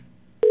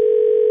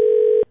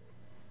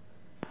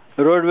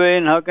Roadway,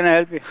 and how can I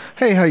help you?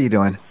 Hey, how you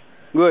doing?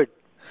 Good.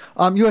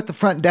 You at the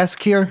front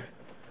desk here?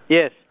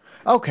 Yes.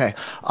 Okay.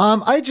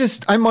 I'm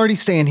already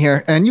staying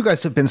here, and you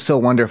guys have been so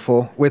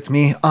wonderful with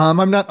me.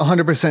 I'm not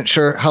 100%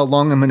 sure how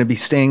long I'm going to be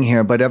staying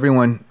here, but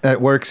everyone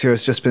that works here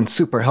has just been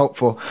super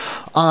helpful.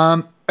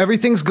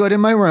 Everything's good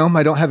in my room.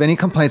 I don't have any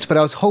complaints, but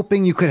I was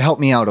hoping you could help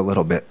me out a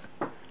little bit.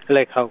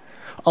 Like how?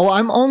 Oh,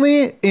 I'm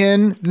only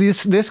in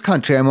this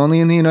country. I'm only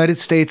in the United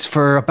States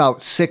for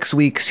about 6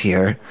 weeks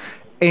here.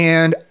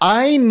 And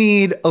I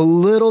need a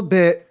little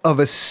bit of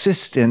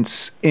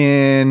assistance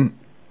in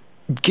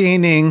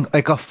gaining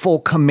like a full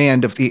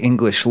command of the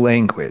English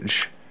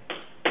language.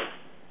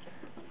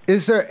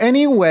 Is there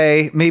any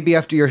way, maybe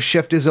after your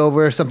shift is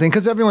over or something,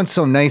 because everyone's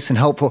so nice and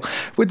helpful,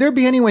 would there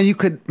be any way you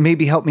could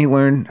maybe help me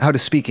learn how to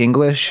speak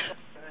English?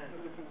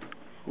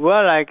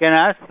 Well, I can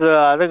ask the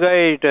other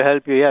guy to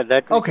help you. Yeah,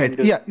 that we Okay, can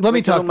do. yeah, let me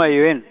Which talk. room are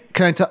you in?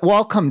 Can I well,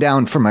 I'll come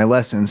down for my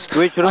lessons.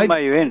 Which room are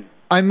you in?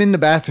 I'm in the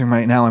bathroom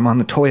right now. I'm on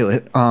the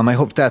toilet. I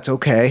hope that's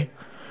okay.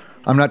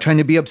 I'm not trying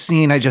to be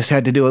obscene. I just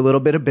had to do a little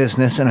bit of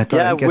business, and I thought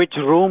Yeah, I'd get... which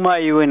room are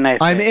you in?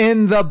 I'm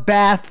in the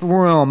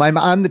bathroom. I'm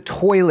on the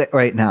toilet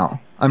right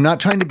now. I'm not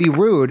trying to be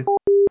rude.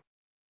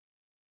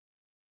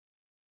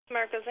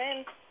 America's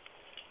in.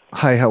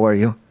 Hi, how are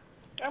you?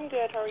 I'm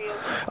good. How are you?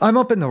 I'm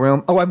up in the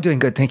room. Oh, I'm doing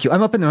good, thank you.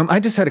 I'm up in the room. I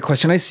just had a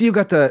question. I see you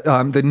got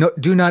the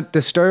do not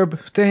disturb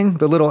thing,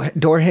 the little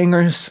door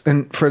hangers,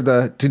 and for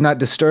the do not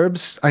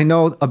disturbs. I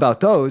know about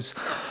those.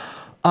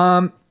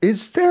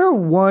 Is there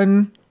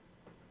one?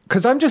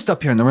 Because I'm just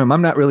up here in the room.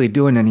 I'm not really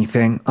doing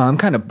anything. I'm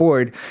kind of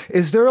bored.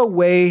 Is there a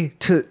way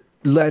to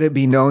let it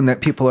be known that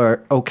people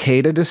are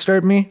okay to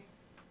disturb me?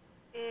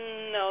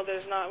 No,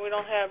 there's not. We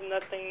don't have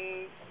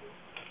nothing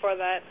for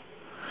that.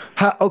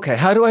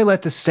 How do I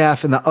let the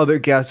staff and the other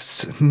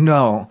guests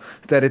know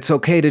that it's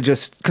okay to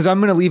just... Because I'm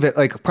going to leave it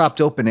like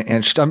propped open an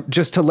inch,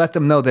 just to let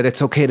them know that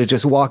it's okay to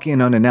just walk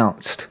in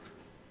unannounced.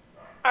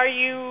 Are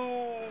you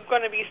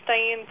going to be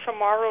staying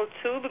tomorrow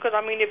too? Because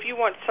I mean, if you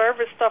want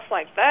service stuff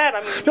like that,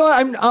 I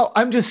mean. No,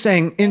 I'm just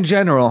saying in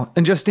general,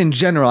 and just in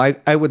general,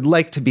 I would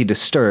like to be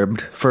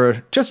disturbed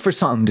for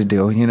something to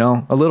do, you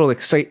know, a little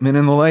excitement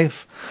in the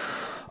life.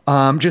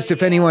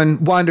 If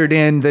anyone wandered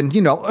in, then, you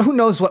know, who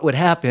knows what would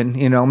happen,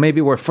 you know, maybe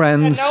we're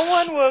friends. And no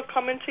one will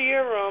come into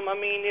your room. I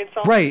mean, it's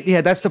only right,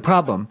 yeah, that's the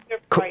problem.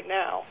 Right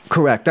now.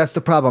 Correct, that's the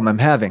problem I'm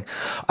having.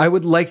 I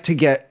would like to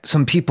get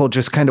some people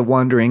just kind of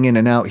wandering in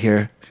and out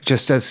here,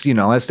 just as, you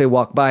know, as they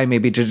walk by,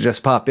 maybe to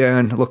just pop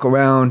in, look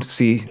around,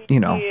 see,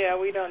 you know. Yeah,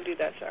 we don't do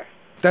that, sir.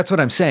 That's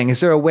what I'm saying. Is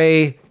there a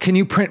way, can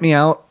you print me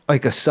out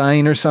like a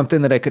sign or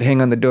something that I could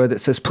hang on the door that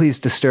says, please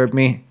disturb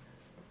me?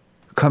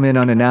 Come in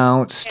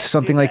unannounced,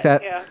 something like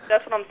that. Yeah,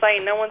 that's what I'm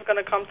saying. No one's going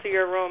to come to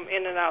your room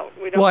in and out.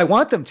 Well, I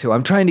want them to.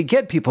 I'm trying to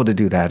get people to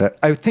do that.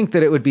 I think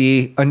that it would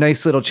be a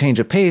nice little change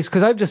of pace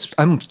because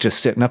I'm just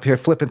sitting up here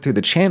flipping through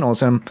the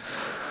channels. I'm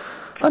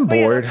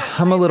bored.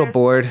 I'm a little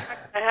bored. It's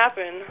not going to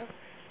happen.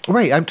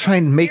 Right. I'm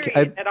trying to make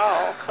it. At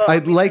all. So,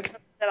 I'd like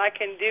that I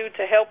can do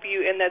to help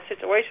you in that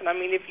situation. I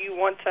mean, if you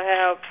want to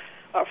have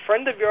a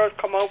friend of yours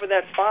come over,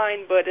 that's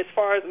fine. But as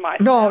far as my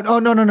No.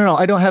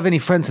 I don't have any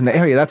friends in the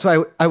area. That's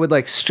why I would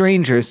like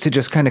strangers to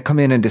just kind of come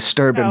in and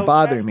disturb and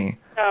bother me.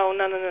 No.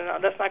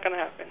 That's not going to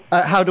happen.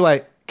 How do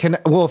I?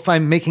 Well, if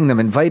I'm making them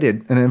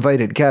invited, an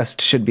invited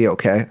guest should be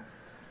okay.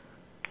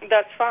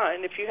 That's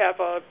fine. If you have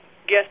a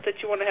guest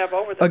that you want to have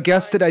over, a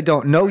guest that I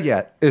don't know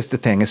yet is the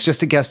thing. It's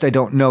just a guest I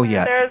don't know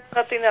yet. There's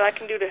nothing that I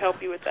can do to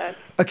help you with that.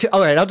 Okay. All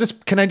right.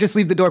 Can I just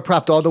leave the door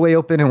propped all the way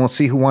open and we'll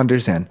see who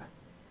wanders in?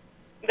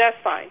 That's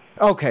fine.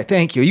 Okay,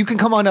 thank you. You can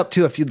come on up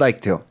too if you'd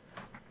like to.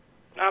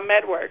 I'm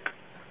at work.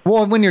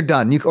 Well, when you're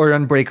done, or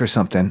on break or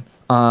something.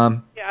 Yeah,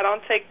 I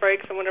don't take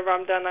breaks, and whenever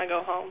I'm done, I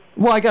go home.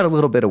 Well, I got a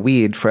little bit of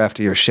weed for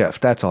after your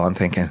shift. That's all I'm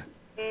thinking.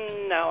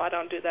 No, I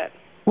don't do that.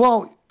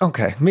 Well,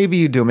 okay. Maybe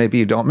you do, maybe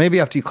you don't. Maybe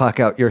after you clock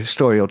out, your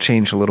story will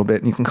change a little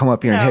bit, and you can come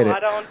up here and hit it. No, I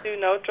don't do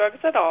no drugs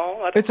at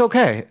all. It's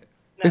okay.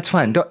 It's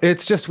fine.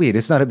 It's just weed.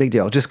 It's not a big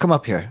deal. Just come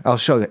up here. I'll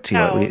show it to you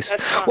at least.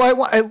 That's fine.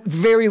 Well, at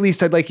very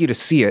least, I'd like you to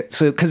see it.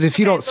 So, because if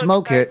you don't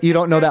smoke it, you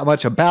don't know that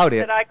much about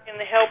it. That I can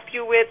help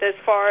you with as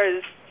far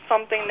as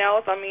something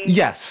else. I mean.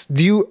 Yes.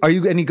 Are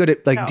you any good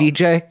at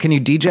DJ? Can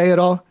you DJ at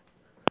all?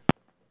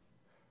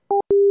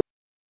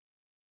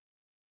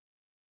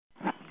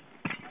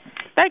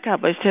 That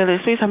Cowboys Taylor,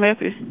 please, how may I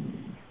help you?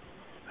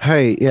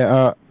 Hey,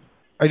 yeah.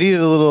 I need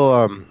a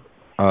little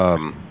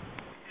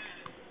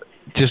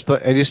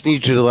I just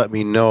need you to let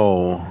me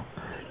know,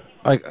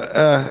 like,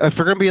 if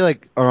we're gonna be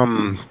like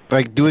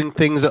doing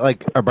things that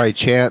like are by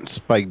chance,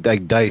 like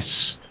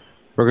dice.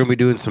 We're gonna be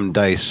doing some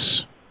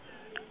dice.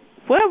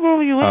 What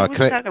room are you in? What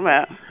are you talking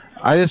about?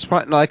 I just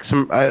want like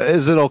some.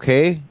 Is it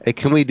okay? Hey,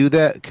 can we do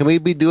that? Can we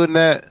be doing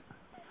that?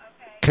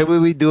 Can we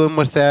be doing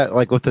with that,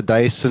 like with the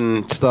dice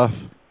and stuff?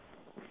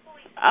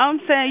 I'm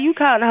saying you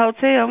called the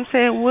hotel. I'm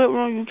saying what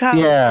room you called?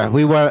 Yeah,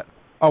 we want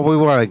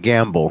to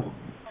gamble.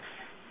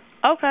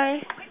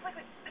 Okay.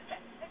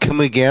 Can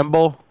we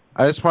gamble?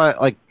 I just want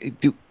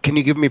can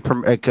you give me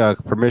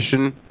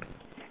permission?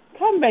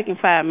 Come back in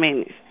 5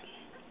 minutes.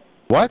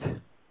 What?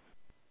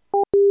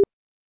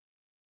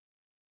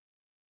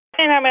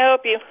 And how may I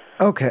help you?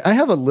 Okay, I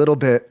have a little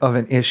bit of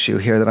an issue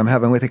here that I'm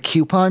having with a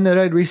coupon that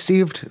I'd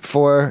received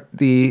for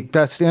the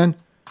Best Inn.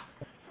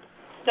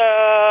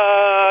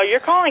 You're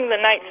calling the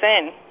Knights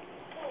Inn.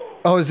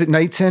 Oh, is it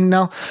Knights Inn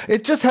now?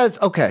 It just has,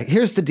 okay,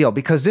 here's the deal,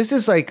 because this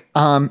is like,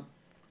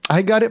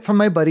 I got it from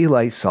my buddy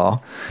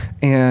Lysol,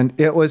 and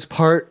it was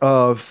part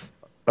of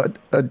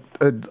a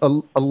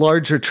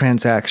larger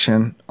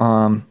transaction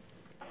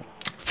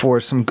for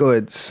some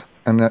goods,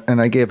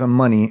 and I gave him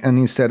money, and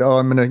he said, oh,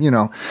 I'm going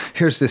to,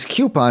 here's this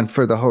coupon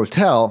for the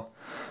hotel.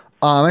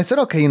 I said,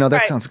 okay,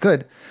 that sounds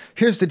good.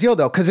 Here's the deal,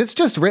 though, because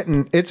it's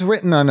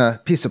written on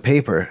a piece of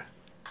paper.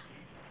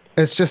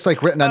 It's just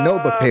like written on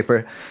notebook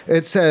paper.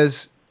 It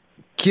says,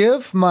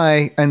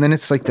 and then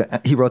it's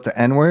like he wrote the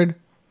N-word,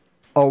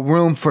 a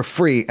room for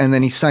free, and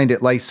then he signed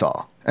it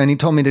Lysol. And he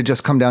told me to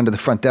just come down to the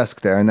front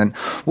desk there. And then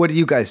what do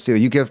you guys do?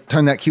 You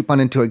turn that coupon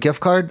into a gift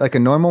card, like a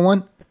normal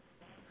one?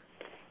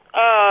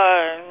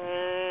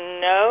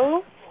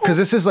 No. Because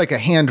this is like a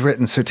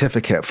handwritten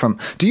certificate from.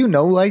 Do you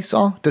know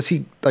Lysol? Does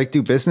he like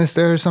do business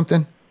there or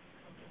something?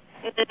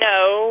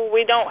 No,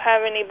 we don't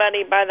have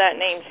anybody by that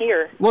name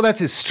here. Well, that's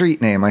his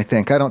street name, I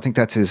think. I don't think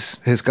that's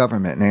his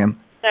government name.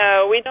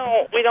 No, we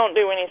don't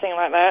do anything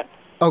like that.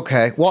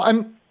 Okay. Well,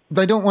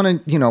 I don't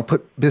want to,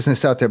 put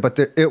business out there, but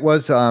it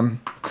was,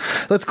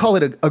 let's call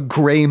it a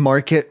gray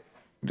market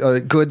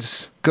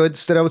goods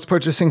that I was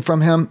purchasing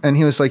from him, and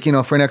he was like,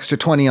 for an extra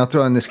 $20, I'll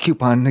throw in this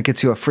coupon that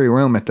gets you a free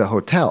room at the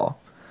hotel.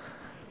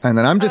 And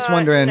then I'm just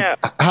wondering,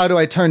 how do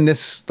I turn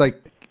this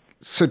like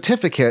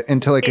certificate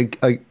into like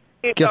a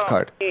gift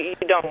card? You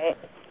don't.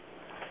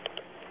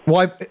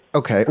 Well,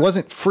 okay, it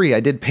wasn't free. I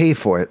did pay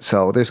for it,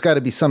 so there's got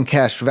to be some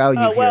cash value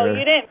here. Well,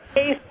 you didn't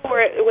pay for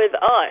it with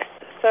us,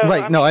 so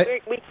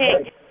right? we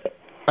can't.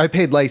 I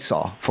paid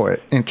Lysol for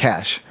it in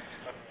cash.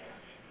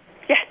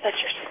 Yes, that's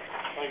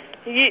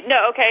yours.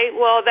 Okay.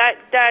 Well, that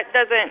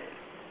doesn't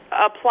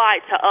apply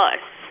to us.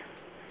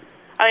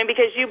 I mean,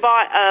 because you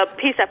bought a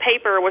piece of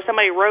paper where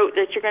somebody wrote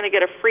that you're going to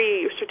get a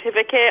free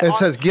certificate. It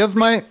says, "Give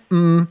my."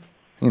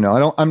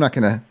 I'm not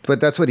gonna. But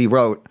that's what he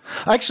wrote.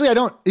 Actually, I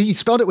don't. He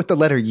spelled it with the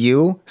letter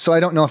U, so I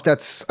don't know if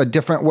that's a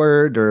different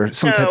word or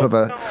some type of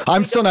a.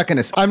 I'm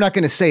not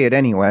gonna say it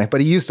anyway.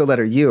 But he used the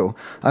letter U.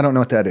 I don't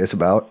know what that is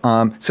about.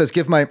 It says,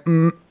 "Give my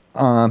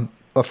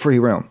a free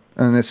room,"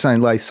 and it's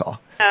signed Lysol.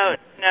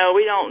 No,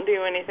 we don't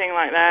do anything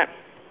like that.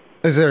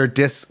 Is there a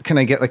Can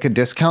I get like a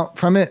discount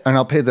from it, and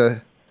I'll pay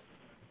the.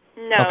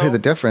 No. I'll pay the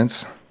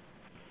difference.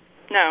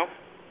 No.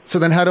 So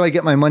then, how do I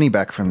get my money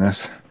back from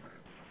this?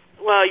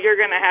 Well, you're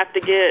going to have to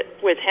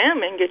get with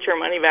him and get your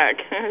money back.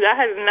 That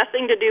has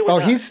nothing to do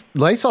with us.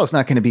 Lysol's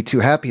not going to be too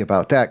happy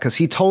about that, because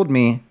he told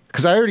me,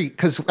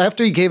 because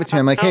after he gave it to me,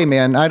 I'm like, hey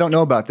man, I don't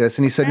know about this,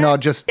 and he said, no,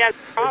 just. He has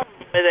a problem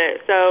with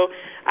it, so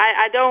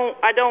I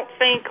don't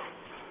think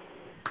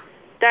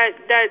that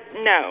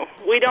no,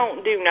 we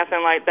don't do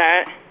nothing like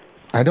that.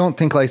 I don't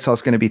think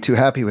Lysol's going to be too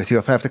happy with you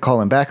if I have to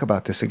call him back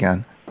about this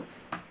again.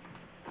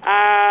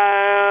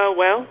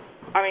 Well,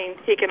 I mean,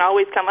 he can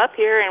always come up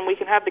here and we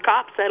can have the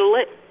cops settle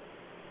it.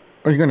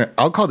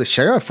 I'll call the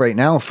sheriff right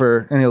now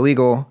for an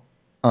illegal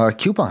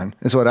coupon,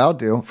 is what I'll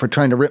do, for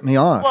trying to rip me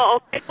off.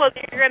 Well,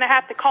 okay, you're going to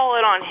have to call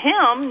it on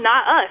him,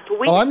 not us.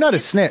 I'm not a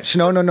snitch.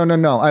 No.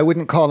 I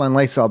wouldn't call on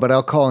Lysol, but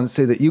I'll call and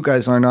say that you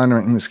guys aren't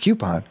honoring this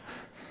coupon.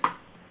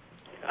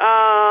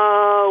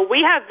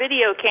 We have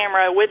video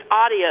camera with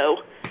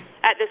audio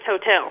at this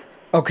hotel.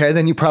 Okay,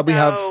 then you probably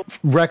have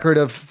record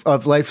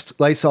of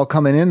Lysol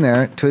coming in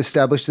there to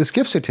establish this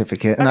gift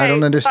certificate, and I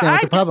don't understand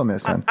what the problem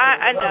is then.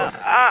 I know.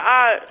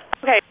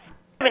 Okay, if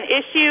you have an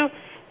issue,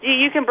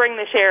 you can bring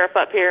the sheriff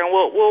up here, and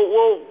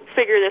we'll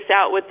figure this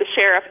out with the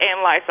sheriff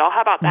and Lysol.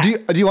 How about that?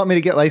 Do you want me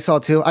to get Lysol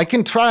too? I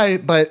can try,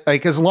 but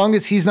like as long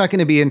as he's not going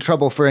to be in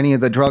trouble for any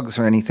of the drugs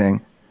or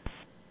anything.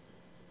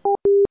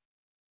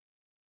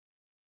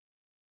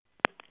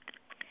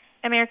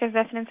 America's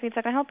Best Inn Suites,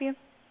 I can help you.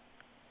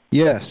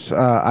 Yes,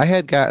 I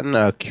had gotten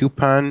a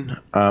coupon.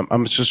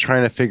 I'm just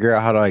trying to figure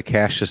out how do I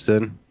cash this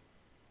in.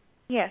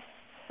 Yes.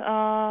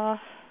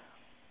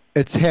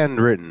 It's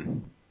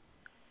handwritten.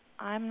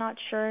 I'm not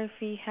sure if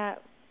he had.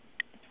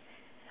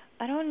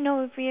 I don't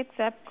know if we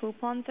accept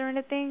coupons or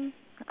anything.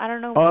 I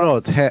don't know. Oh no,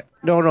 it's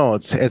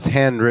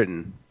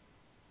handwritten.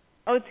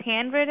 Oh, it's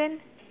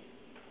handwritten?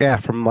 Yeah,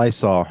 from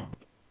Lysol.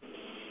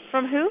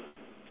 From who?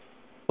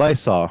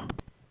 Lysol.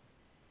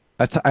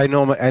 I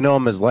know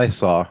him as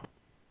Lysol.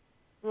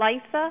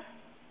 Lysa?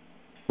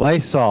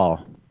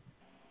 Lysol.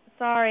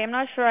 Sorry, I'm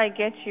not sure I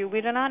get you.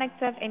 We do not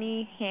accept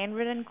any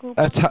handwritten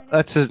coupons.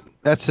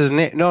 That's his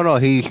name. No,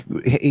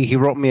 he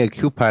wrote me a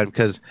coupon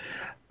because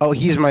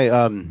he's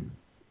my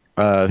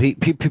he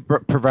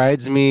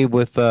provides me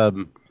with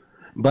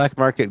black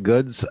market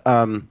goods.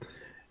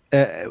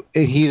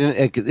 He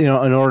didn't, in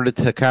order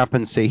to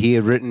compensate, he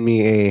had written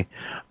me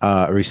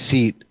a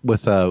receipt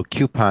with a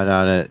coupon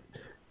on it.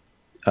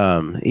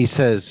 He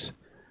says,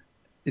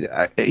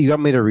 you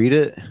want me to read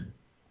it?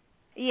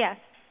 Yes.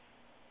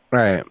 All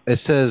right. It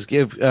says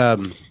he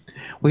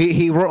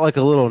wrote like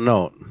a little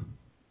note.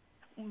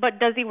 But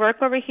does he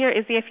work over here?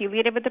 Is he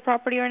affiliated with the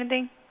property or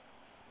anything?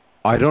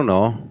 I don't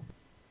know.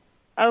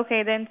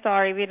 Okay, then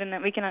sorry,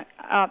 we cannot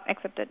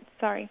accept it.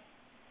 Sorry.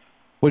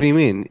 What do you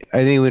mean? I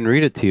didn't even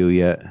read it to you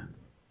yet.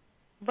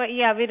 But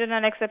yeah, we do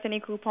not accept any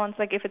coupons,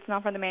 like if it's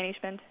not from the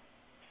management.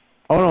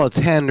 Oh no, it's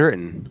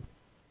handwritten.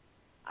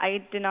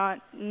 I do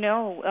not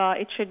know.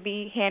 It should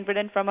be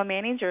handwritten from a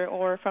manager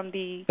or from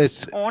the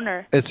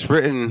owner. It's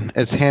written.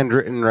 It's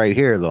handwritten right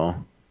here though.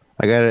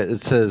 I got it. It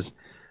says,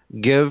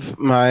 "Give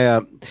my,"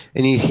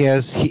 and he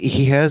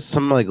has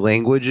some like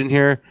language in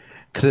here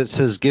because it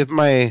says, "Give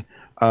my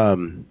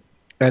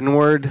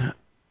N-word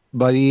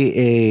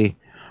buddy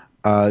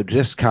a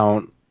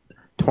discount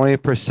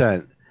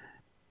 20%.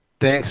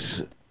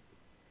 Thanks."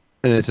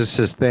 And it just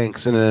says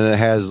thanks, and then it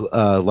has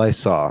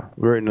Lysol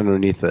written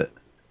underneath it.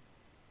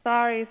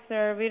 Sorry,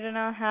 sir. We do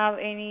not have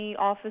any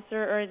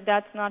officer, or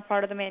that's not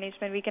part of the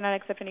management. We cannot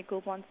accept any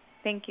coupons.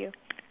 Thank you.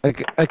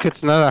 Like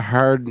it's not a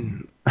hard.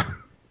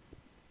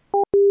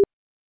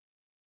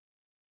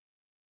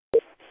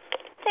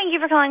 Thank you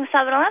for calling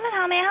 7-Eleven.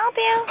 How may I help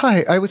you?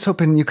 Hi, I was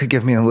hoping you could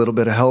give me a little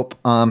bit of help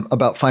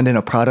about finding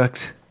a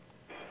product.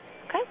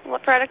 Okay,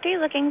 what product are you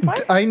looking for?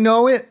 I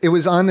know it. It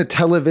was on the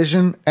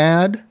television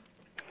ad.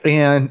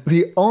 And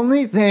the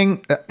only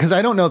thing, because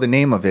I don't know the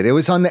name of it, it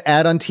was on the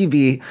ad on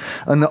TV.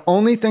 And the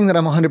only thing that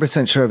I'm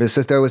 100% sure of is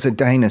that there was a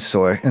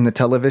dinosaur in the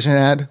television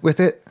ad with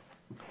it.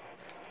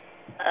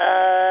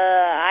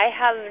 I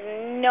have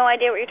no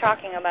idea what you're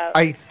talking about.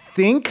 I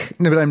think,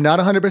 no, but I'm not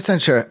 100%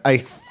 sure. I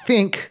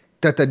think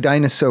that the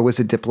dinosaur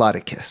was a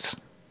Diplodocus.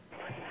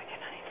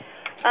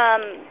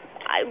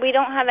 We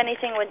don't have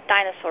anything with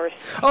dinosaurs.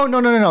 Oh,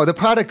 no. The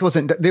product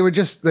wasn't, they were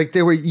just, like,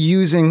 they were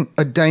using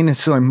a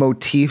dinosaur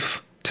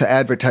motif to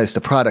advertise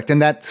the product.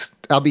 And that's,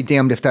 I'll be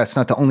damned if that's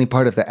not the only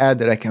part of the ad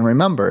that I can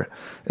remember,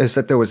 is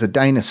that there was a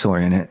dinosaur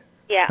in it.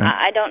 Yeah,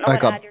 Right? I don't know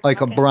like what a ad you're like a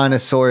talking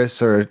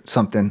brontosaurus or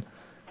something. about.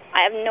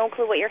 I have no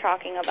clue what you're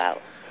talking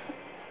about.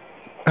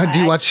 Do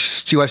you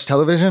watch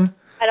television?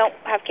 I don't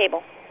have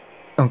cable.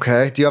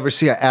 Okay. Do you ever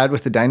see an ad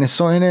with a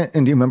dinosaur in it?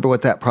 And do you remember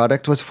what that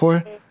product was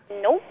for?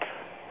 Nope.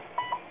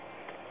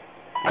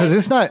 Because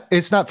it's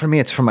not for me.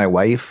 It's for my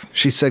wife.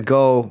 She said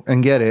go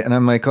and get it, and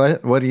I'm like,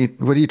 what are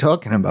you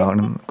talking about?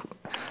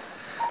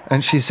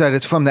 And she said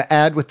it's from the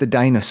ad with the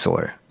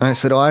dinosaur. And I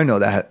said, oh, I know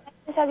that.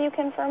 Just have you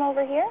confirm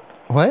over here?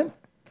 What?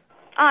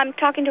 I'm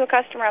talking to a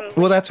customer.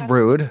 Well, that's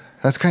rude.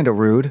 That's kind of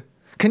rude.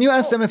 Can you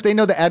ask them if they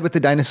know the ad with the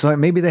dinosaur?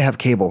 Maybe they have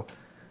cable.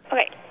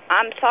 Okay,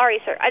 I'm sorry,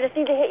 sir. I just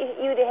need to hit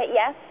you to hit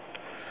yes.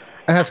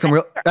 Ask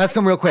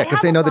them real quick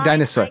if they know the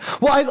dinosaur.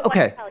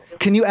 Okay.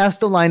 Can you ask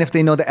the line if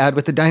they know the ad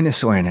with the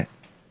dinosaur in it?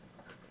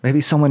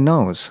 Maybe someone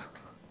knows.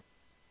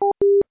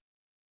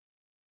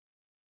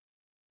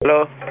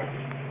 Hello?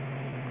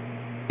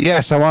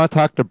 Yes, I want to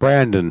talk to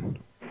Brandon.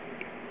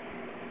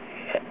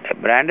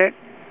 Brandon?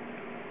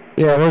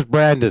 Yeah, where's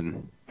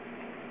Brandon?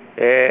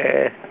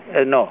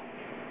 No.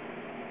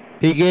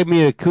 He gave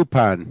me a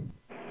coupon.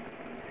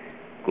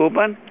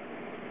 Coupon?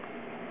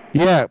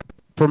 Yeah,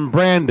 from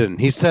Brandon.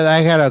 He said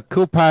I had a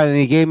coupon and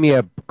he gave me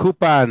a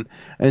coupon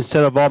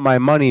instead of all my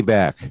money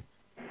back.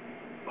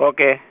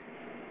 Okay.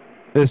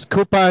 This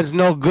coupon's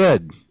no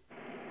good.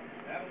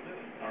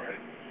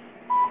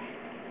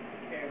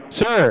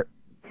 Sir.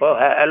 Oh,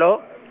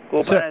 hello?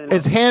 Coupon Sir,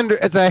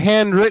 it's a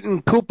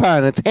handwritten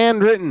coupon. It's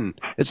handwritten.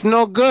 It's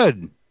no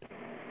good.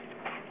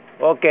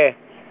 Okay.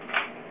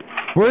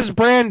 Where's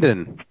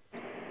Brandon?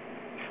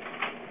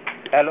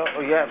 Hello?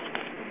 Yeah.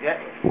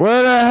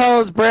 Where the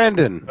hell is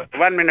Brandon?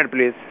 1 minute,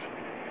 please.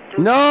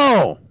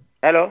 No.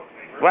 Hello?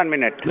 1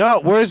 minute. No,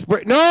 where's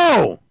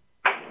No!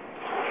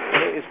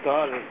 It's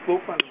called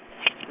coupon.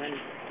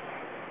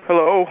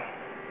 Hello?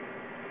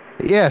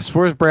 Yes,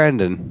 where's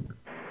Brandon?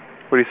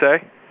 What do you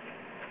say?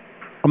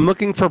 I'm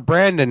looking for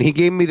Brandon. He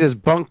gave me this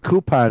bunk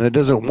coupon. It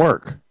doesn't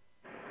work.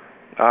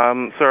 Sir,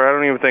 I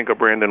don't even think a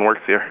Brandon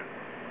works here.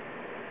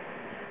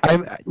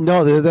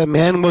 No, the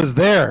man was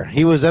there.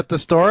 He was at the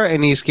store,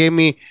 and he gave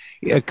me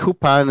a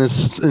coupon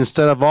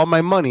instead of all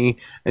my money.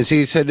 And so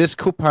he said, this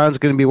coupon's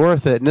going to be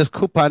worth it, and this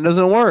coupon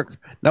doesn't work.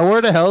 Now,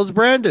 where the hell is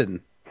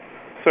Brandon?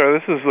 Sir,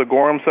 this is the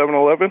Gorham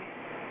 7-Eleven?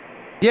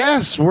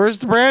 Yes,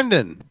 where's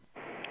Brandon?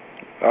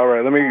 All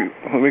right, let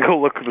me go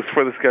look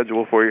for the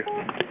schedule for you.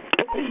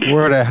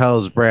 Where the hell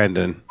is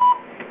Brandon?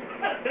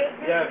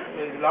 Yes,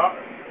 it's long.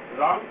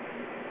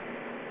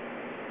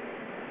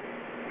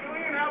 We don't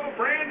even have a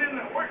Brandon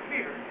that works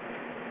here.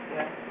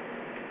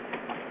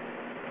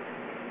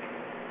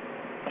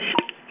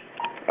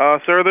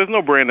 Sir, there's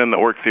no Brandon that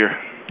works here.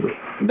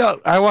 No,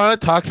 I want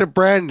to talk to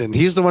Brandon.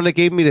 He's the one that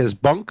gave me this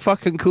bunk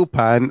fucking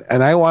coupon,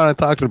 and I want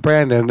to talk to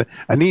Brandon.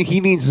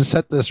 He needs to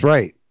set this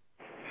right.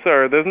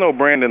 Sir, there's no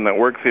Brandon that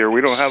works here. We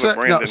don't have a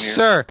Brandon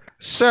here.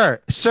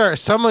 Sir,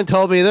 someone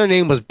told me their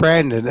name was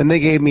Brandon, and they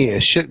gave me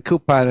a shit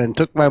coupon and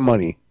took my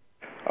money.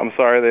 I'm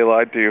sorry they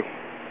lied to you.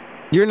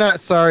 You're not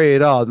sorry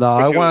at all. No,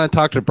 I want to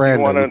talk to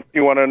Brandon.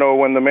 You want to know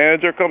when the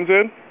manager comes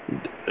in?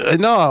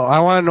 No, I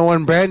want to know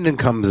when Brandon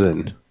comes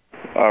in.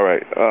 All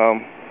right.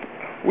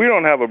 We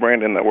don't have a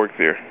Brandon that works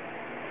here.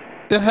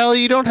 The hell,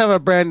 you don't have a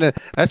Brandon?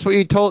 That's what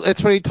he told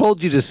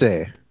you to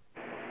say.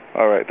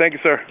 All right. Thank you,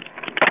 sir.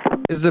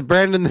 Is the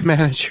Brandon the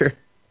manager?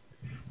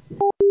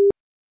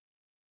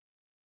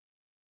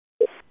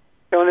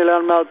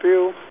 7-Eleven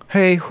Malview.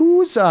 Hey,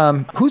 who's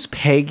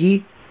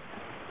Peggy?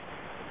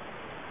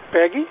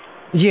 Peggy?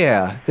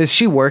 Yeah, is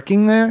she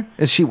working there?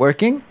 Is she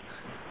working?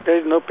 There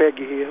is no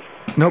Peggy here.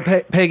 No,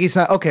 Peggy's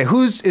not. Okay,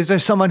 is there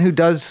someone who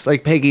does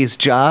like Peggy's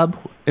job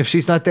if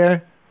she's not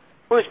there?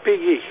 Who's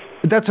Peggy?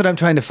 That's what I'm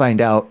trying to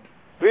find out.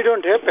 We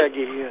don't have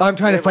Peggy here. I'm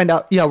trying to find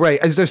out. Yeah,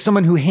 right. Is there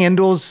someone who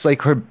handles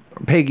like her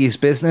Peggy's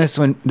business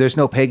when there's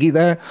no Peggy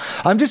there?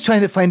 I'm just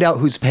trying to find out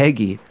who's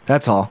Peggy.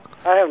 That's all.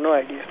 I have no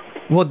idea.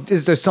 Well,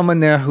 is there someone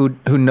there who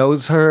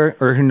knows her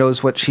or who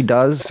knows what she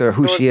does or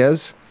who she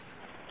is?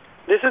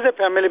 This is a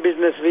family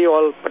business. We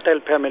all Patel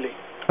family.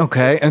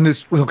 Okay, and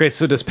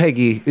so does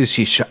Peggy? Does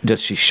she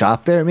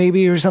shop there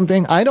maybe or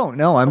something? I don't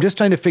know. I'm just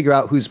trying to figure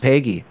out who's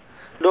Peggy.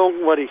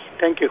 Don't worry.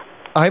 Thank you.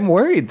 I'm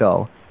worried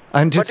though.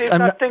 But it's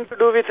nothing to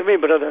do with me,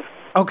 brother.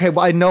 Okay,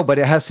 well I know, but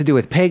it has to do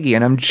with Peggy,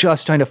 and I'm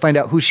just trying to find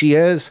out who she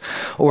is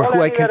or who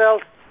I can.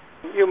 Else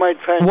you might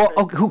find. Well,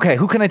 okay,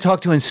 who can I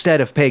talk to instead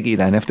of Peggy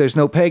then? If there's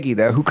no Peggy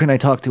there, who can I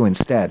talk to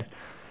instead?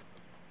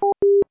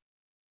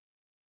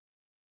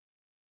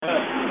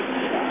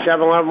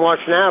 7-Eleven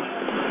watching app.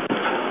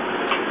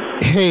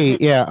 Hey,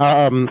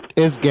 yeah.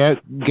 Is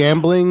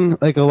gambling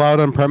like allowed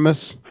on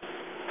premise?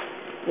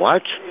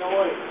 What?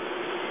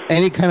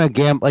 Any kind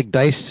of like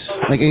dice,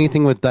 like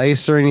anything with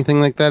dice or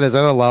anything like that, is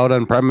that allowed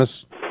on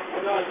premise?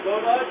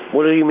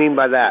 What do you mean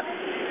by that?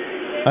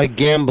 Like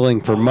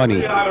gambling for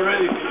money.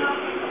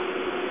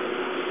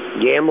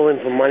 Gambling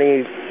for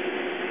money?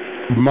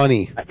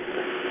 Money.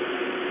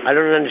 I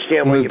don't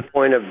understand what your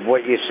point of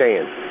what you're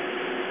saying.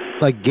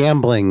 Like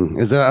gambling,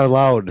 is that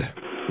allowed?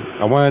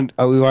 We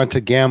want to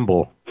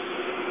gamble.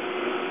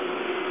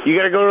 You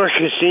gotta go to a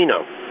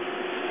casino.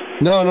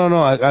 No,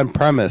 on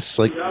premise,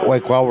 like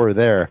while we're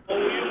there.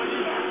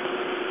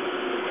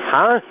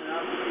 Huh?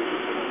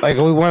 Like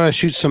we want to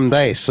shoot some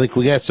dice. Like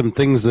we got some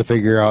things to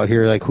figure out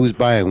here, like who's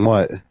buying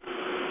what.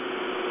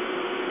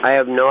 I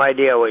have no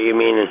idea what you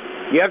mean.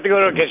 You have to go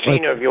to a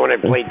casino if you want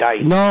to play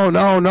dice. No,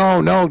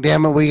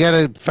 damn it. We got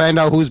to find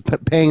out who's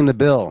paying the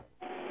bill.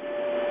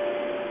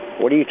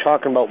 What are you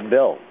talking about,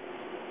 Bill?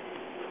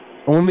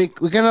 We're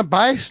going to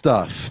buy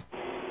stuff.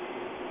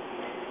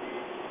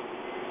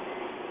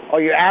 Oh,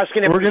 you're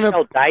asking if we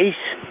sell dice?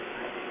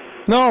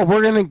 No,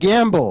 we're going to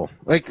gamble.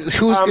 Like,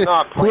 whoever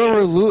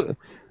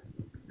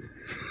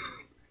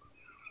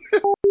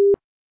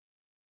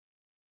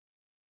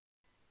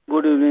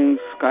Good evening,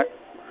 Scott.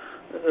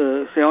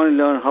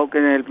 7-Eleven, how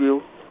can I help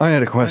you? I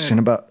had a question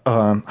about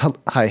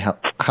hi,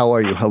 how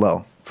are you?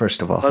 Hello.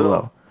 First of all,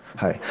 hello.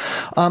 Hi.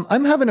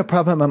 I'm having a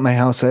problem at my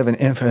house. I have an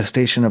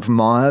infestation of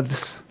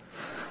moths.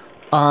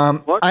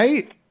 What?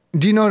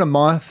 Do you know what a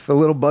moth, a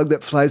little bug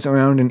that flies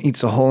around and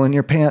eats a hole in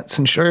your pants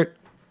and shirt?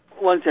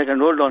 1 second,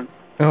 hold on.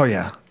 Oh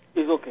yeah.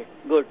 It's okay.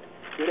 Good.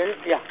 Can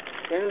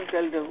you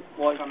tell the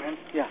boy come in?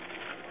 Yeah.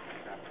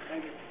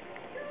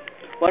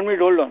 1 minute,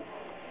 hold on.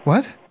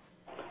 What?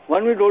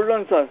 1 minute, hold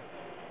on, sir.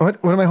 What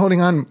am I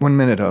holding on 1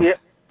 minute of? Yeah.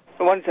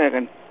 1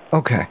 second.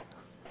 Okay.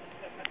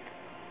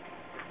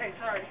 Hey,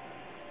 sorry.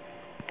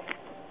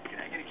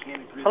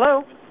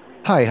 Hello.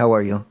 Hi, how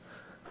are you?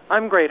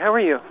 I'm great. How are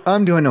you?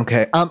 I'm doing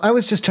okay. I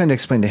was just trying to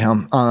explain to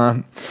him.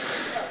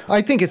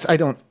 I think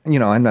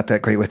I'm not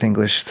that great with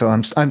English, so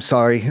I'm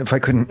sorry if I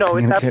couldn't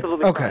communicate. It's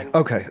absolutely fine.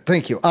 Okay,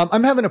 thank you.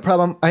 I'm having a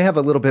problem. I have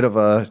a little bit of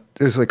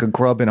there's like a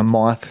grub and a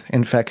moth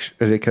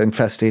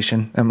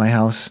infestation in my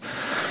house.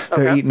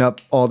 They're eating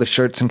up all the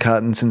shirts and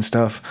cottons and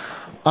stuff.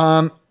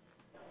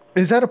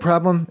 Is that a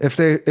problem?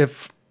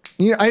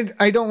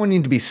 I don't want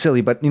you to be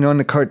silly, but in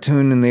the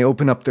cartoon and they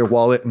open up their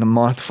wallet and a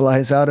moth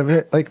flies out of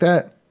it like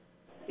that?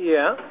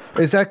 Yeah.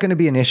 Is that going to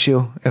be an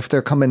issue if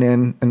they're coming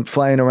in and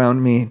flying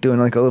around me, doing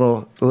like a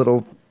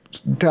little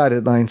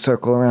dotted line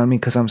circle around me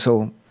because I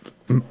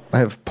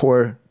have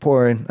poor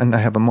and I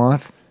have a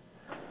moth?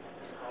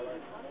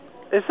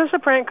 Is this a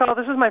prank call?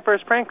 This is my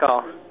first prank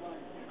call.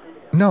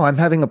 No, I'm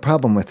having a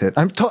problem with it.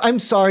 I'm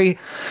sorry.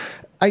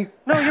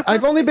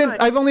 I've only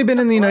been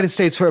in the United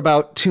States for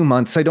about 2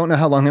 months. I don't know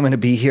how long I'm going to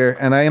be here,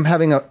 and I am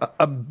having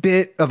a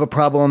bit of a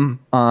problem.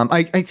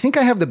 I think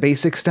I have the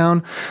basics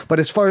down, but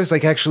as far as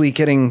like actually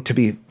getting to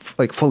be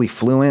like fully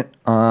fluent,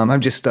 I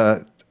just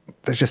don't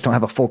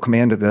have a full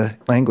command of the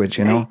language,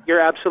 Hey, you're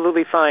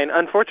absolutely fine.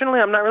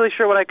 Unfortunately, I'm not really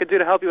sure what I could do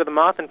to help you with a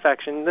moth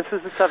infection. This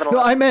is the 7-Eleven.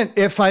 No, I meant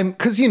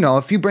because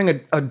if you bring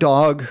a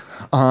dog,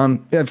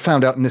 I've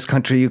found out in this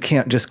country you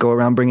can't just go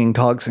around bringing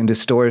dogs into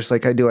stores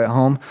like I do at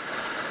home.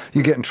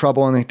 You get in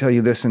trouble and they tell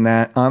you this and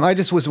that. I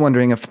just was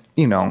wondering if,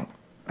 we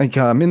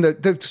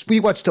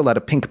watched a lot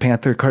of Pink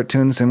Panther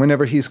cartoons, and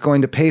whenever he's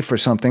going to pay for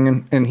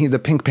something and the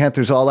Pink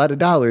Panther's all out of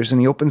dollars and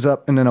he opens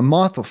up and then a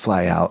moth will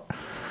fly out.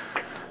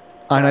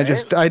 And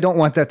I don't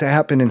want that to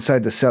happen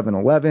inside the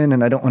 7-Eleven,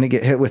 and I don't want to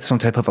get hit with some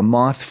type of a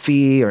moth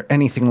fee or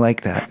anything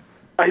like that.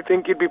 I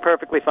think you'd be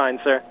perfectly fine,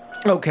 sir.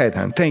 Okay,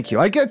 then. Thank you.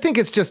 I think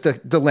it's just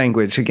the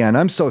language again.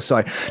 I'm so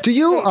sorry. Do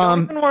you Hey,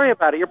 don't even worry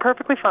about it. You're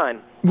perfectly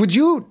fine.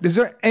 is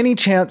there any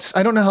chance,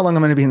 I don't know how long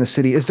I'm going to be in the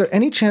city, is there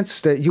any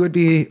chance that you would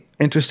be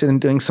interested in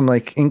doing some,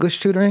 like, English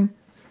tutoring?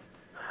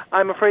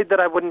 I'm afraid that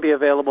I wouldn't be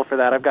available for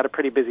that. I've got a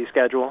pretty busy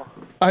schedule.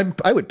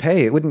 I would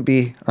pay. It wouldn't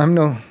be, I'm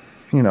not...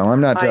 I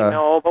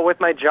know, but with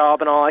my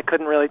job and all, I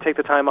couldn't really take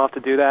the time off to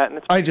do that.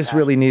 And I just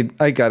really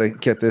I got to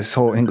get this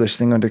whole English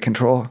thing under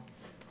control.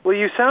 Well,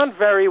 you sound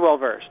very well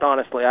versed,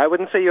 honestly. I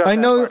wouldn't say you have. I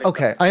know.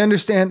 Okay, I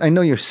understand. I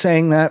know you're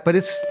saying that, but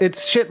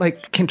it's shit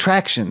like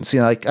contractions.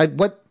 I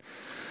don't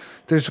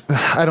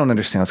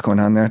understand what's going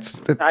on there.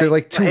 They're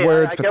like two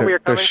words, but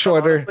they're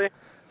shorter. From,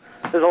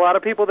 there's a lot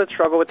of people that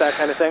struggle with that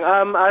kind of thing.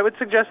 I would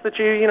suggest that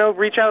you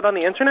reach out on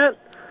the internet,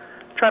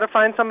 try to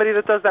find somebody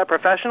that does that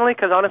professionally,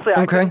 because honestly,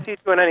 I couldn't teach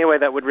you in any way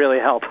that would really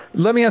help.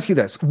 Let me ask you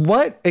this: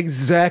 what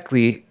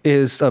exactly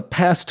is a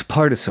past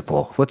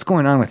participle? What's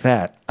going on with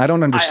that? I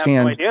don't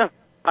understand. I have no idea.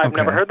 I've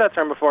never heard that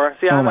term before.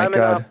 See, I'm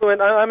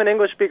an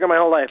English speaker my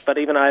whole life, but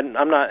even I'm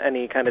not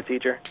any kind of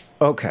teacher.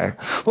 Okay.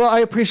 Well, I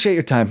appreciate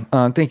your time.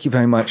 Thank you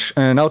very much.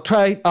 And I'll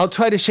try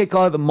to shake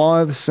all the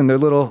moths and their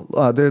little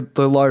their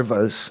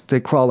larvas. They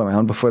crawl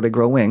around before they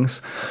grow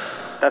wings.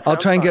 I'll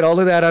try and get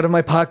all of that out of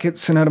my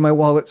pockets and out of my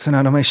wallets and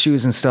out of my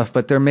shoes and stuff.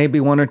 But there may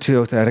be one or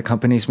two that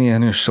accompanies me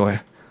in your soy.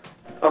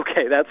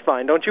 Okay, that's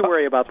fine. Don't you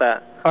worry about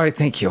that. All right.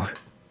 Thank you.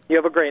 You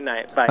have a great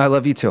night. Bye. I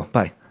love you too.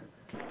 Bye.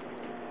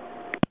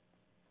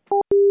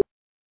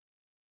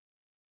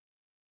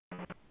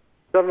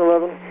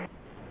 7-Eleven.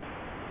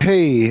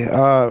 Hey,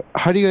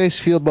 how do you guys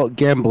feel about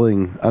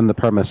gambling on the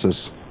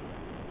premises?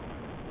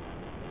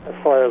 As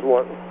far as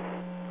what?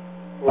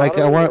 Like,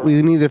 we want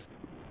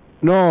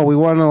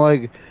to,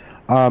 like,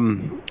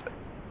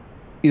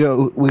 we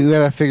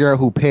gotta figure out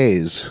who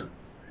pays.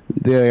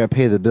 They gotta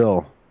pay the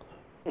bill.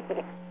 Just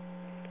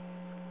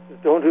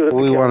don't do it.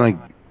 We want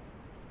to.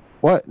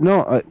 What?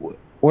 No.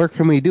 Where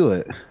can we do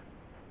it?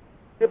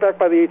 Get back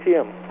by the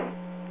ATM.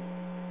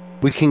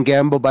 We can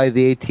gamble by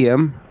the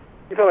ATM.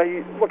 You talk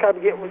about what kind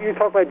of game? You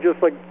talk about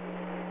just like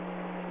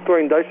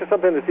throwing dice or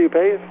something to see who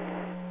pays?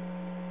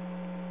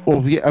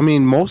 Well, yeah, I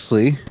mean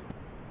mostly.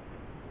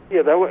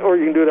 Yeah, that way, or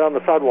you can do it on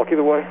the sidewalk.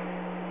 Either way.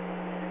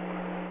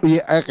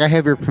 Yeah, I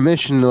have your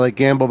permission to like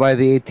gamble by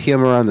the ATM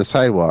or on the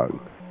sidewalk.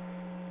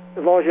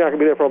 As long as you're not gonna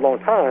be there for a long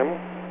time.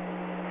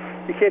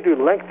 You can't do it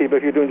lengthy, but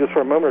if you're doing just for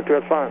a moment or two,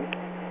 that's fine.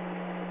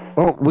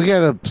 Oh, we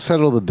gotta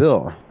settle the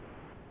bill.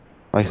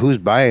 Like, who's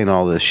buying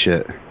all this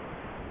shit?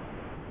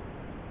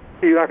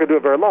 You're not going to do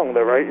it very long,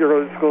 though, right? You're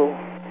going to school.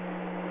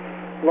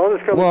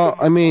 Well,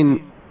 I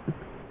mean,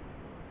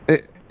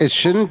 it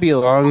shouldn't be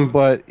long,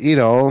 but,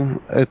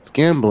 it's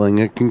gambling.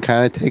 It can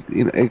kind of take,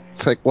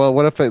 it's like, well,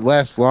 what if it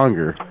lasts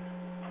longer?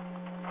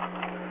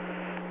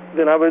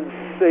 Then I would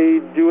say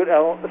do it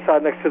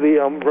outside next to the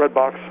red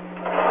box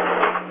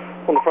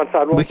on the front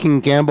sidewalk. We can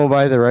gamble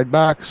by the red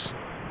box?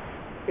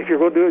 If you're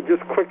going to do it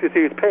just quick to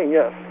see who's paying,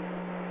 yes.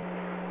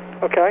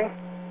 Okay?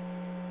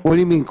 What do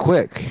you mean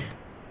quick?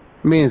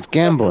 I mean, it's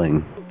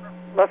gambling.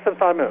 Less than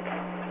 5 minutes.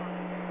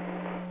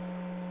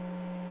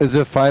 Is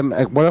it 5?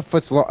 Like, what if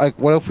it's like?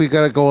 What if we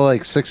gotta go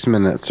like 6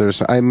 minutes or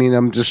so? I mean,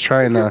 I'm just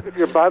trying to. If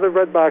you're by the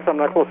red box, I'm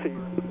not going to see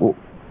you.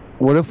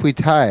 What if we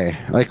tie?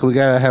 Like, we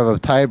gotta have a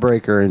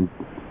tiebreaker and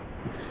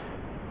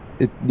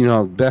it,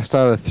 best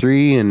out of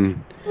 3.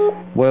 And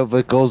what if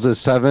it goes to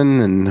 7?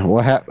 And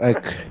what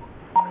Like,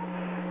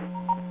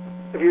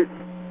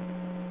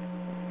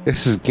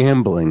 this is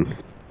gambling.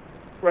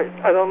 Right.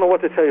 I don't know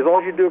what to tell you. As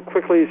long as you do it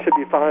quickly, it should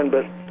be fine.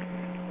 But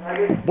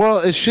well,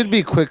 it should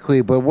be quickly.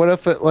 But what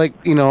if it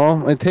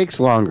it takes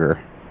longer?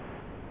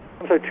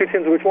 I'm sorry. 2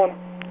 tins of which one?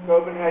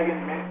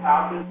 Copenhagen mint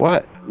houses.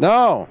 What?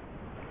 No.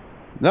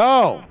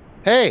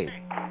 Hey.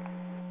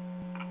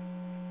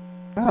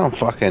 I don't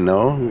fucking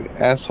know. You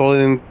asshole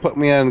didn't put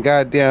me on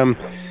goddamn.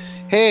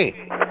 Hey.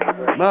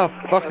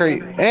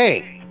 Motherfucker.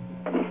 Hey.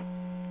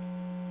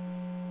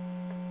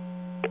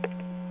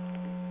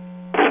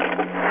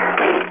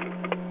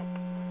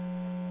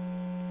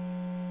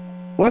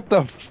 What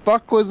the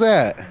fuck was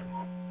that?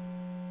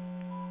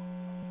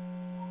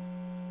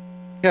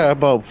 Got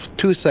about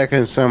 2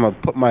 seconds, so I'm gonna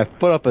put my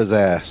foot up his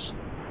ass.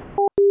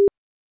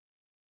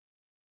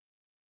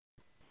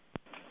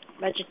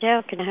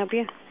 Vegetal, can I help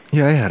you?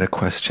 Yeah, I had a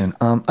question.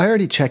 I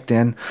already checked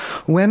in.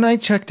 When I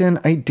checked in,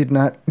 I did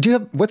not.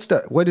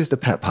 What is the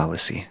pet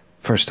policy?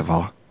 First of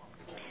all.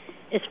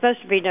 It's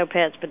supposed to be no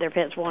pets, but there are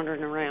pets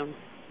wandering around.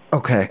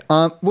 Okay.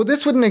 Well,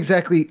 this wouldn't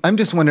exactly. I'm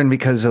just wondering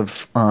because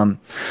of.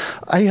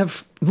 I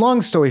have.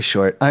 Long story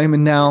short, I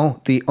am now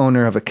the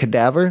owner of a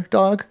cadaver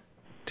dog.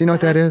 Do you know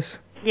what that is?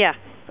 Yeah.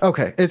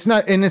 Okay. It's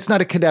not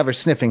a cadaver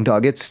sniffing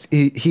dog. It's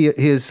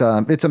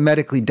a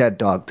medically dead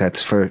dog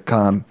that's for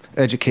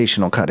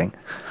educational cutting.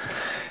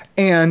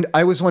 And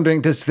I was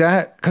wondering, does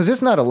that, because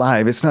it's not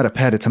alive, it's not a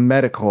pet, it's a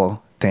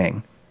medical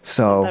thing.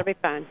 So. That'll be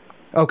fine.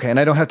 Okay, and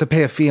I don't have to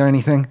pay a fee or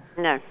anything?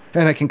 No.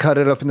 And I can cut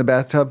it up in the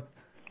bathtub?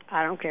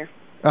 I don't care.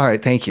 All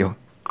right, thank you.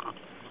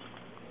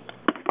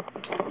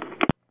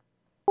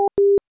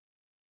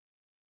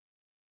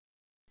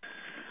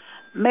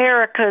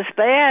 America's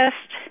Best.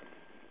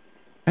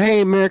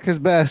 Hey, America's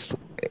Best.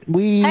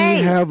 We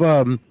have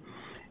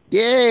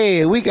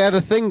yay! We got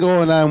a thing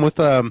going on with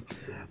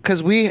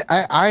because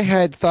I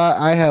had thought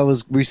I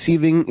was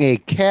receiving a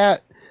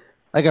cat,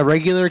 like a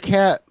regular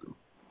cat,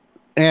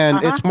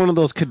 and it's one of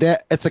those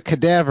it's a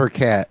cadaver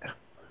cat.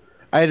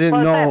 I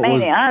didn't know What's that it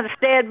was. mean?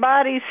 Dead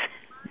bodies?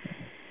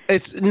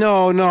 It's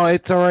no,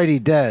 it's already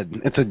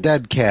dead. It's a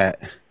dead cat.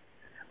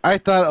 I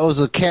thought it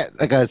was a cat,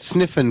 like a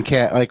sniffing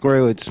cat, like where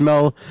it would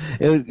smell.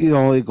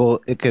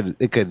 It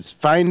could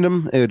find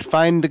them. It would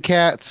find the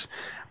cats,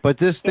 but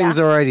this thing's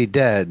already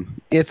dead.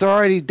 It's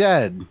already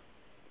dead.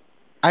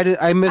 I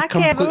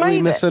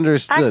completely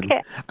misunderstood.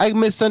 I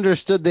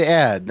misunderstood the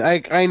ad.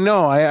 I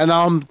know.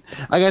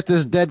 I got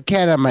this dead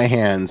cat on my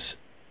hands.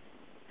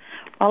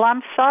 Well,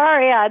 I'm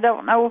sorry. I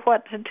don't know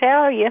what to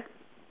tell you.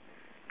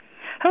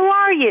 Who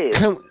are you?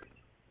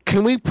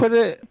 Can we put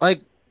it like?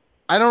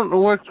 I don't know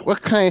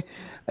what kind.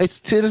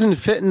 It doesn't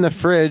fit in the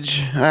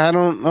fridge. I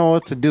don't know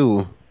what to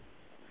do.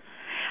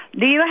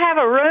 Do you have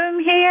a room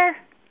here?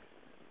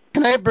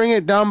 Can I bring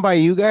it down by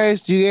you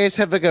guys? Do you guys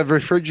have like a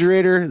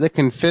refrigerator that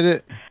can fit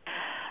it?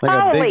 Like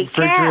a big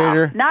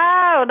refrigerator?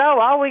 Cow. No.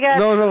 All we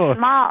got is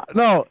small.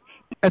 No,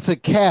 it's a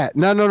cat.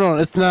 No.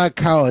 It's not a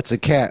cow. It's a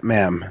cat,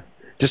 ma'am.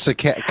 Just a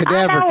cat.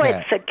 Cadaver cat. I know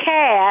it's a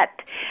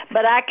cat,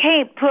 but I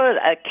can't put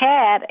a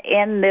cat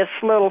in this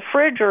little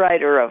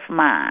refrigerator of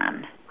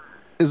mine.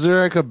 Is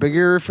there like a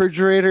bigger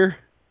refrigerator?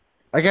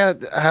 I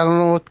don't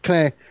know what can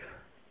I...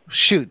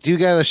 Shoot, do you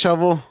got a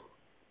shovel?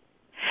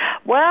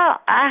 Well,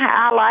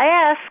 I'll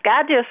ask.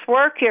 I just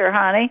work here,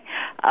 honey.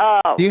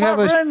 Do you have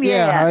a room you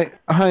in?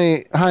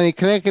 honey?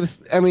 Can I get?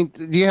 I mean,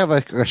 do you have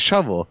a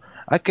shovel?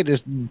 I could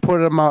just put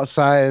them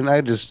outside, and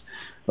I just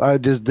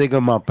dig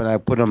them up, and I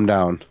put them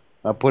down.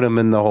 I put them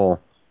in the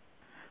hole.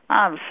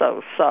 I'm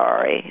so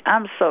sorry.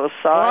 Well,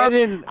 I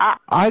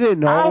didn't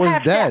know it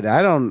was dead.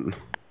 I don't.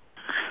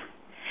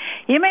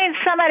 You mean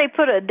somebody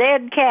put a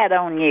dead cat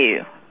on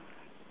you?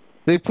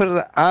 They put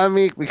it on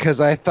me because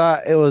I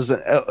thought it was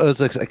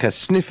like a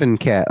sniffing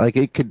cat. Like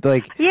it could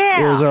it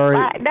was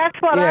already.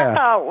 That's what I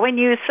thought when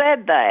you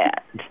said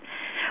that.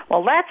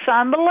 Well, that's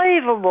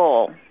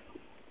unbelievable.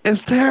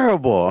 It's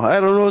terrible. I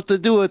don't know what to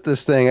do with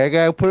this thing. I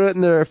gotta put it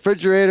in the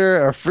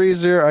refrigerator or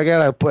freezer. I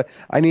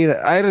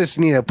just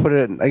need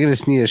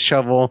a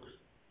shovel.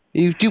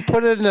 You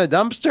put it in a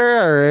dumpster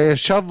or a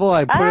shovel?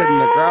 I put it in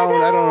the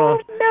ground. I don't know.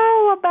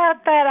 Know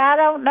about that. I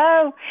don't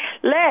know.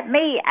 Let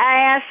me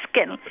ask.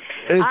 And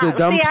is the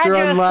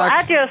dumpster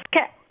unlocked?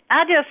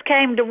 I just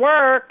came to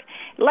work.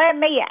 Let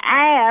me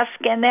ask,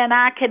 and then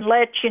I can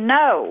let you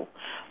know.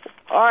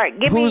 All right,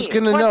 Who's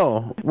gonna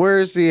know? Where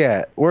is he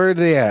at? Where are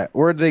they at?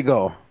 Where'd they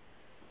go?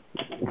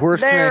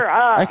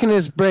 I can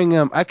just bring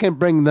them. I can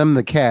bring them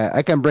the cat.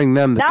 I can bring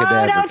them the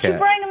cadaver cat. No, don't you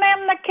bring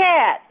them the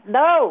cat.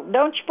 No,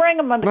 don't you bring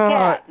them the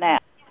cat now.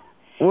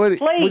 What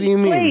do you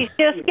mean? Please,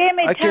 just give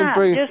me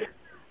time.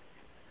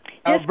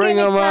 I'll bring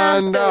them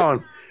on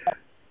down.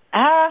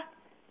 Huh?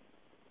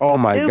 Oh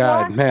my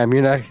God, ma'am,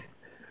 you're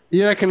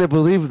not gonna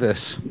believe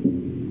this.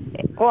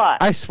 What?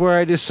 I swear,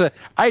 I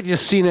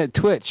just seen it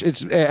twitch.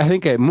 I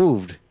think it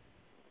moved.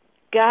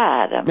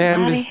 God,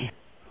 Almighty.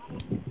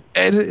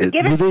 Give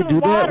it some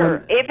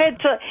water. If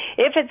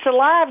it's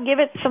alive, give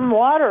it some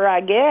water,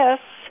 I guess.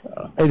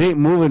 It ain't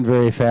moving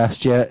very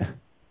fast yet.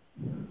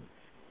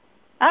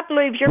 I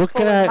believe you're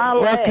pulling my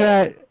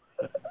leg.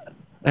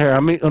 Here,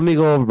 let me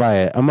go over by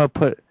it. I'm gonna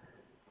put.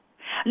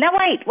 No,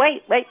 wait.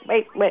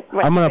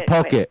 I'm gonna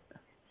poke it.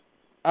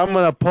 I'm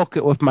gonna poke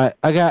it with my.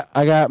 I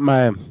got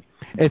my.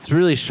 It's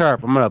really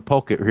sharp. I'm gonna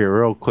poke it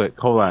here real quick.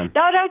 Hold on.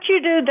 No, don't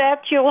you do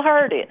that. You'll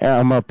hurt it. Yeah,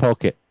 I'm gonna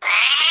poke it.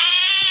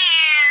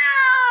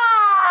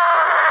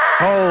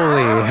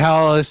 Holy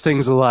hell, this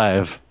thing's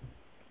alive.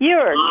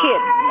 You're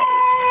kidding me.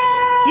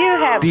 You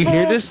have Do you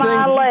hear this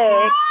my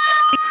leg.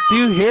 Do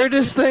you hear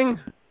this thing?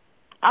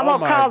 I'm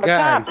gonna call the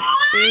cops.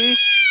 See?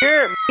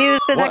 You're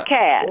abusing a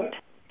cat.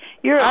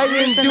 I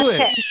didn't do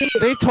it.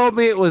 They told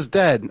me it was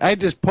dead. I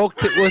just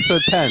poked it with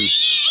a pen.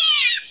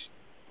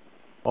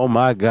 Oh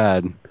my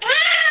God.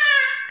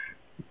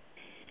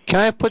 Can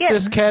I put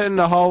this cat in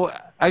the hall?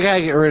 I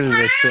gotta get rid of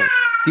this thing.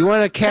 You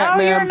want a cat,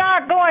 ma'am? No, you're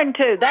not going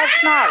to.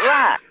 That's not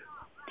right.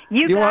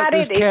 You got want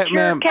this it. cat, It's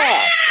your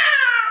cat.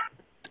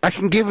 I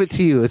can give it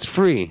to you. It's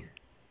free.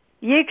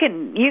 You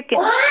can. No,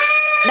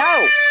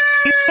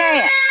 you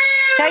can't.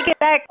 Take it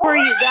back where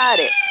you got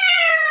it.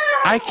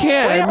 I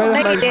can't. I met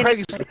it on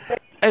Craigslist.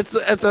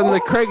 It's on the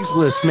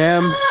Craigslist,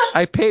 ma'am.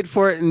 I paid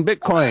for it in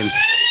Bitcoin.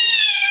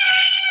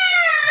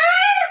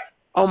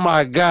 Oh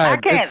my God! I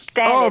can't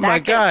stand it. Oh my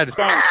God!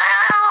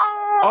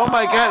 Oh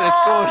my God!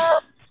 It's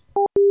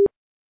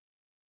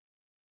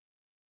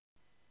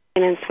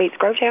going. In Sweets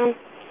Grovetown.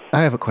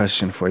 I have a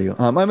question for you.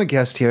 I'm a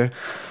guest here.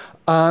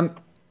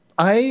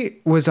 I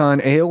was on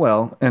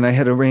AOL and I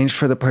had arranged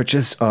for the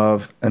purchase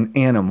of an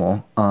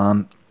animal.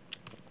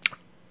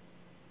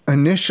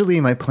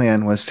 Initially, my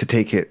plan was to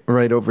take it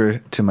right over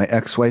to my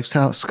ex-wife's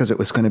house because it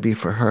was going to be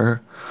for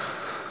her.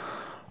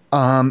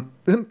 Let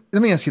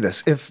me ask you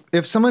this: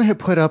 if someone had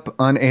put up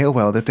on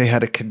AOL that they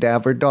had a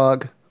cadaver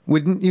dog,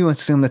 wouldn't you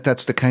assume that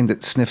that's the kind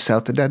that sniffs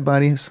out the dead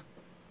bodies?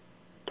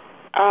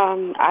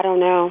 I don't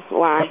know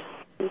why.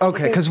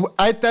 Okay, because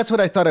that's what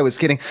I thought I was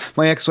getting.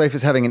 My ex-wife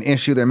is having an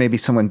issue. There may be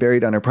someone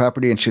buried on her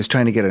property, and she was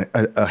trying to get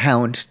a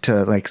hound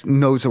to like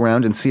nose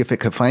around and see if it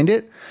could find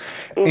it.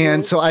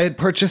 And so I had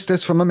purchased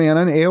this from a man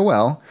on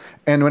AOL,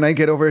 and when I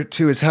get over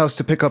to his house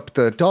to pick up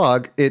the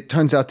dog, it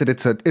turns out that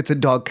it's a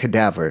dog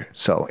cadaver.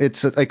 So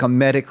it's like a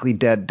medically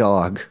dead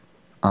dog.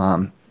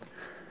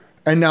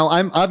 And now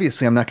I'm not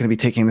going to be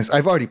taking this.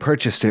 I've already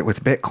purchased it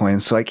with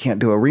Bitcoin, so I can't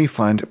do a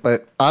refund.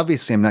 But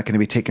obviously I'm not going to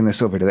be taking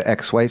this over to the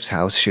ex-wife's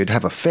house. She'd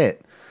have a fit.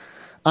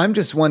 I'm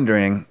just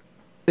wondering,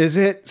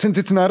 since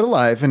it's not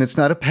alive and it's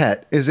not a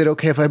pet, is it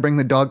okay if I bring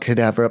the dog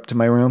cadaver up to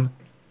my room?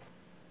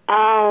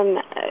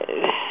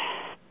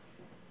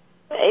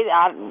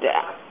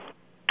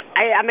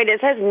 I mean,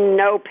 it says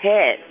no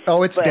pet.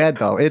 Oh, it's dead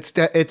though.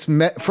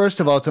 First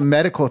of all, it's a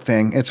medical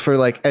thing. It's for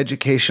like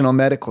educational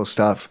medical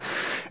stuff,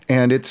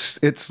 and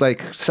it's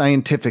like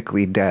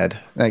scientifically dead.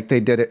 Like they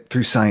did it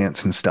through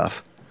science and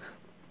stuff.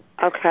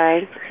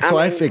 Okay. So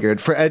I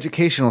figured for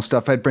educational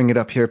stuff, I'd bring it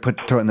up here,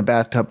 throw it in the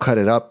bathtub, cut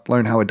it up,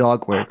 learn how a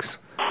dog works.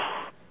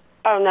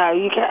 Oh no,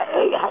 you can't.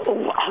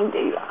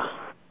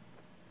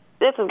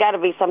 This has got to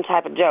be some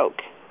type of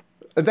joke.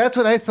 That's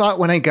what I thought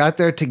when I got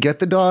there to get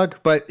the dog,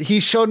 but he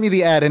showed me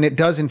the ad, and it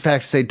does in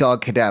fact say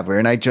dog cadaver,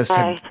 and I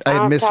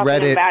had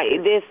misread it.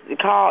 This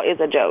call is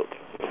a joke.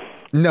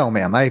 No,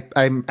 ma'am.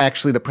 I'm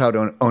actually the proud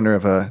owner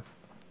of a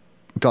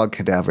dog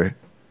cadaver,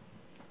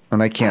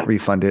 and I can't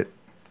refund it.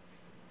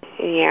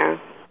 Yeah.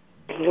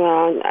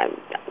 Well,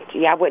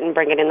 I wouldn't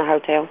bring it in the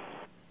hotel.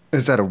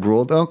 Is that a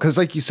rule, though? Because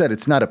like you said,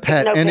 it's not a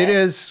pet, and it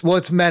is, well,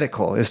 it's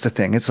medical is the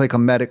thing. It's like a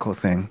medical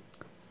thing.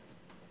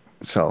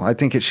 So I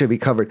think it should be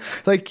covered.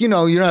 Like, you're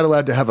not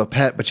allowed to have a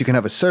pet, but you can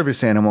have a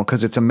service animal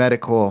because it's a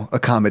medical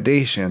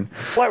accommodation.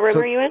 What room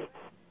are you in?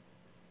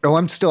 Oh,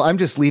 I'm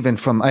just leaving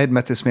I had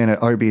met this man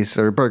at Arby's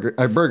or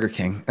Burger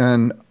King,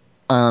 and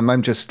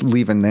I'm just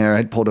leaving there.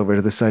 I'd pulled over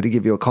to the side to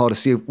give you a call to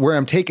see where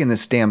I'm taking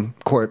this damn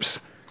corpse.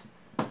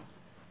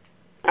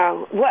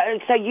 Oh,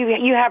 so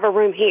you have a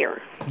room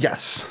here?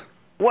 Yes.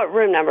 What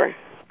room number?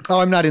 Oh,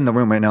 I'm not in the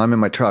room right now. I'm in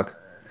my truck.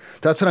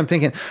 That's what I'm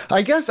thinking.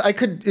 I guess I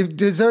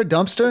could. Is there a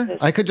dumpster?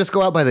 I could just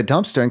go out by the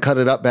dumpster and cut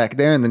it up back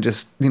there, and then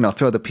just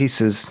throw the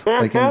pieces.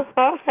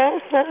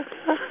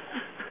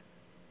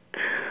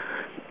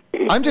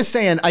 I'm just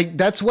saying.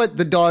 That's what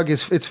the dog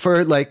is. It's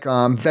for like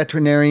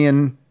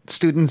veterinarian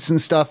students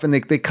and stuff, and they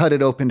cut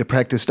it open to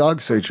practice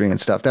dog surgery and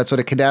stuff. That's what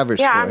a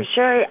cadaver's for. I'm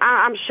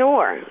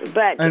sure.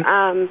 But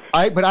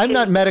but I'm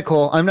not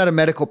medical. I'm not a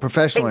medical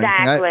professional or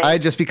anything.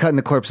 I'd just be cutting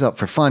the corpse up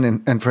for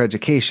fun and for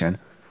education.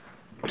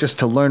 Just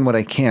to learn what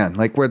I can,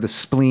 like where the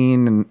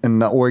spleen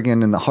and the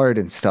organ and the heart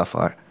and stuff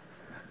are.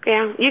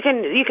 Yeah, you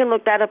can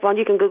look that up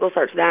you can Google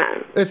search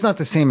that. It's not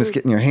the same as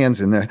getting your hands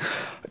in there.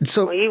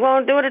 So you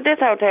won't do it at this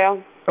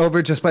hotel.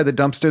 Over just by the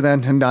dumpster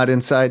then, and not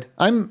inside.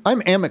 I'm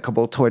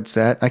amicable towards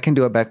that. I can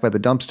do it back by the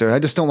dumpster. I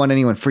just don't want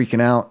anyone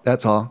freaking out.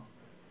 That's all.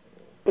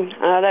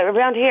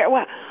 Around here,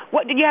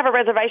 what did you have a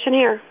reservation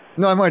here?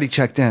 No, I'm already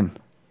checked in.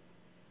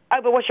 Oh,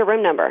 but what's your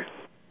room number?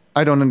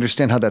 I don't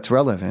understand how that's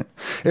relevant.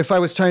 If I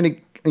was trying to,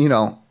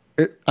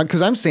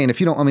 because I'm saying if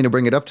you don't want me to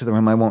bring it up to the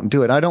room, I won't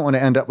do it. I don't want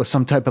to end up with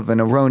some type of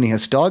an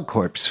erroneous dog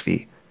corpse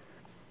fee.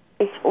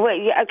 Well,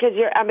 yeah, because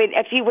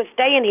if you was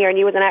staying here and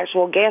you was an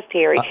actual guest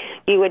here,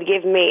 you would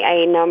give me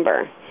a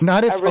number.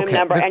 Not if a room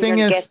number the and thing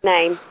your is, guest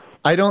name.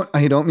 I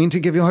don't mean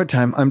to give you a hard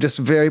time. I'm just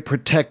very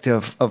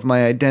protective of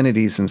my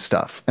identities and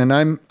stuff,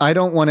 and I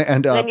don't want to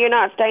end up. Then you're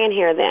not staying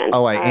here then.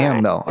 Oh, I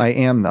am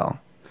though.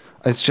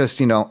 It's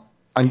just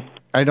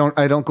I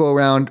don't go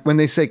around when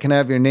they say, can I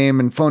have your name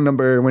and phone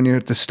number when you're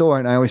at the store,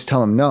 and I always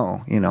tell them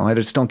no. I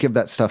just don't give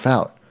that stuff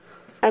out.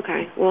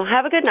 Okay. Well,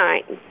 have a good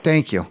night.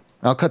 Thank you.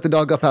 I'll cut the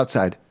dog up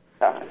outside.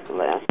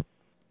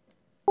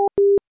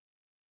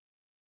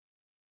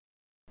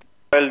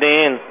 Well,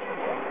 Dean.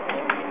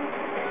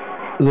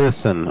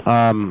 Listen,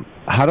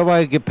 how do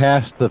I get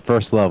past the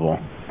first level?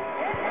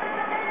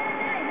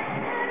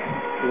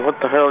 What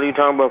the hell are you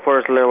talking about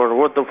first level?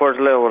 What the first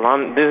level?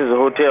 This is a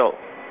hotel.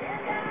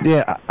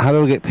 Yeah, how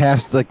do I get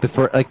past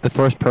the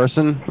first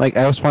person? Like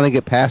I just want to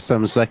get past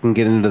them so I can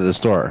get into the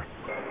store.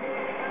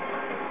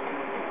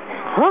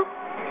 Huh?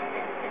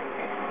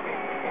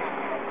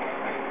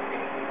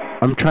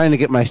 I'm trying to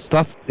get my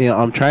stuff.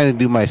 I'm trying to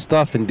do my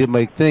stuff and do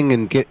my thing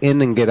and get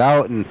in and get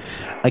out, and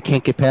I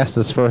can't get past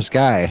this first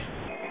guy.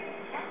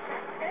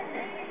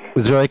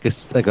 Is there like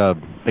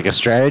a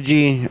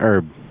strategy,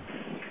 or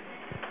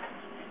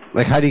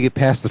like how do you get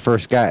past the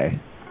first guy?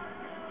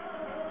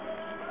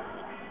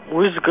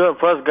 Which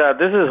first guy?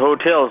 This is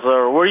hotel,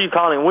 sir. Where are you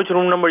calling? Which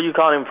room number are you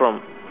calling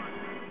from?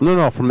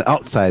 No, from the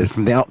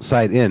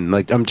outside in.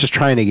 Like I'm just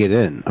trying to get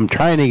in.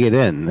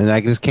 And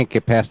I just can't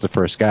get past the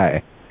first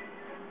guy.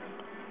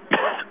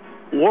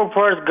 What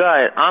first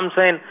guy? I'm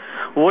saying,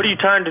 what are you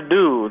trying to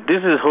do?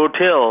 This is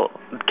hotel.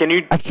 Can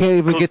you? I can't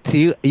even get to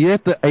you. Are you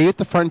at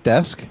the front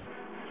desk?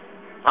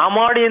 I'm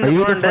already in the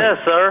front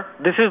desk, sir.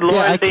 This is loyalty.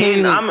 Yeah, I can't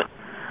even. I'm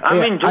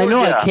in Georgia. I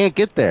know I can't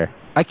get there.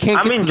 I can't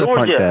I'm get in to the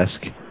front Georgia.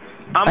 desk.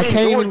 I'm I in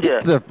can't even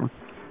Georgia. get to the.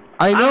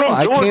 I know.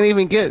 I can't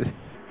even get.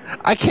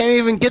 I can't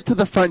even get to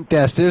the front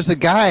desk. There's a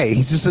guy.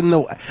 He's just in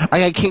the.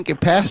 I can't get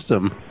past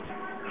him.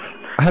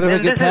 How do I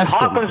get past This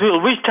is him?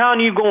 Hawkinsville. Which town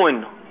you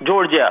going?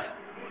 Georgia.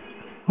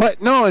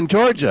 What? No, in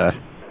Georgia.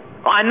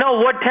 I know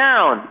what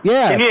town.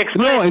 Yeah. Can you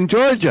explain? No, in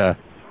Georgia.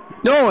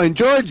 No, in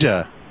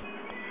Georgia.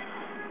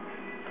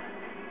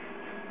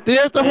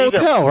 They're at the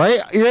hotel, right?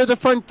 You're at the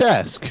front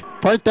desk.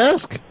 Front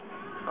desk?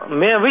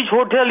 Man, which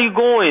hotel you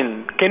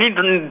going? Can you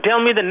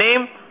tell me the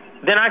name?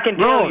 Then I can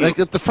tell you. No, like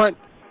at the front.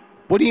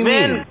 What do you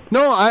mean?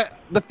 No,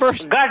 the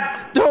first.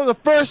 No, the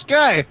first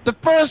guy. The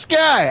first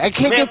guy. I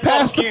can't get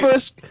past the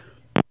first.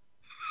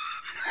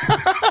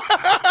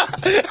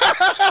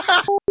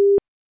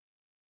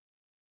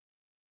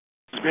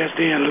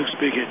 Sebastian, Luke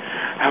speaking.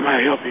 How may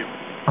I help you?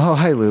 Oh,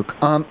 hi, Luke.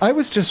 I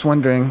was just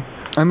wondering,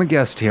 I'm a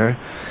guest here,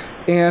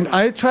 and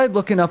I tried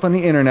looking up on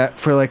the internet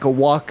for like a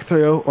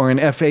walkthrough or an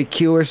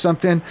FAQ or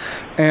something,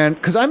 and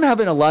because I'm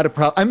having a lot of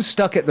problems. I'm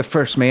stuck at the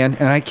first man,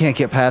 and I can't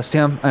get past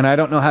him, and I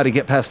don't know how to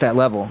get past that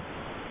level.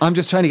 I'm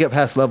just trying to get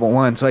past level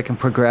 1 so I can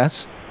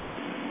progress.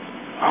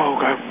 Oh,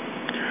 okay.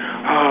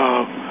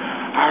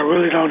 I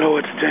really don't know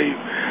what to tell you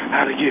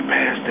how to get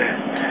past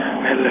that.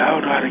 I don't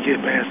know how to get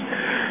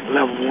past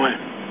level 1.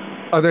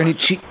 Are there any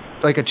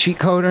a cheat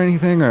code or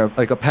anything, or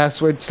like a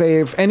password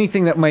save,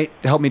 anything that might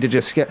help me to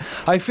just get?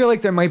 I feel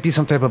like there might be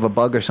some type of a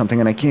bug or something,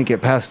 and I can't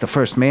get past the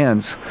first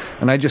man's,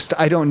 and I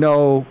don't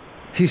know.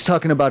 He's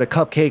talking about a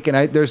cupcake,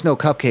 and there's no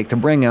cupcake to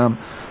bring him,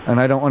 and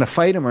I don't want to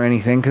fight him or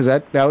anything because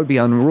that would be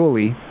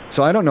unruly.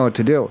 So I don't know what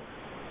to do.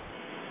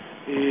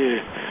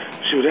 Yeah,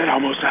 shoot, that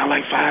almost sounds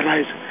like Five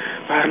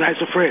Nights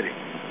at Freddy.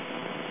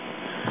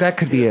 That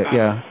could be it,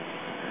 yeah.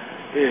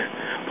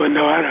 Yeah, but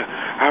no,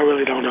 I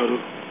really don't know.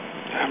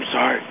 I'm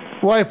sorry.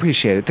 Well, I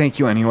appreciate it. Thank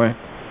you anyway.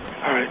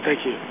 All right,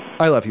 thank you.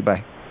 I love you.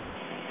 Bye.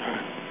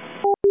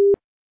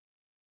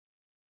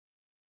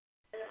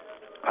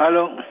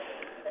 Hello.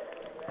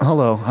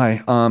 Hello.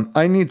 Hi.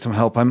 I need some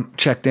help. I'm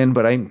checked in,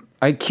 but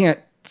I can't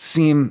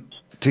seem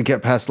to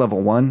get past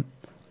level 1.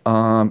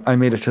 I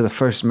made it to the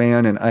first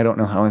man, and I don't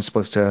know how I'm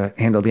supposed to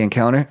handle the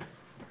encounter.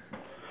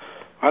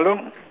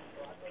 Hello.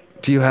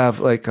 Do you have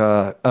like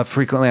a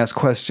frequently asked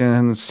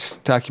questions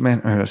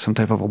document or some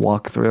type of a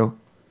walkthrough?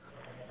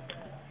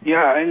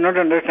 Yeah, I not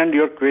understand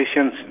your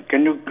questions.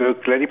 Can you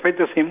clarify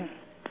the same?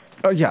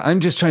 Oh yeah,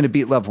 I'm just trying to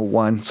beat level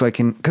 1 so I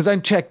can, because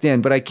I'm checked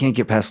in, but I can't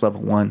get past level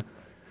 1.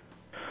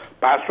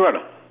 Password?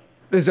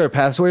 Is there a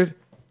password?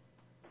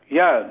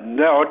 Yeah,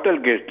 the hotel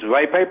gate,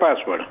 Wi-Fi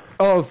password.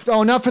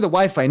 Oh, not for the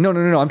Wi-Fi. No.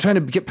 I'm trying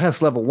to get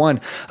past level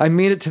 1. I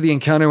made it to the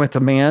encounter with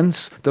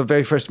the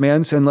very first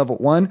man's in level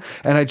 1,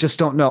 and I just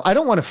don't know. I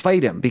don't want to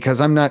fight him because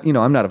I'm not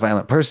a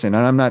violent person,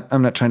 and I'm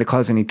not trying to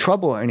cause any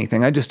trouble or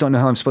anything. I just don't know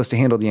how I'm supposed to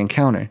handle the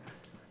encounter.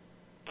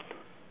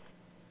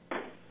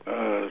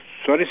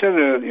 Sorry,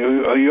 sir.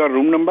 Your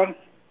room number?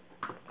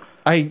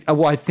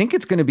 I think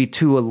it's going to be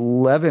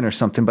 211 or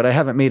something, but I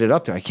haven't made it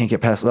up there. I can't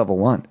get past level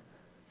 1.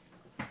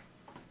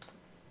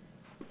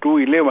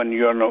 211,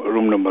 your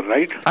room number,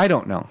 right? I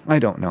don't know.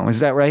 Is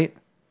that right?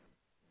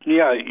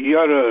 Yeah,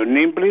 your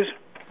name, please?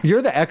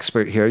 You're the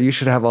expert here. You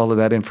should have all of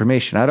that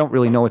information. I don't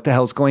really know what the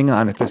hell's going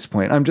on at this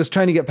point. I'm just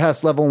trying to get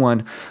past level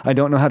 1. I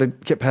don't know how to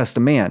get past the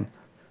man.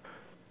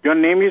 Your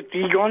name is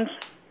T. Jones?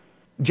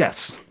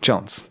 Yes,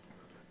 Jones.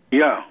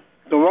 Yeah.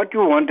 So what you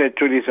want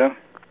actually, sir?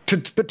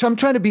 But I'm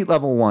trying to beat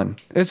level 1.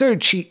 Is there a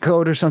cheat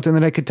code or something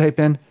that I could type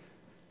in?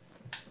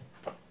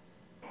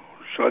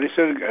 Sorry,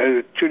 sir.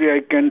 Actually,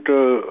 I can't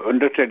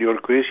understand your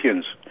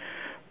questions.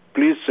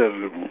 Please, sir.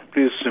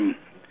 Please,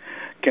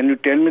 can you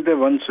tell me the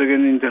once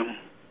again in the...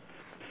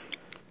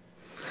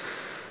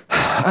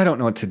 I don't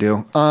know what to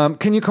do.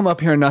 Can you come up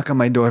here and knock on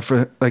my door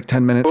for like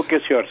 10 minutes? Okay,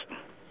 sure.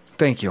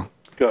 Thank you.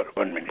 Sure,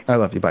 1 minute. I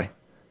love you. Bye.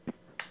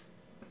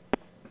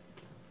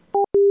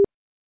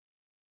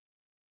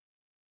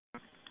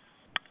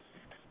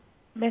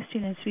 Best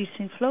in Suites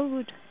in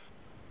Flowood.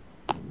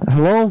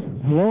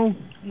 Hello?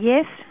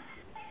 Yes?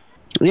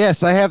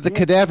 Yes, I have the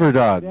cadaver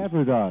dog.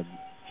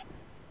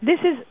 This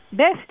is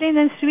Best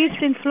in Suites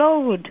in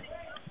Flowood.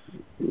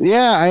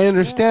 Yeah, I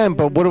understand,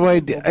 but what do I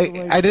do?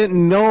 I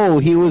didn't know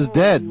he was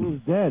dead.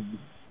 Whom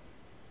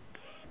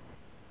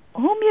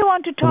you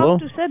want to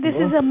talk to, sir? This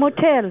is a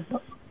motel.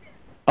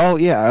 Oh,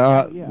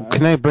 yeah.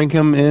 Can I bring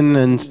him in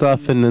and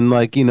stuff and then,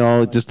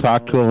 just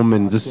talk to him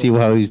and just see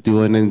how he's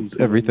doing and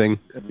everything?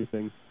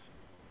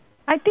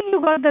 I think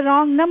you got the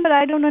wrong number.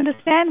 I don't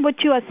understand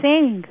what you are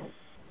saying.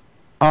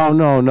 Oh,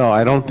 no.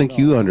 I don't think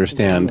you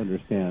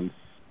understand.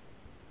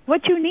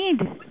 What you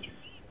need?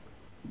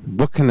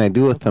 What can I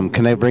do with him?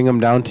 Can I bring him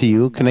down to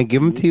you? Can I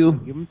give him to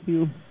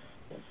you?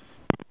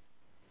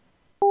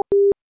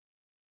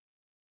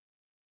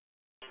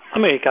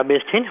 America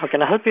Best Inn, how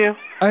can I help you?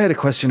 I had a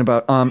question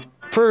about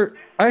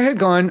I had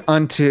gone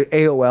onto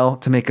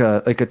AOL to make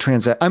a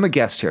transaction. I'm a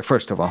guest here,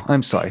 first of all.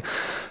 I'm sorry.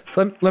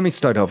 Let me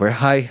start over.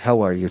 Hi,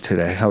 how are you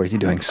today? How are you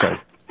doing, sir?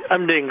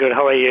 I'm doing good.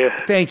 How are you?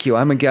 Thank you.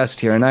 I'm a guest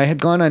here, and I had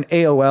gone on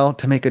AOL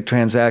to make a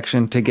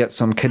transaction to get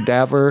some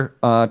cadaver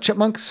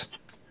chipmunks.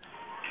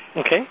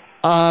 Okay.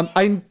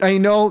 I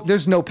know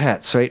there's no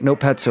pets, right? No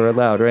pets are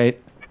allowed,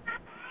 right?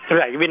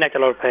 Right. We're not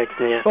allowed pets,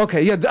 yeah.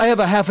 Okay, yeah, I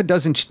have a half a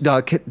dozen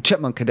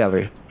chipmunk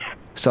cadaver.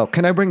 So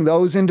can I bring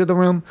those into the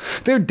room?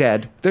 They're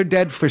dead. They're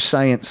dead for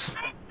science.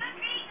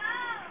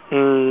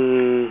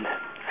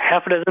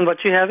 Half a dozen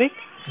what you having?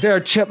 They're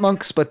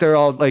chipmunks, but they're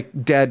all like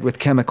dead with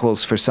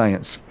chemicals for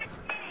science.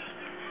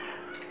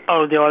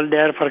 Oh, they're all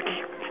there for...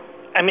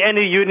 I mean, and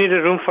you need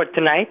a room for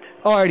tonight?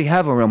 Oh, I already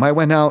have a room. I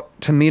went out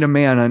to meet a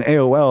man on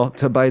AOL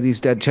to buy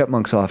these dead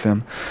chipmunks off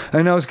him.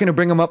 And I was going to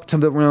bring them up to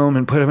the room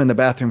and put them in the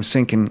bathroom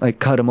sink and like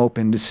cut them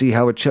open to see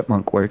how a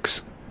chipmunk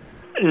works.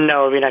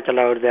 No, we're not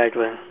allowed that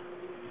one.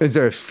 Is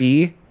there a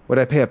fee? Would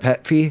I pay a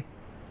pet fee?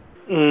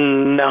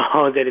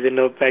 No, there is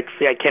no pet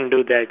fee. I can't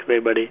do that way,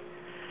 buddy.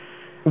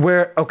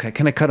 Where? Okay,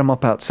 can I cut them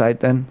up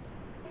outside then?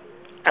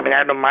 I mean,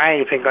 I don't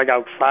mind if it goes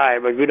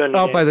outside, but we don't...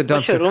 Out by the dumpster.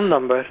 What's your room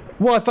number?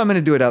 Well, if I'm going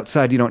to do it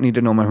outside, you don't need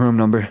to know my room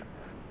number.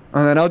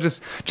 And then I'll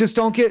just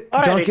don't get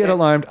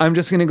alarmed. I'm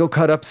just going to go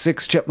cut up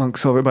 6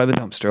 chipmunks over by the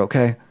dumpster,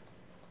 okay?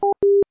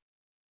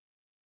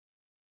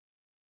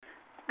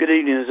 Good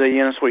evening, this is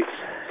Yana Sweets.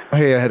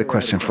 Hey, I had a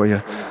question for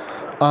you.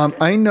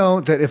 I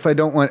know that if I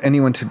don't want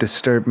anyone to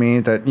disturb me,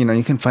 that,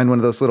 you can find one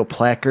of those little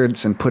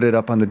placards and put it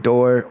up on the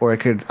door, or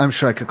I'm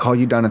sure I could call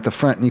you down at the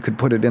front and you could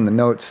put it in the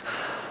notes.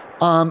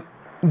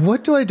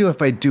 What do I do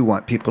if I do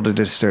want people to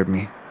disturb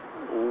me?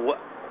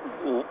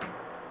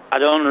 I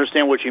don't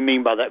understand what you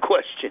mean by that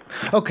question.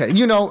 Okay,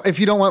 if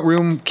you don't want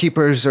room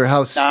keepers or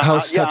house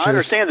touchers. Yeah, I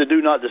understand the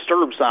do not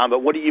disturb sign,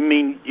 but what do you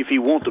mean if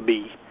you want to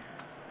be?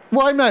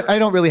 Well, I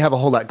don't really have a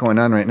whole lot going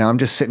on right now. I'm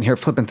just sitting here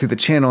flipping through the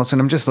channels, and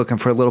I'm just looking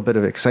for a little bit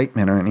of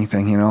excitement or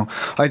anything,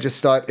 I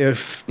just thought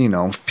if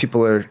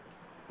people are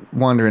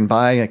wandering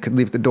by, I could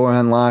leave the door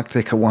unlocked,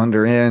 they could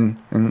wander in,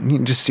 and you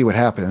can just see what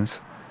happens.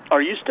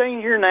 Are you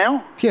staying here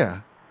now?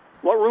 Yeah.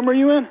 What room are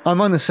you in? I'm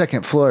on the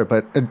second floor,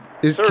 but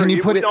Sir, can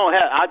you put it...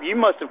 You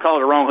must have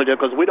called the wrong hotel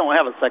because we don't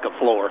have a second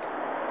floor.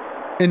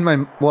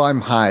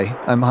 I'm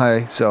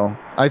high, so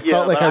I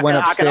felt like I went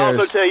upstairs. I can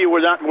also tell you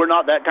we're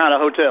not that kind of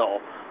hotel,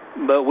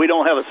 but we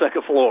don't have a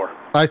second floor.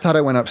 I thought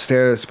I went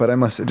upstairs, but I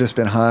must have just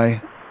been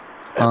high.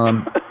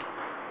 Yeah,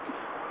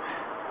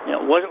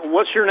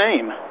 what's your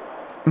name?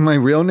 My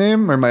real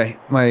name or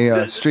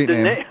my street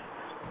name?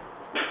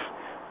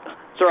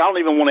 Sir, I don't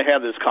even want to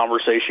have this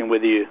conversation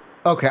with you.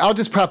 Okay, I'll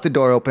just prop the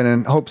door open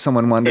and hope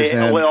someone wanders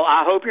in. Well,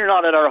 I hope you're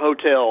not at our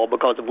hotel,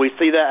 because if we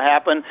see that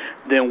happen,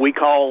 then we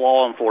call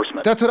law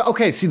enforcement. That's what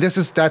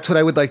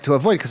I would like to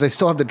avoid, because I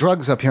still have the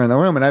drugs up here in the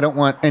room, and I don't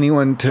want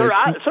anyone to...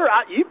 Sir,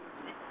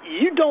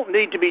 you don't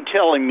need to be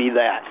telling me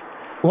that.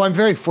 Well, I'm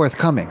very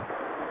forthcoming.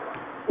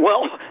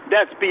 Well,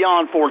 that's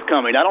beyond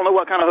forthcoming. I don't know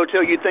what kind of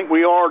hotel you think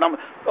we are.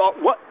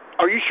 What?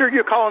 Are you sure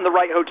you're calling the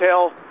right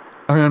hotel?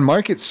 I'm on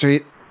Market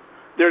Street.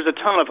 There's a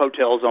ton of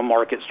hotels on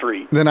Market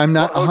Street. Then I'm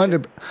not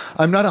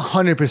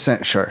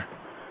 100% sure.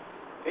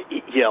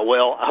 Yeah,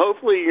 well,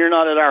 hopefully you're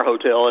not at our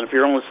hotel, and if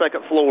you're on the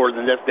second floor,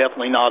 then that's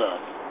definitely not us.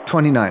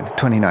 29.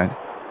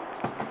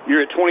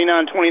 You're at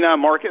 2929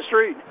 Market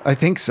Street? I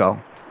think so.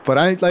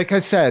 But like I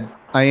said,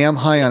 I am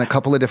high on a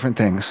couple of different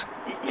things.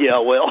 Yeah,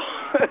 well,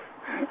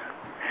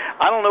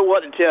 I don't know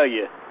what to tell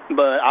you,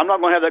 but I'm not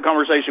going to have that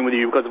conversation with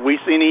you, because if we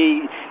see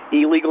any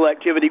illegal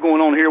activity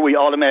going on here, we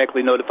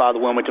automatically notify the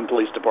Wilmington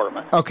Police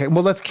Department. Okay,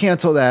 well, let's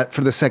cancel that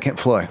for the second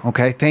floor,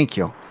 okay? Thank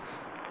you.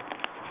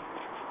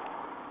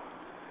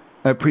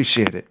 I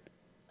appreciate it.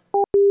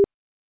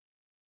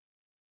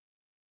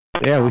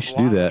 Yeah, we should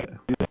do that.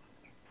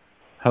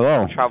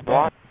 Hello.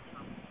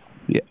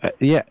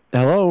 Yeah.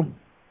 Hello.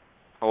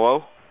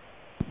 Hello.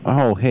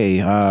 Oh,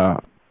 hey.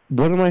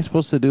 What am I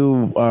supposed to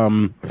do?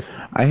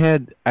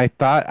 I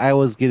thought I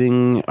was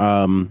getting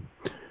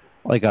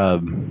like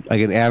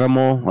an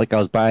animal, like I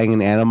was buying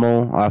an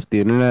animal off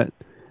the internet,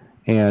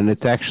 and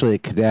it's actually a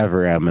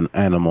cadaver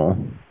animal.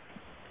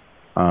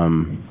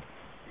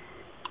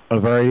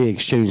 I've already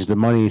exchanged the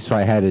money, so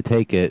I had to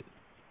take it,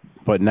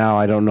 but now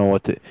I don't know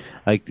what to...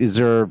 Like,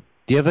 do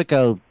you have like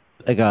a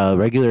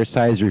regular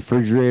size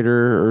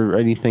refrigerator or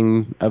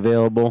anything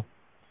available?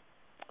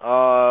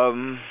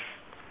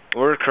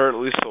 We're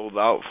currently sold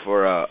out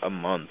for a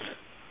month.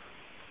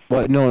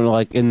 What? No,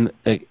 like do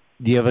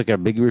you have like a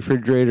big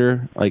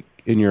refrigerator, like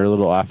in your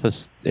little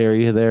office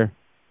area there?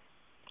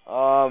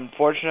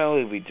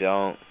 Fortunately, we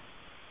don't.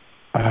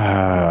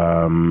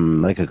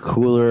 Like a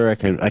cooler, I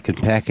can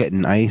pack it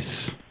in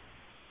ice.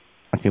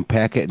 I can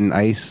pack it in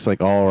ice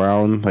like all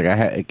around. Like I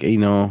had,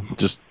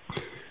 just.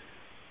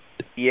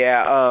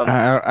 Yeah.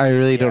 I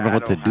really don't know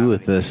what to do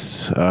with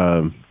this.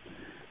 Do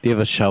you have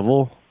a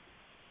shovel?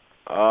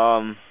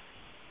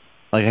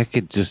 Like I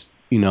could just,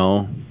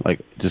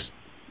 just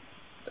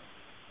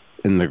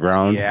in the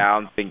ground. Yeah, I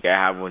don't think I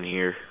have one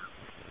here.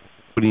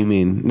 What do you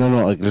mean? No,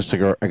 like just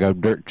like a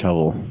dirt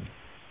shovel.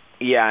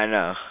 Yeah, I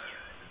know.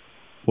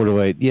 What do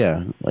I?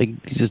 Yeah, like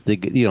you just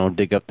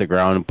dig up the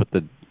ground and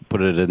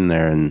put it in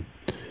there, and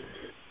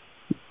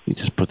you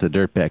just put the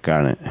dirt back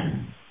on it.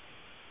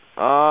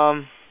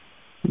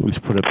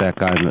 Just put it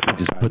back on.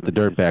 Just put the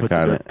dirt back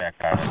on it.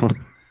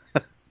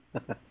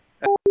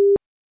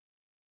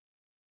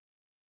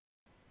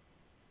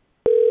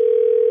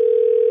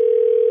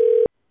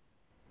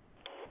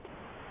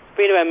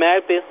 Speedway, may I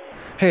help you?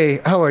 Hey,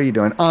 how are you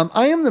doing?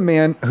 I am the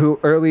man who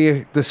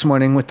earlier this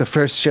morning with the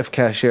first shift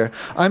cashier,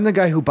 I'm the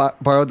guy who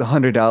borrowed the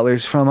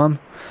 $100 from him.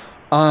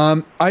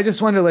 I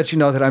just wanted to let you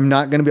know that I'm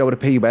not going to be able to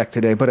pay you back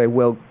today, but I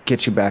will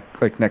get you back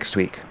like next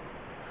week.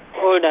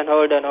 Hold on.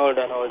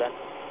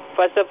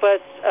 First of all,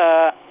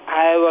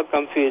 I was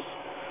confused.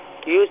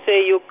 You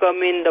say you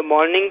come in the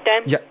morning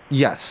time?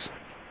 Yes.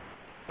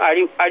 Are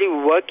you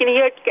working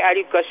here? Are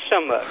you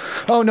customer?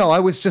 Oh, no, I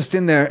was just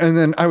in there, and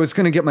then I was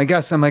going to get my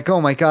gas. I'm like, oh,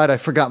 my God, I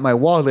forgot my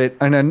wallet.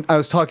 And then I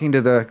was talking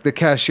to the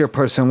cashier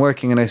person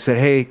working, and I said,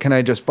 hey, can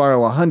I just borrow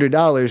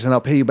 $100, and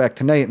I'll pay you back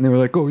tonight? And they were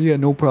like, oh, yeah,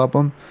 no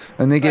problem.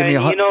 And they gave me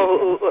 $100.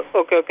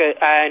 Okay,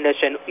 I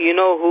understand. You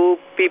know who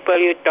people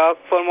you talk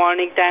for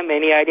morning time?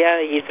 Any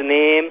idea? His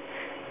name,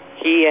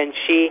 he and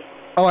she?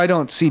 Oh, I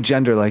don't see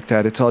gender like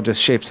that. It's all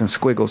just shapes and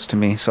squiggles to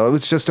me. So it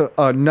was just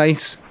a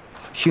nice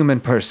human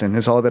person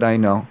is all that I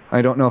know.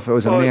 I don't know if it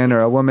was a man or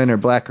a woman or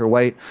black or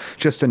white.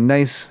 Just a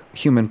nice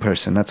human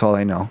person. That's all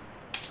I know.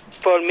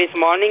 For Miss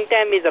Morning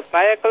Time is a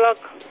 5 o'clock?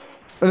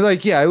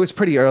 Like, yeah, it was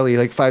pretty early,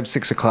 like 5,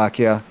 6 o'clock,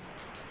 yeah.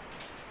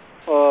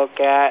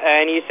 Okay,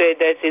 and you say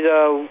that is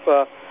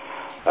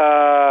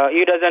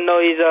you doesn't know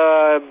he's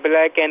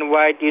black and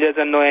white, he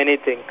doesn't know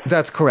anything.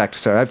 That's correct,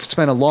 sir. I've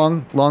spent a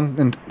long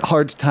and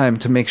hard time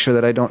to make sure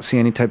that I don't see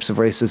any types of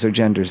races or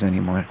genders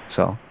anymore,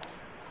 so.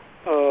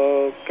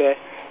 Okay.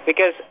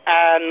 Because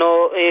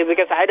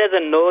because I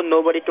doesn't know,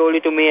 nobody told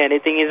you to me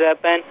anything has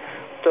happened.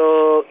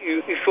 So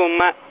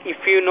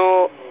if you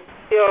know,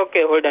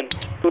 okay, hold on.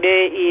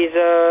 Today is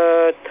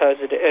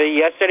Thursday.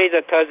 Yesterday is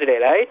a Thursday,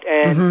 right?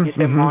 And you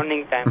said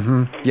morning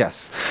time.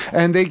 Yes.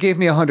 And they gave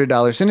me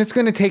 $100, and it's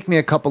going to take me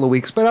a couple of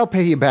weeks, but I'll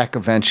pay you back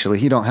eventually.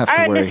 You don't have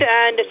to worry.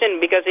 I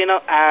understand because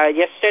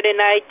yesterday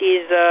night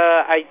is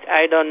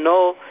I don't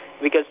know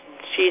because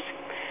she's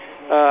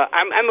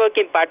I'm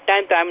working part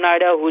time, so I'm not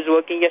sure who's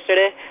working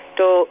yesterday.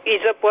 So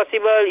is it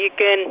possible you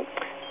can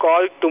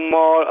call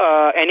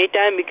tomorrow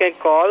anytime? You can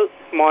call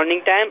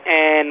morning time,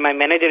 and my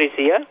manager is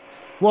here.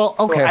 Well,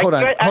 okay, hold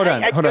on.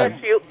 I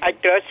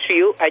trust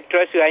you.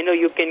 I know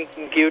you can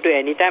give to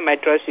any time. I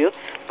trust you.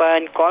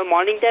 But call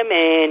morning time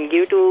and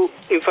give to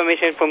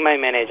information from my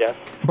manager.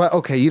 But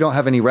okay, you don't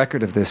have any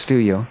record of this, do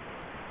you?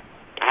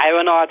 I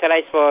was not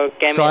authorized for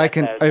camera. So I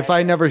can, if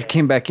I never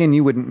came back in,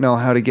 you wouldn't know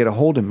how to get a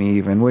hold of me,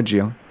 even, would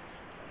you?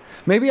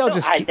 Maybe I'll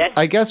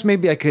I guess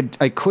maybe I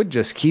could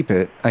just keep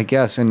it, I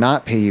guess, and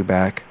not pay you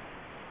back.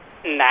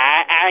 Nah,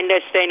 I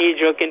understand you're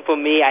joking for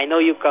me. I know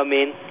you come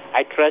in.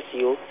 I trust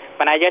you.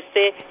 But I just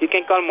say you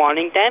can call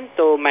morning time,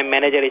 so my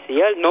manager is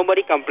here.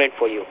 Nobody complained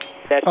for you.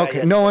 That's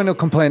okay, no one will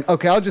complain.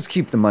 Okay, I'll just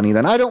keep the money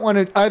then. I don't want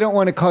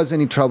to cause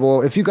any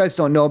trouble. If you guys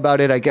don't know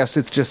about it, I guess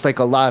it's just like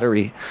a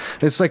lottery.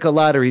 It's like a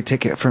lottery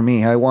ticket for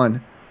me. I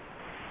won.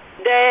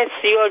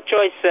 That's your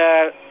choice,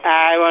 sir.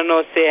 I will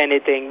not say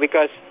anything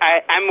because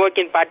I'm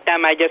working part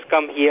time. I just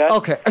come here.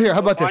 Okay, here. How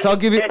about this? I'll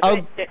give you.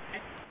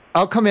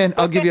 I'll come in.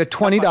 I'll give you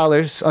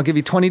 $20. I'll give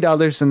you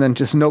 $20, and then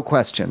just no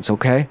questions.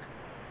 Okay.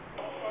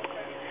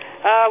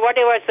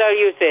 Whatever, sir,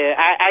 you say.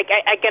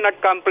 I cannot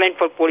complain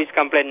for police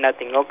complaint.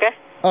 Nothing. Okay.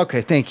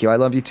 Okay. Thank you. I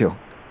love you too.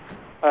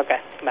 Okay.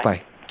 Bye.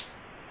 Bye.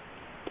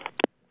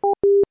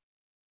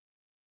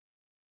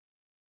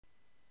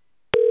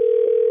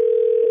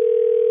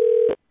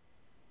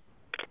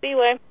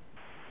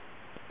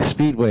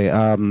 Speedway,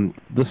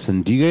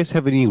 listen, do you guys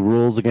have any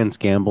rules against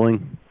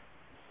gambling?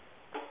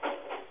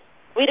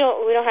 We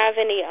don't have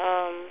any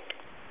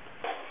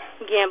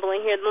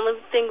gambling here. The only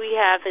thing we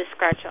have is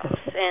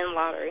scratch-offs and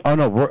lottery. Oh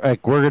no,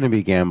 we're gonna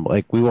be gambling.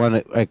 Like we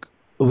want to,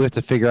 we have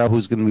to figure out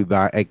who's gonna be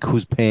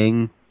who's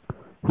paying,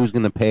 who's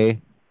gonna pay.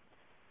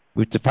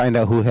 We have to find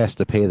out who has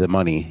to pay the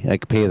money,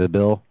 pay the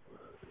bill.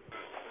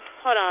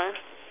 Hold on.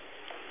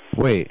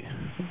 Wait.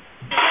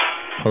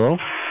 Hello?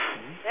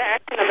 They're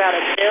asking about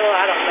a bill.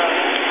 I don't know.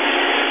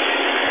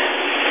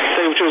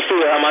 Say what you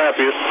see. How may I help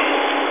you?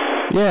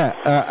 Yeah,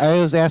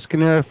 I was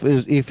asking her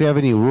if you have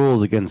any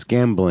rules against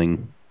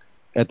gambling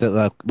at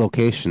the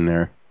location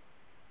there.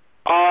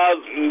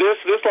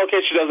 This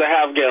location doesn't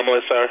have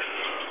gambling, sir.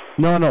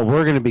 No,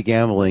 we're gonna be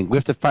gambling. We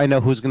have to find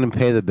out who's gonna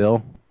pay the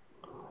bill,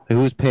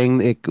 who's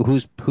paying,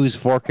 who's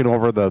forking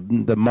over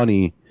the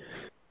money.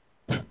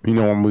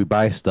 When we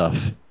buy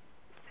stuff.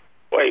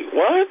 Wait,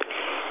 what?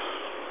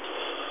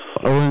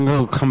 We're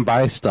gonna come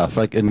buy stuff,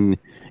 and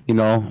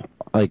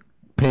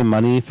pay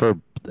money for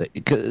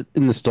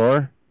in the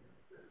store.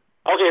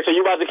 Okay, so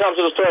you about to come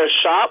to the store and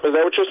shop? Is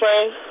that what you're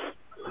saying?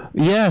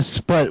 Yes,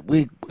 but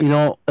we,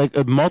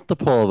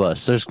 multiple of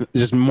us.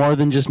 There's more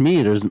than just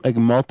me. There's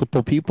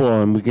multiple people,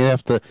 and we're gonna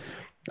have to,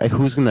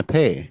 who's gonna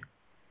pay?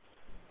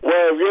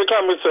 Well, if you're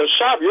coming to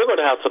shop, you're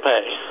gonna have to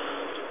pay.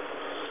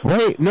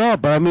 Wait, no,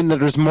 but I mean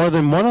there's more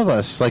than one of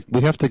us.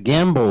 We have to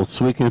gamble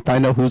so we can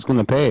find out who's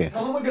gonna pay.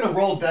 Tell him we're gonna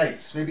roll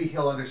dice. Maybe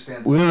he'll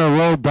understand. We're gonna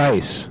roll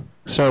dice,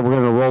 sir. We're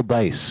gonna roll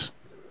dice.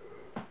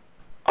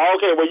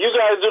 Okay, well, you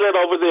guys do that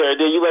over there,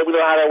 then you let me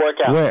know how that work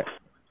out. Where?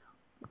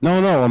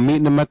 No, I'm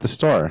meeting him at the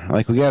store.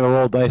 Like, we gotta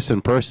roll dice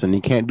in person.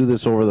 You can't do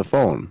this over the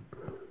phone.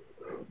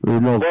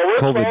 There's no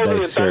COVID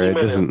dice here.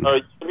 It doesn't.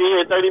 You be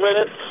here 30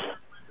 minutes?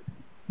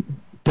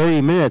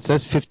 30 minutes?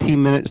 That's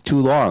 15 minutes too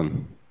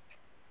long.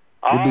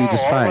 We'll be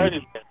just fine.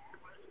 Alrighty.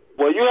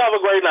 Well, you have a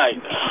great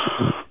night.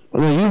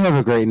 Well, you have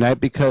a great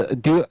night because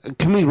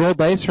can we roll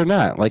dice or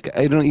not? Like,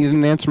 you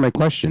didn't answer my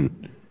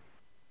question.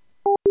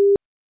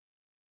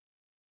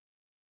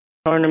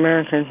 North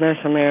American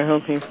Best, may I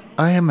help you?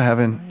 I am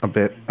having a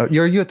bit. Are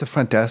you at the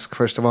front desk,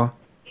 first of all?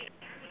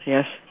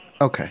 Yes.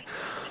 Okay.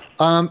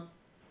 I'm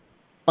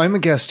a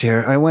guest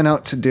here. I went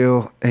out to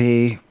do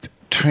a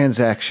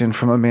transaction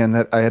from a man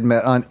that I had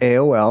met on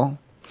AOL.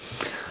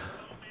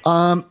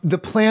 The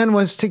plan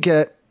was to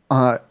get.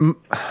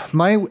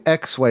 My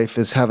ex-wife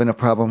is having a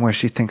problem where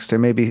she thinks there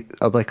may be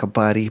like a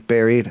body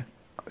buried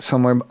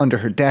somewhere under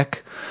her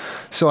deck.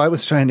 So I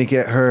was trying to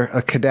get her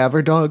a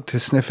cadaver dog to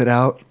sniff it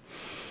out.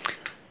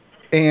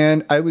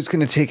 And I was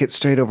going to take it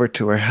straight over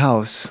to her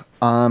house.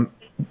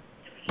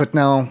 But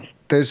now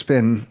there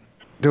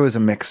was a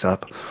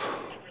mix-up.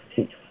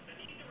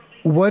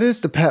 What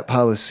is the pet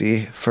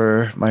policy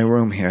for my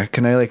room here?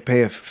 Can I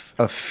pay a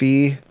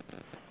fee?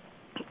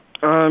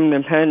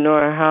 Depending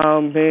on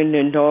how big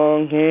the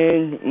dog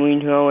is,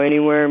 we go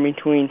anywhere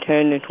between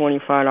 $10 to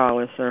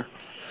 $25, sir.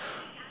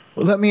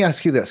 Well, let me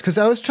ask you this, because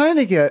I was trying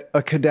to get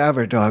a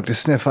cadaver dog to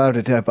sniff out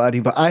a dead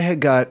body, but I had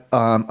got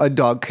a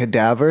dog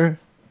cadaver.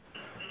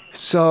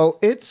 So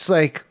it's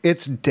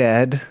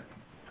dead,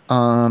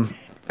 and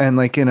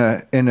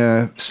in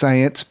a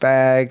science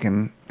bag,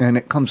 and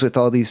it comes with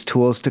all these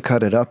tools to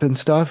cut it up and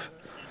stuff.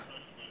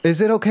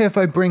 Is it okay if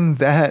I bring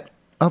that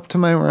up to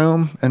my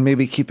room and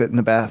maybe keep it in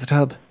the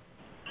bathtub?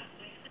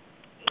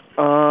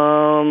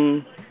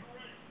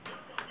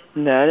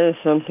 That is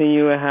something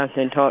you would have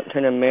to talk to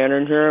the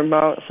manager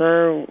about,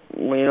 sir.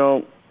 We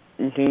don't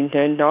do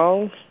dead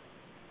dogs.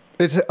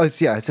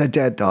 It's a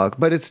dead dog,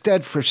 but it's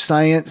dead for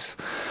science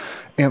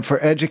and for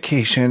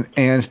education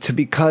and to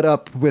be cut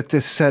up with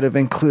this set of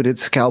included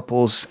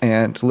scalpels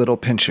and little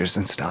pinchers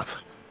and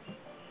stuff.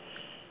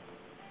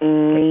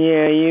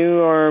 Yeah,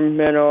 you are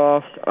better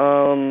off.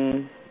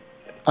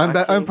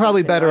 I'm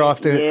probably better off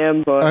to.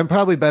 Yeah, but I'm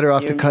probably better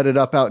off to cut it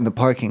up out in the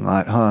parking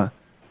lot, huh?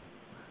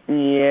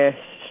 Yes.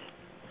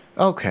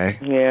 Okay.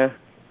 Yeah.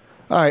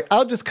 All right,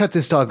 I'll just cut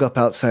this dog up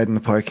outside in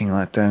the parking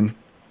lot then.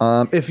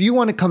 If you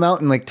want to come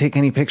out and take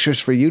any pictures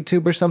for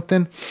YouTube or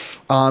something,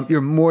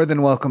 you're more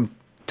than welcome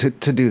to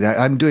do that.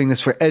 I'm doing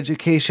this for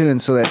education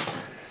and so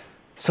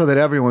that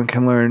everyone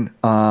can learn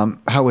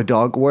how a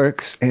dog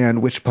works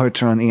and which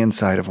parts are on the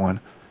inside of one.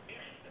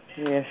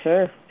 Yes,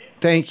 sir.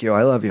 Thank you.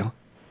 I love you.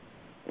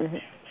 Mm-hmm.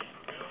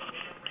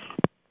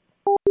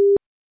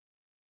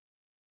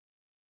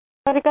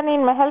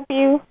 May I help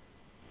you?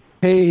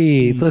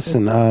 Hey,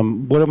 listen,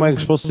 what am I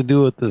supposed to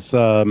do with this,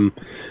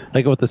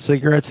 with the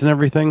cigarettes and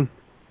everything?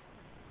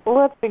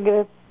 What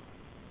cigarettes?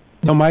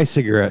 No, my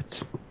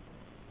cigarettes.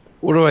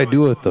 What do I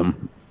do with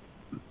them?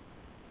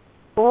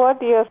 What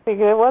your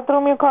cigarette? What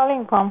room you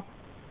calling from?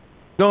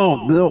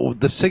 No,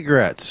 the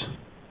cigarettes.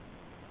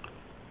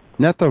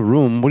 Not the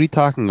room. What are you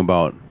talking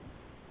about?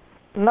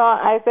 No,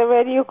 I said,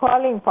 where are you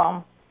calling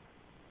from?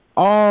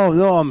 Oh,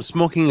 no, I'm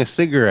smoking a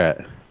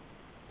cigarette.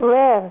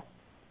 Where?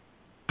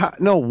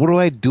 No, what do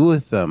I do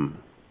with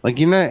them?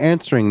 You're not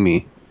answering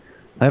me.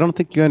 I don't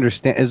think you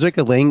understand. Is there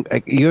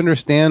you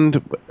understand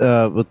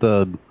with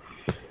the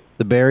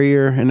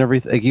barrier and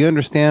everything? You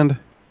understand?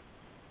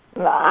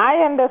 No, I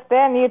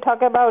understand you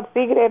talk about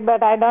cigarette,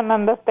 but I don't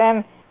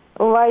understand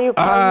why you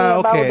call me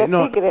about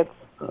the cigarettes.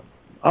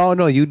 Oh,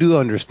 no, you do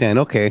understand.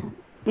 Okay.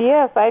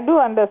 Yes, I do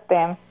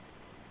understand.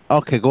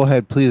 Okay, go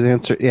ahead. Please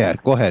answer. Yeah,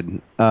 go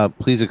ahead.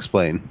 Please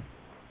explain.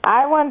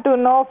 I want to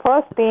know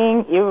first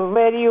thing,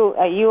 where you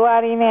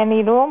are in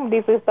any room.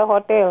 This is the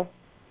hotel.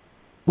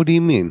 What do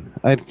you mean?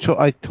 I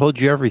told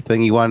you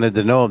everything you wanted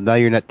to know. Now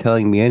you're not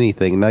telling me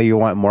anything. Now you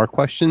want more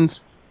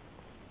questions?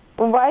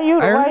 Why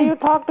you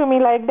talk to me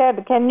like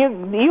that? Can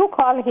you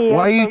call here?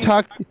 Why you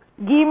talk?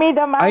 Give me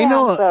the my I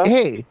know.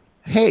 answer.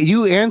 Hey,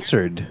 you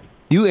answered.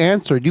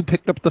 You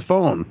picked up the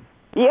phone.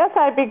 Yes,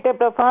 I picked up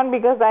the phone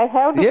because I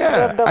have to pick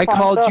up the phone. I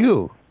called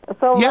you.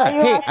 So yeah,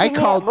 why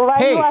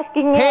you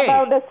asking me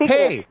about the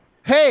cigarette?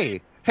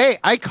 Hey,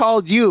 I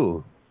called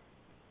you.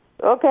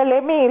 Okay,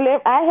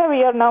 I have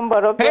your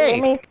number.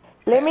 Okay,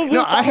 let me give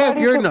no, I have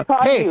your number.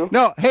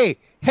 Hey,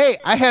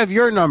 I have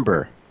your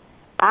number.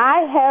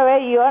 I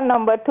have your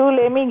number too.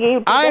 Let me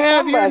give. I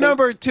have your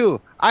number too.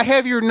 I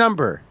have your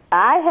number.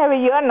 I have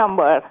your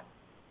number.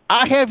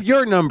 I have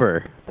your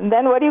number.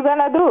 Then what are you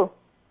gonna do?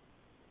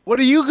 What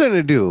are you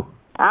gonna do?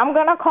 I'm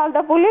gonna call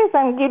the police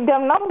and give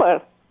them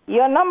number.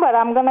 Your number,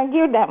 I'm gonna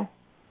give them.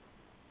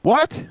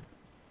 What?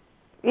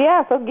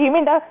 Yeah, so give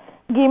me the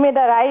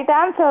right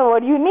answer.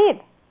 What do you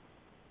need?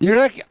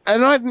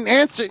 I'm not an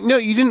answer. No,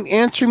 you didn't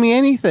answer me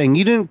anything.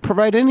 You didn't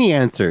provide any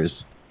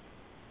answers.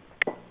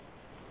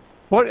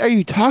 What are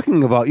you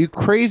talking about? You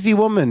crazy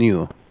woman,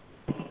 you.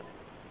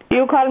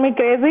 You call me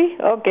crazy?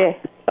 Okay.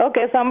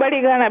 Okay,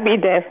 somebody gonna be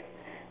there.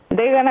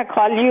 They're gonna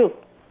call you.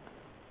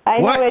 I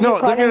know where No, you're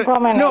calling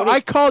from. no, I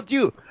called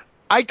you.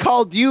 I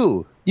called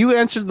you. You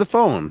answered the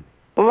phone.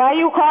 Why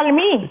you call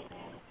me?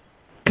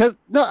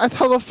 No, that's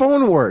how the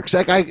phone works.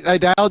 Like I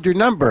dialed your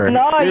number.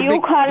 No,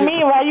 you call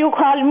me. Why you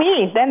call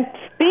me? Then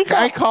speak up.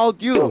 I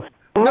called you.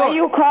 Why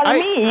you call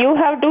me? You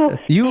have to.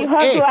 You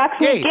have to ask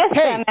me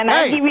question, and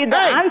I give you the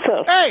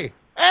answer.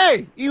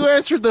 Hey! You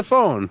answered the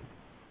phone.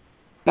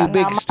 You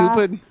big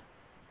stupid.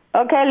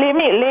 Okay,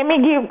 let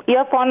me give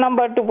your phone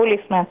number to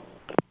policeman.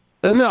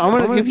 No, I'm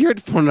gonna give your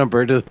phone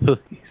number to the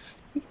police.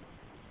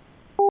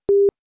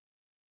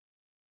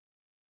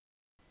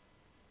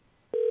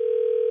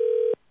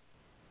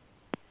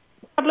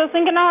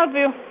 Listen, can I help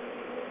you?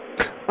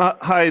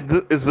 Hi,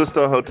 is this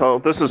the hotel?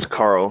 This is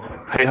Carl.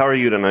 Hey, how are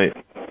you tonight?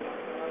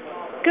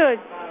 Good.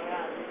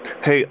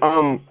 Hey,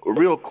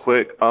 real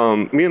quick,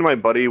 me and my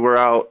buddy were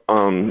out,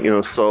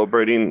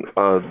 celebrating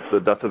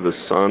the death of his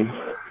son,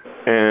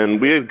 and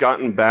we had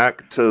gotten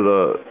back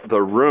to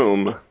the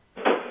room,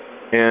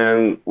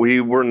 and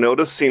we were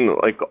noticing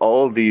like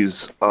all of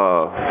these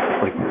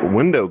like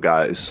window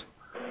guys,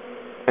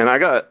 and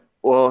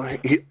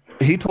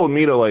he told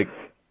me to like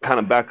kind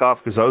of back off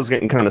because I was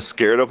getting kind of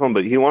scared of him,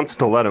 but he wants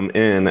to let him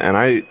in, and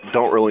I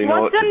don't really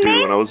know what to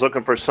do, and I was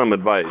looking for some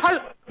advice.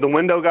 The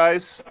window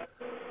guys.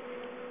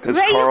 It's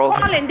Where Carl. you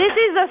calling? This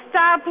is a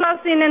Star Plus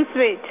Inn and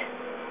Suite.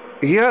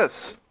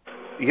 Yes.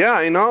 Yeah,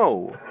 I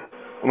know.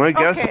 My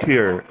guest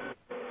here.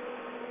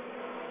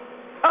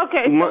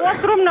 Okay, so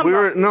what's room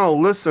number?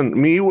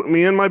 Listen.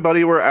 Me and my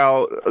buddy were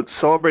out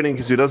celebrating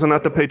because he doesn't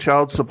have to pay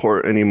child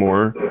support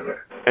anymore.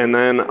 And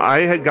then I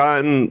had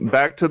gotten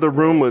back to the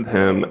room with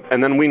him,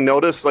 and then we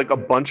noticed like a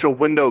bunch of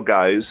window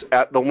guys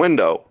at the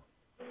window.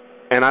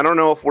 And I don't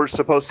know if we're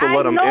supposed to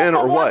let him in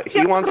or what.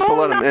 He wants to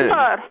let him in.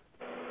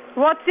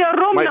 What's your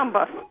room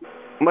number?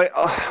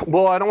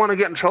 Well, I don't want to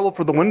get in trouble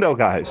for the window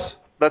guys.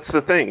 That's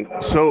the thing.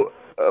 So,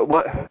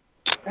 what?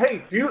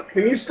 Hey,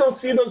 can you still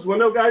see those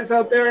window guys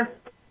out there?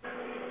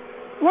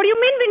 What do you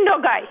mean window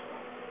guy?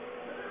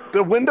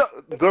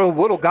 They're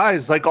little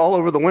guys like all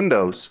over the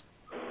windows.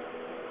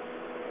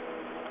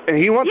 And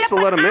he wants to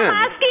let them in. I'm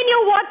asking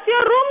you, what's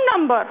your room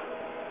number?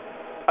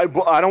 I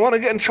don't want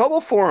to get in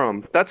trouble for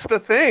him. That's the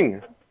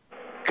thing.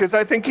 Because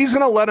I think he's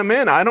going to let him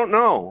in. I don't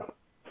know.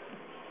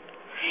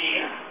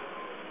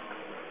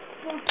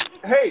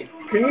 Hey,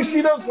 can you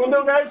see those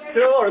window guys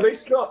still? Are they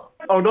still?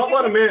 Oh, don't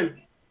let them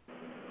in.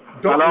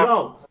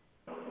 No.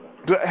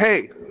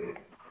 Hey.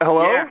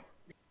 Hello?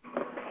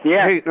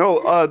 Yeah. Hey,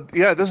 no,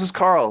 this is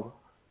Carl.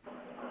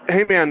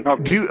 Hey, man,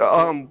 do you, do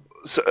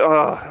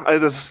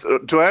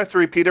I have to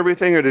repeat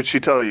everything, or did she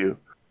tell you?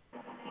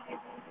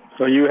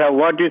 So you have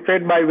what you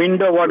said by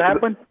window, what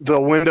happened?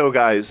 The window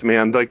guys,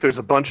 man, like there's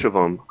a bunch of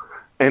them.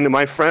 And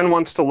my friend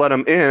wants to let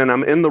them in, and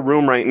I'm in the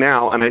room right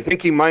now, and I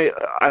think he might,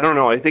 I don't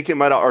know, I think he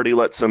might have already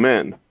let some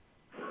in.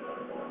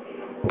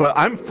 But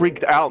I'm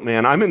freaked out,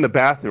 man. I'm in the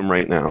bathroom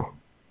right now.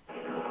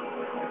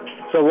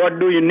 So what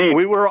do you need?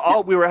 We were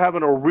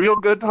having a real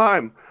good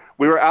time.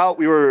 We were out,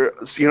 we were,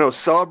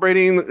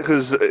 celebrating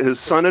his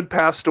son had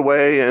passed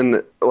away,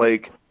 and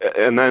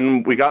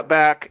then we got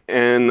back,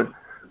 and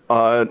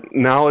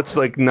now it's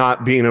like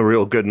not being a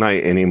real good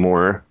night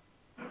anymore.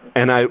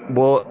 And are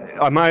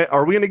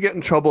we going to get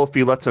in trouble if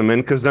he lets them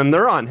in? Because then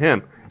they're on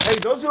him. Hey,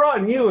 those are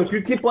on you if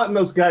you keep letting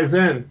those guys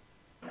in.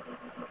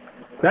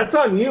 That's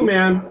on you,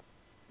 man.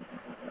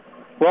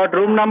 What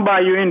room number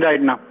are you in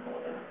right now?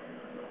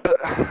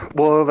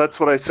 Well, that's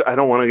what I said. I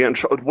don't want to get in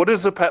trouble. What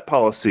is the pet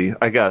policy,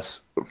 I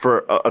guess,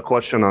 for a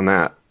question on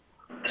that?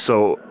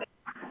 So,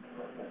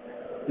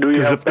 do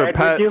you have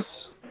pet with you?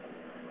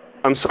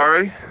 I'm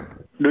sorry?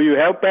 Do you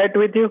have pet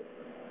with you?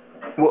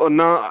 Well,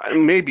 no,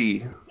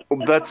 maybe.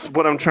 That's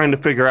what I'm trying to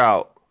figure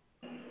out.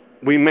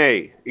 We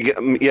may.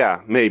 Yeah,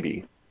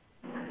 maybe.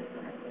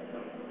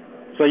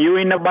 So you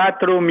in the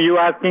bathroom, you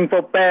asking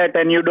for pet,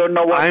 and you don't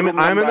know what room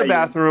I'm in the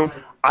bathroom.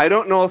 I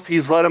don't know if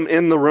he's let him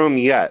in the room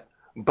yet.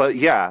 But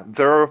yeah,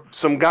 there are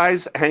some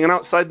guys hanging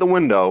outside the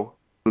window.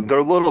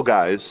 They're little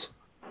guys.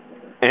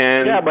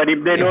 And yeah, but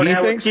if they don't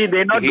have a key,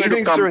 they're not going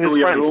to come to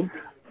your room.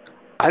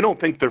 I don't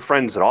think they're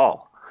friends at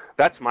all.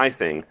 That's my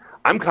thing.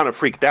 I'm kind of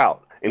freaked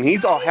out. And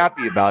he's all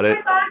happy about it.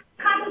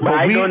 But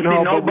I don't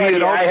see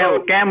nobody. I have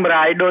a camera.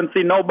 I don't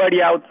see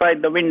nobody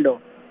outside the window.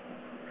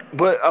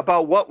 But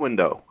about what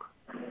window?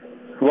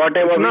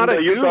 Whatever it's not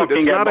window a dude.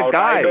 It's not a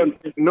guy.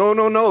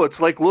 No.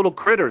 It's like little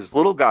critters,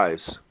 little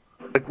guys.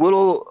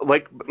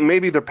 Like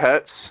maybe they're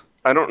pets.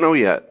 I don't know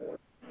yet.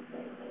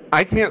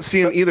 I can't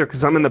see them either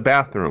because I'm in the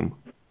bathroom.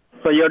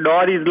 So your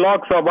door is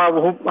locked. So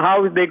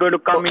how is they going to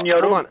come in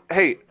your room? Hold on.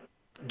 Hey,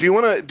 do you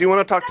want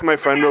to talk to my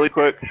friend really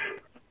quick?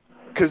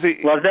 What's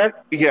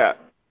that? Yeah.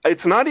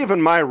 It's not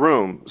even my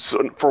room,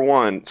 for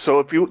one.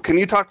 So can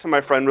you talk to my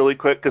friend really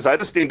quick? Because I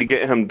just need to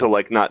get him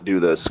to not do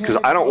this. Because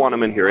I don't want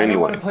him in here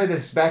anyway. I don't want to play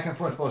this back and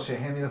forth bullshit.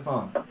 Hand me the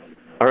phone.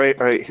 All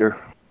right,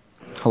 here.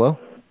 Hello.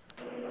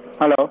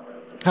 Hello.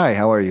 Hi.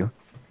 How are you?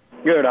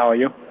 Good. How are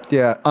you?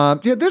 Yeah.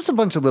 There's a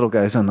bunch of little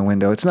guys on the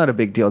window. It's not a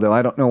big deal though.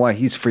 I don't know why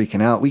he's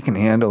freaking out. We can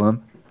handle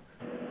him.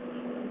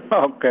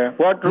 Okay.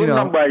 What room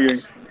number are you in?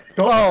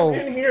 Don't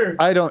in here.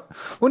 I don't.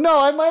 Well, no,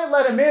 I might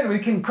let him in. We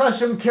can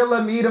crush him, kill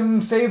him, eat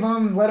him, save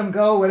him, let him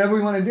go, whatever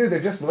we want to do. They're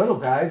just little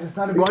guys. It's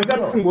not a big deal. I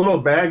got some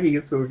little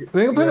baggies. So we can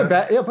put him in a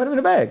bag. Yeah, put him in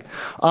a bag.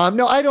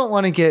 No, I don't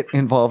want to get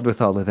involved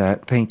with all of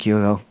that. Thank you,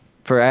 though,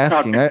 for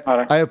asking. Okay.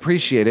 I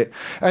appreciate it.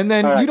 And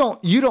then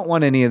you don't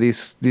want any of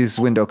these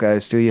window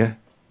guys, do you?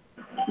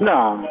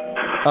 No.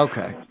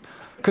 Okay.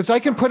 Because I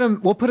can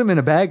we'll put him in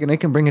a bag and I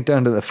can bring it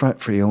down to the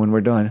front for you when we're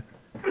done.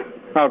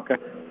 Okay.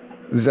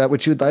 Is that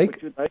what you'd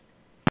like?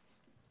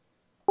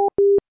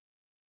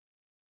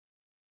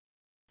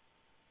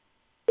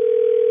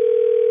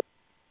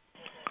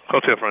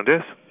 Hotel front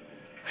desk.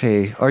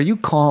 Hey, are you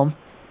calm?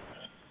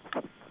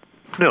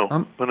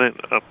 No.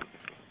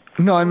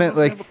 No, I meant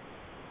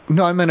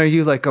are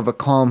you like of a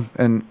calm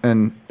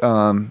and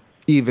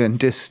even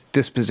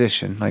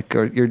disposition, like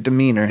your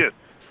demeanor? Yes.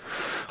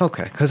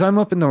 Okay, because I'm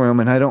up in the room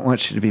and I don't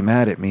want you to be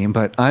mad at me,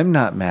 but I'm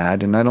not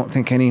mad and I don't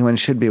think anyone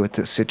should be with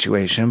this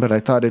situation, but I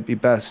thought it'd be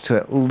best to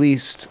at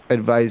least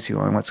advise you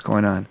on what's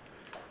going on.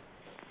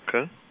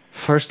 Okay.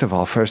 First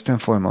and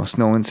foremost,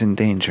 no one's in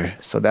danger,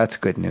 so that's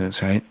good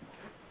news, right?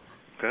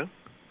 Okay.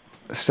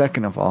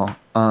 Second of all,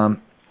 I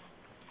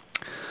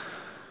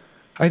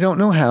don't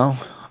know how.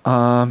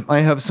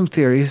 I have some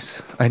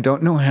theories. I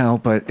don't know how,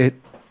 but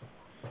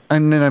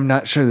I'm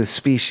not sure the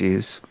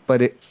species,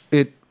 but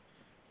it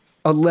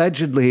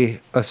allegedly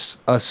a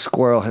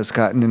squirrel has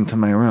gotten into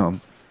my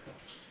room.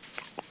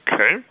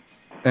 Okay.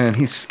 And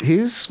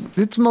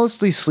it's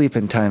mostly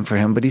sleeping time for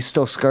him, but he's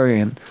still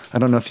scurrying. I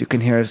don't know if you can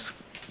hear his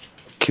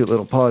cute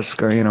little paws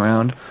scurrying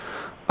around.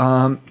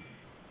 I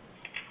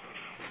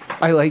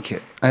like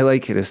it. I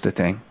like it is the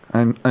thing.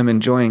 I'm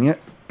enjoying it,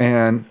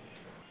 and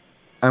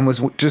I was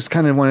just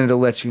kind of wanted to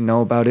let you know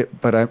about it,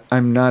 but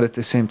I'm not at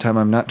the same time.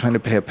 I'm not trying to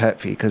pay a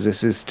pet fee because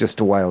this is just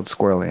a wild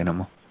squirrel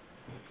animal.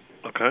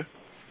 Okay.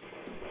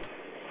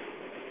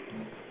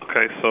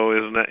 Okay, so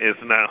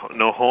it's not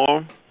no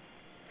harm?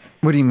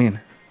 What do you mean?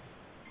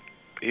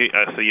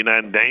 So you're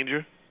not in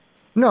danger?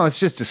 No, it's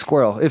just a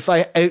squirrel. If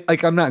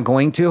I'm not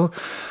going to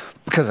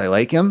because I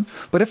like him,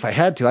 but if I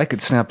had to, I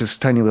could snap his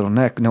tiny little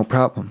neck, no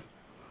problem.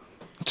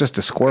 It's just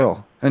a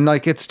squirrel. And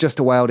it's just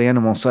a wild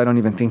animal, so I don't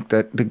even think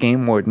that the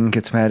game warden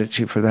gets mad at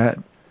you for that.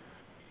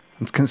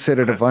 It's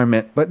considered a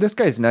varmint, but this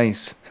guy's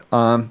nice.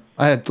 I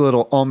had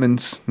little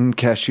almonds and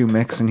cashew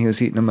mix, and he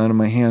was eating them out of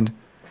my hand.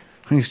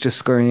 He's just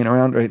scurrying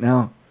around right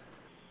now.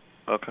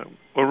 Okay.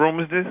 What room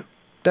is this?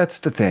 That's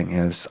the thing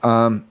is,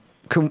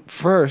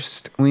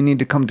 first we need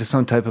to come to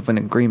some type of an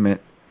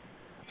agreement,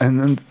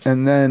 and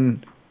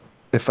then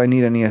if I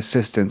need any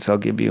assistance, I'll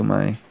give you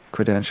my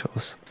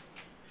credentials.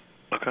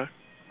 Okay.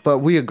 But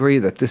we agree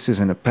that this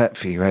isn't a pet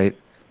fee, right?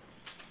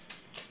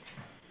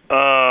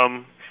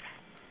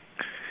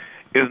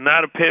 It's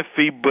not a pet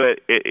fee, but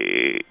as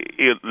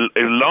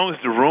long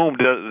as the room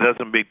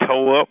doesn't be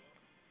tore up.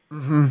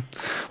 Mm-hmm.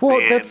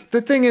 Well, that's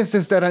the thing is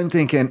that I'm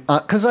thinking,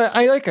 because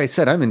I like I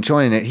said, I'm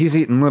enjoying it. He's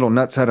eating little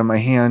nuts out of my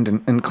hand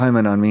and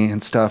climbing on me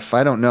and stuff.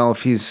 I don't know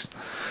if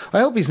I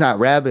hope he's not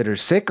rabid or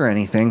sick or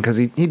anything, because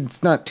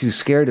he's not too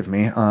scared of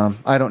me.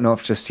 I don't know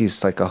if just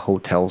he's like a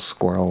hotel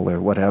squirrel or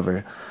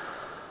whatever.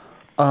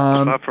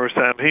 It's my first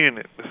time hearing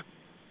it.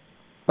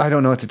 I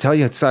don't know what to tell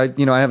you.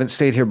 I haven't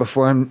stayed here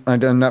before. I'm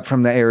not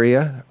from the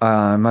area.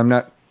 I'm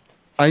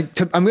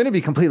going to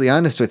be completely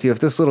honest with you. If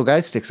this little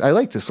guy sticks, I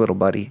like this little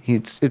buddy.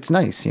 It's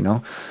nice,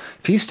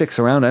 If he sticks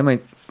around, I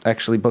might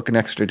actually book an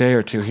extra day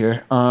or two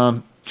here.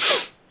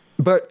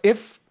 But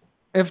if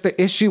the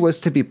issue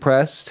was to be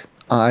pressed,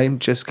 I'm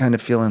just kind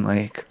of feeling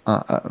like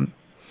I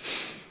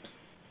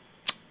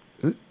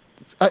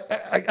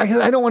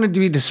don't want to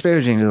be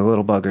disparaging to the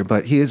little bugger,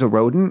 but he is a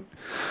rodent.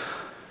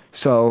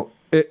 So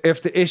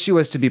if the issue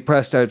was to be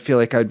pressed, I would feel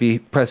like I'd be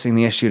pressing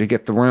the issue to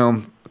get the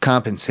room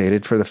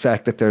compensated for the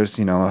fact that there's,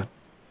 a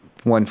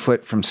 1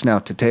 foot from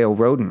snout to tail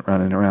rodent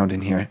running around in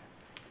here.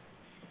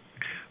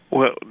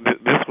 Well,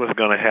 this was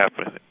going to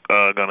happen.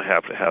 Going to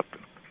have to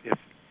happen.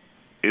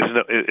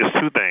 It's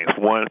two things.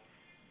 One,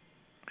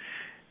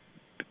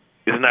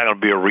 it's not going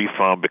to be a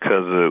refund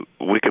because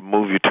we could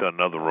move you to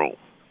another room.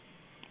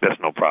 That's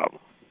no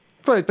problem.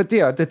 Right, but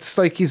yeah, that's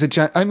like he's a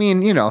giant. I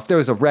mean, if there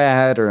was a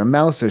rat or a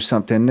mouse or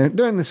something,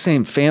 they're in the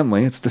same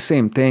family. It's the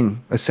same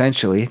thing,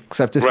 essentially,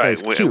 except this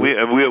guy's cute.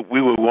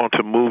 We would want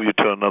to move you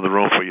to another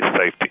room for your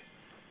safety.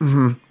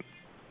 Mm-hmm.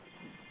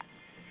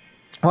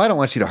 Well, I don't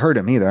want you to hurt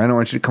him either. I don't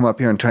want you to come up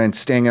here and try and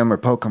sting him or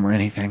poke him or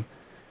anything.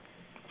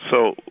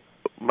 So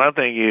my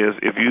thing is,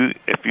 if you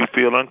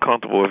feel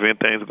uncomfortable, if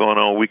anything's going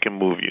on, we can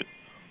move you.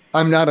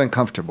 I'm not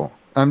uncomfortable.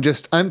 I'm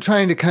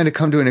trying to kind of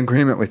come to an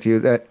agreement with you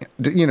that,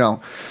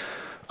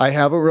 I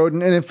have a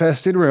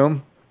rodent-infested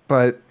room,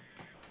 but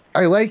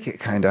I like it,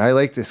 kind of. I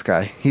like this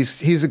guy.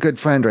 He's a good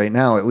friend right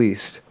now, at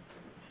least.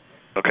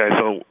 Okay,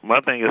 so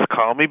my thing is,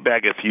 call me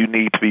back if you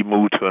need to be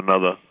moved to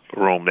another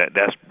room.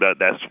 That's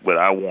what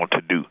I want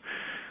to do.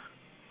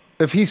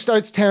 If he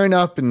starts tearing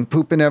up and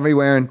pooping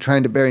everywhere and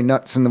trying to bury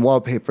nuts in the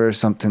wallpaper or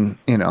something,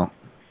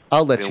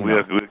 I'll let you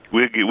know.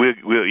 we'll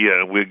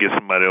get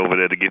somebody over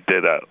there to get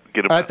that out.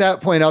 At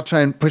that point, I'll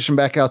try and push him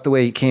back out the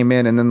way he came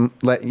in, and then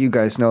let you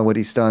guys know what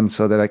he's done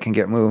so that I can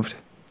get moved.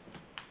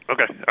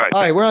 Okay. All right.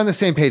 All right, we're on the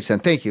same page then.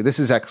 Thank you. This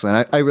is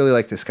excellent. I really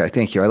like this guy.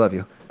 Thank you. I love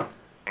you.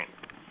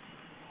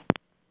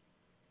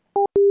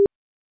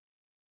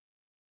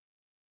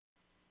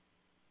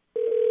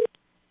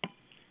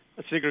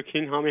 Sigurd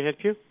King, how may I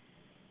help you?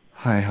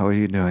 Hi, how are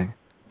you doing?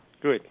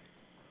 Good.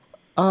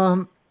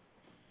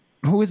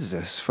 Who is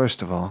this,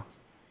 first of all?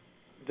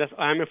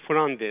 I'm a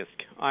front desk.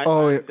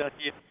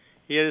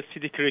 Here is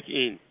City Creek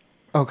Inn.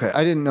 Okay,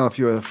 I didn't know if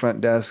you were the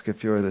front desk,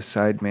 if you were the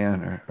side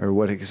man, or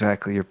what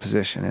exactly your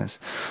position is.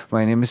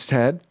 My name is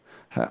Ted.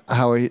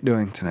 How are you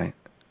doing tonight?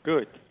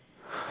 Good.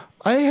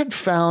 I had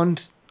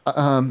found,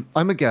 I'm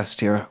a guest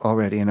here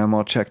already, and I'm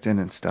all checked in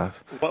and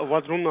stuff.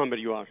 What room number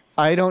you are?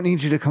 I don't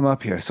need you to come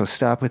up here, so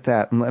stop with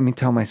that and let me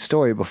tell my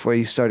story before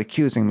you start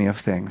accusing me of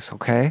things,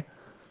 okay?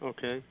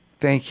 Okay.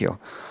 Thank you.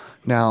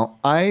 Now,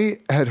 I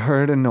had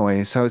heard a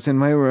noise. I was in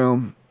my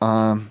room.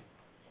 I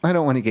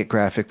don't want to get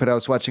graphic, but I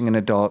was watching an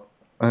adult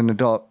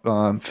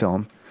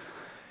film,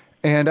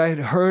 and I had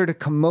heard a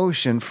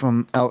commotion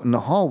from out in the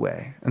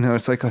hallway, and there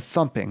was like a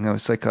thumping. There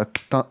was like a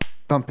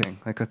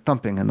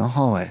thumping in the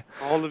hallway.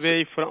 All the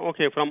way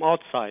from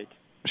outside.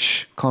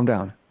 Shh, calm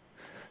down.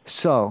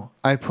 So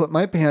I put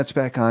my pants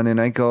back on, and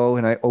I go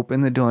and I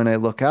open the door and I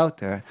look out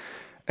there,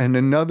 and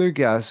another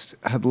guest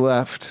had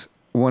left.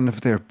 One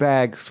of their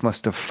bags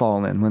must have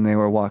fallen when they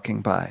were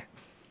walking by.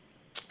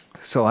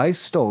 So I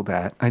stole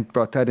that. I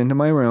brought that into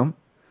my room,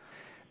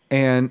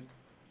 and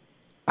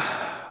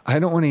I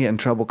don't want to get in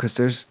trouble because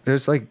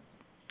there's like,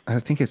 I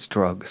think it's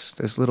drugs.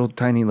 There's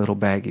tiny little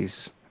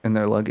baggies in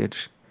their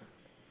luggage.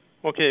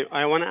 Okay,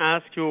 I want to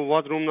ask you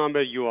what room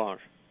number you are.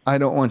 I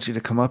don't want you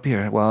to come up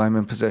here while I'm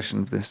in possession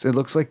of this. It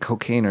looks like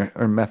cocaine or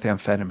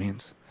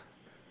methamphetamines.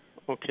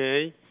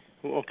 Okay.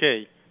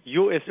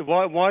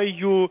 Why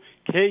you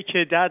take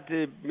that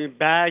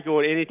bag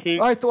or anything?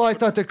 I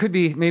thought there could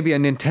be maybe a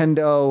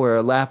Nintendo or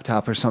a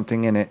laptop or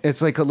something in it. It's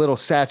like a little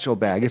satchel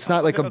bag. It's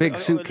not like a big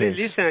suitcase.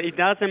 Listen, it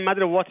doesn't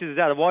matter what is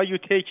that. Why you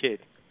take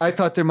it? I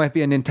thought there might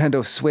be a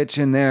Nintendo Switch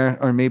in there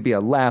or maybe a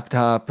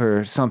laptop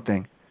or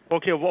something.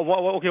 Okay,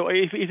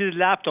 if it is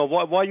laptop,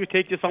 why you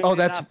take this on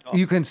laptop?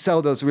 You can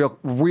sell those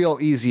real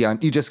easy on.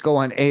 You just go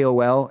on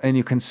AOL and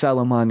you can sell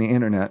them on the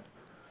internet.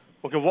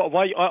 Okay,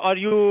 why are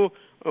you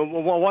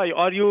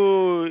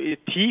a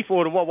thief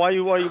or why?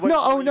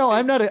 No,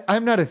 I'm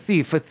not a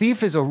thief. A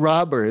thief is a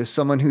robber, is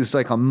someone who's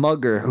like a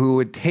mugger who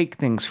would take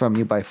things from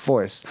you by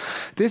force.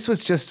 This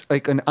was just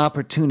like an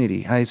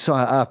opportunity. I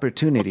saw an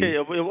opportunity.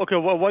 Okay,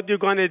 what you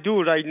gonna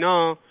do right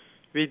now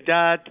with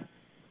that?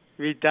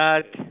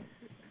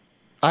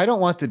 I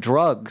don't want the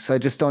drugs. I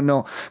just don't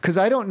know. Because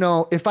I don't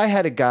know if I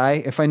had a guy,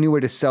 if I knew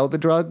where to sell the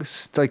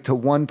drugs, like to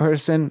one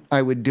person,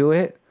 I would do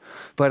it.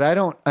 But I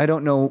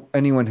don't know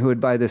anyone who would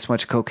buy this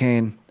much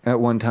cocaine at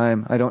one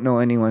time. I don't know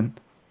anyone.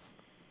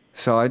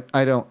 So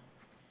I don't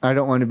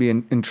want to be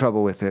in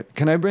trouble with it.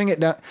 Can I bring it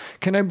down?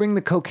 Can I bring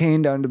the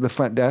cocaine down to the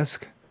front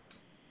desk?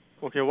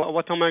 Okay,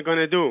 what am I going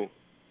to do?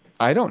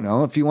 I don't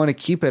know. If you want to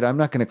keep it, I'm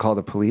not going to call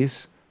the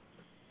police.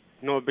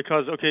 No,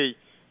 because what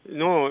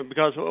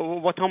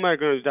am I going to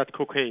do with that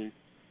cocaine?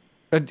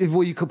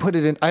 Well, you could put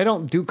it in. I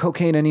don't do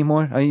cocaine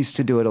anymore. I used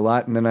to do it a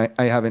lot, and then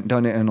I haven't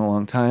done it in a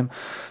long time.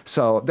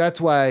 So that's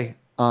why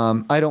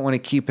I don't want to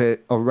keep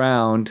it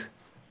around,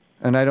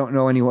 and I don't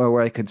know anywhere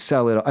where I could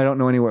sell it. I don't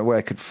know anywhere where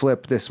I could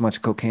flip this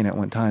much cocaine at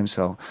one time.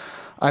 So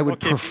I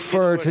would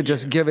prefer to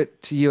just give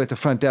it to you at the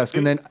front desk,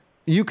 and then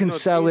you can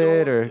sell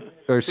it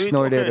or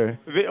snort it.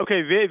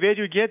 Okay, where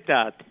do you get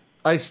that?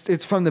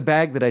 It's from the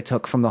bag that I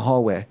took from the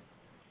hallway.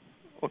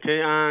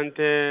 Okay,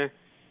 and...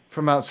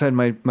 From outside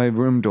my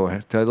room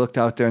door. I looked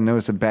out there and there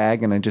was a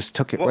bag and I just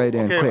took it right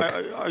in quick.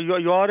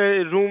 You are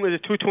in room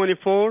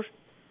 224?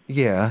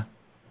 Yeah.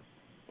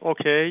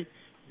 Okay.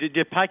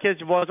 The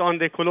package was on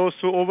the close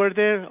to over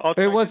there?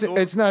 It wasn't.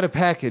 It's not a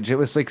package. It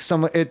was like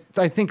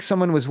I think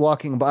someone was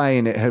walking by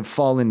and it had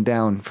fallen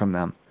down from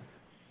them.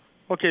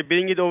 Okay,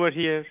 bring it over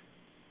here.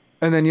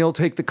 And then you'll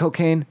take the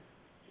cocaine?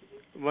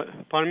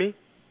 What? Pardon me?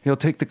 You'll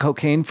take the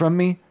cocaine from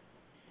me?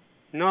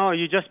 No,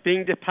 you just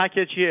bring the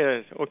package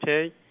here,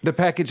 okay? The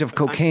package of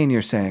cocaine,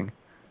 you're saying?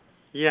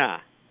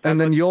 Yeah.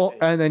 And then you'll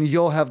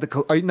have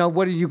the now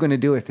what are you going to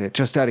do with it?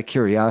 Just out of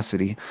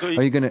curiosity. Are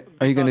you going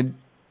to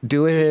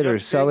do it or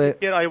sell it?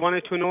 Yeah, I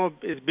wanted to know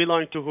it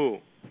belongs to who.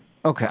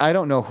 Okay, I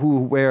don't know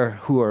who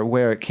or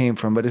where it came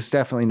from, but it's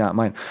definitely not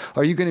mine.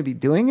 Are you going to be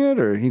doing it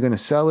or are you going to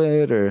sell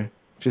it or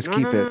just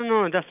keep it?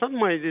 No, that's not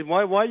mine.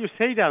 Why you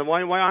say that?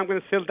 Why I'm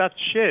going to sell that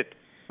shit?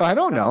 I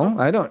don't know.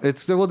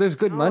 There's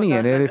good money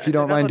in it if you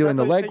don't mind doing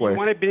the legwork. You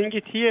want to bring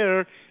it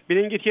here.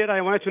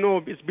 I wanted to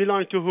know it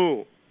belongs to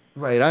who.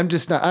 Right. I'm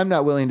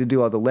not willing to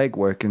do all the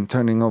legwork and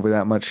turning over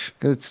that much.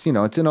 It's in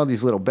all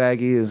these little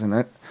baggies and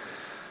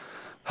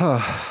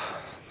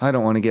I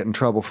don't want to get in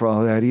trouble for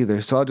all of that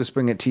either. So I'll just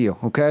bring it to you.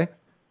 Okay?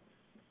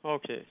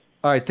 Okay.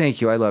 All right.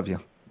 Thank you. I love you.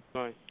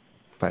 Bye.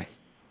 Bye.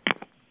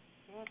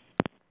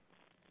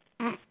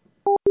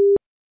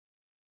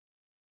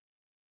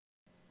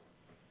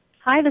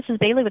 Hi, this is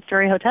Bailey with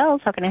Drury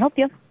Hotels. How can I help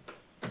you?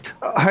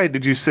 Hi,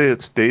 did you say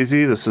it's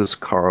Daisy? This is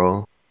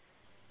Carl.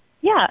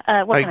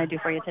 Yeah, what can I do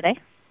for you today?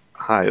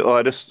 Hi. Oh,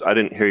 I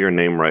didn't hear your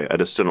name right. I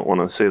just didn't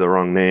want to say the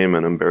wrong name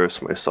and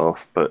embarrass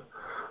myself. But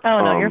Oh,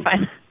 no, you're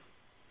fine.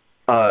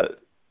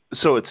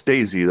 So it's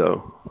Daisy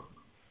though.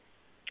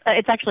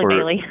 It's actually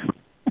Bailey.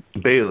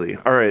 Bailey.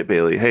 All right,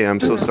 Bailey. Hey, I'm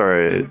so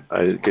sorry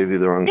I gave you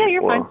the wrong. Yeah,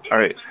 you're fine. All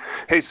right.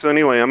 Hey, so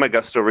anyway, I'm a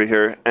guest over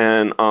here,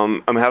 and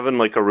I'm having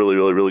like a really,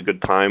 really, really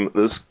good time.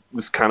 This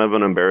is kind of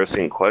an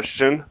embarrassing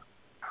question,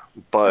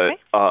 but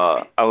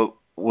I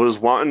was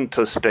wanting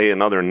to stay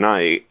another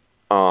night,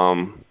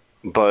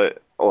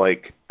 but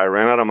like I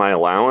ran out of my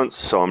allowance,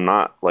 so I'm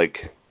a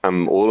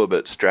little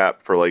bit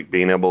strapped for like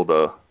being able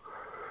to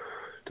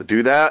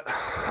do that.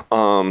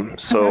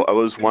 So I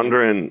was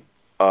wondering,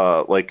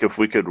 like if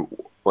we could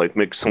like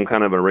make some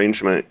kind of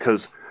arrangement,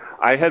 because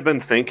I had been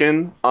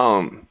thinking,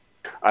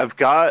 I've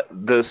got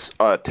this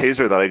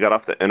taser that I got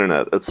off the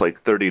internet. It's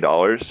like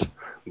 $30,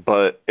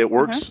 but it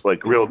works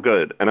like real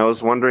good. And I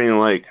was wondering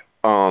like,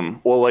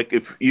 well, like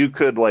if you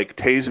could like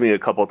tase me a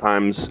couple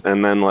times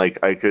and then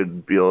like I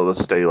could be able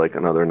to stay like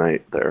another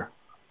night there.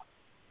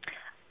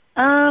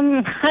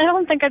 I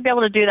don't think I'd be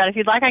able to do that. If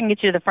you'd like, I can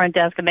get you to the front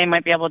desk and they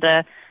might be able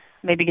to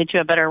maybe get you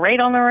a better rate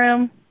on the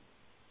room.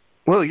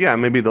 Well, yeah,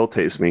 maybe they'll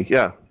tase me.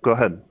 Yeah, go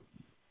ahead.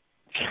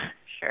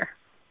 Sure.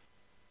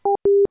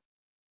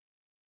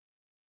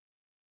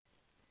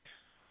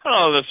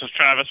 Hello, this is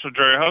Travis with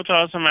Drury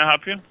Hotels. How may I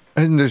help you?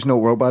 And there's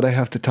no robot I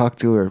have to talk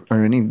to or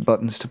any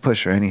buttons to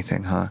push or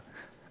anything, huh?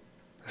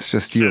 It's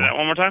just you. Say that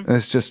one more time?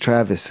 It's just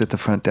Travis at the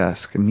front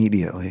desk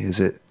immediately, is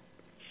it?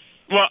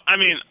 Well, I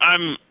mean,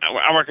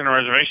 I work in a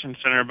reservation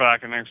center, but I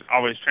can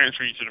always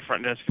transfer you to the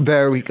front desk.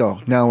 There we go.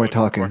 Now we're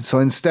talking. So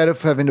instead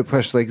of having to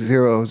push like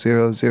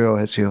 000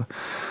 at you,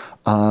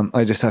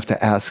 I just have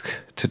to ask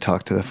to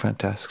talk to the front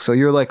desk. So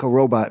you're like a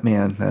robot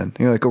man then.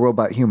 You're like a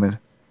robot human.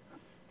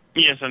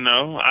 Yes and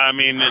no. I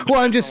mean,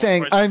 well, I'm just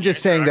saying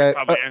that.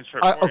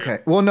 Okay.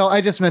 Well, no, I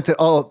just meant that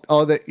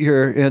all that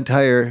your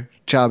entire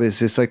job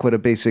is like what a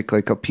basic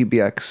like a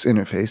PBX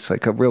interface,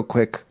 like a real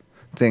quick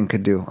thing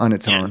could do on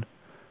its own.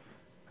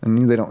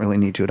 And they don't really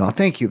need you at all.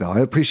 Thank you, though. I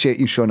appreciate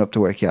you showing up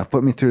to work. Yeah,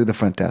 put me through to the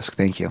front desk.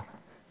 Thank you.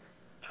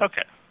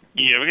 Okay.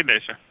 You have a good day,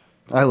 sir.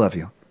 I love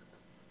you.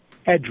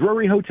 At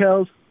Drury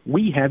Hotels,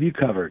 we have you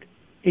covered.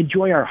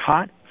 Enjoy our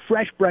hot,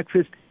 fresh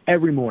breakfast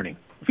every morning,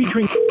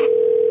 featuring...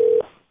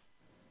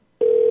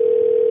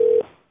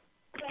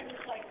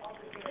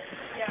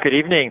 Good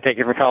evening. Thank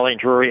you for calling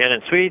Drury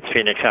Inn & Suites,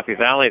 Phoenix, Happy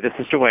Valley. This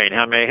is Dwayne.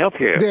 How may I help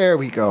you? There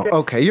we go.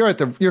 Okay,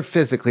 you're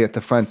physically at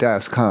the front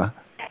desk, huh?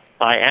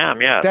 I am,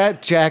 yes.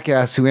 That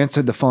jackass who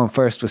answered the phone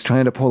first was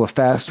trying to pull a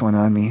fast one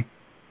on me.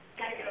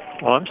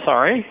 Well, I'm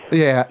sorry.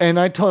 Yeah, and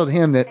I told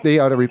him that they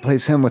ought to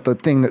replace him with the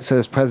thing that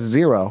says press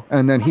 0,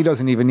 and then he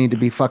doesn't even need to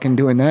be fucking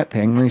doing that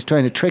thing when he's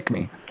trying to trick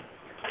me.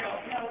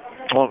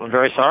 Well, I'm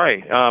very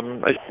sorry.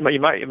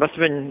 It must have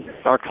been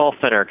our call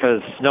center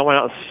because no one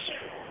else.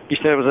 You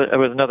said it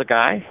was another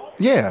guy?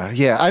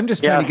 Yeah. I'm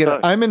just trying to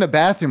get. I'm in the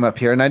bathroom up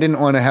here, and I didn't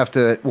want to have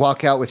to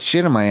walk out with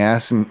shit in my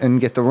ass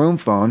and get the room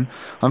phone.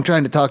 I'm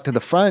trying to talk to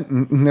the front,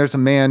 and there's a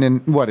man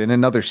in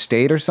another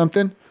state or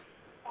something.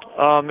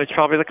 It's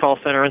probably the call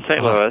center in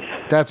St. Louis.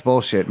 That's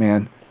bullshit,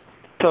 man.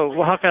 So,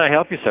 how can I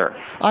help you, sir?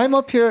 I'm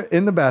up here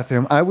in the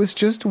bathroom. I was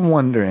just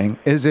wondering,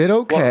 is it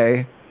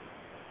okay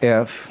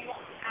if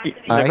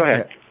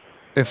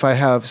if I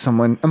have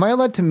someone? Am I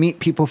allowed to meet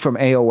people from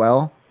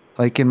AOL?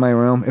 Like in my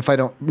room, if I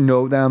don't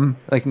know them,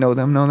 like know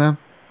them.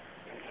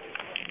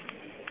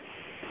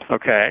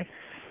 Okay.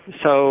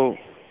 So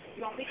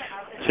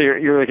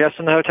you're a guest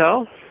in the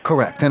hotel?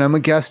 Correct, and I'm a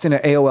guest in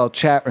an AOL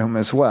chat room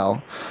as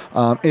well.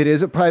 It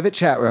is a private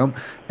chat room,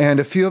 and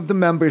a few of the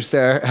members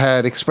there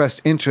had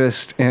expressed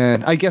interest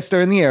in, I guess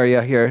they're in the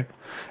area here,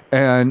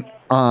 and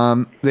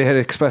they had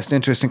expressed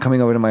interest in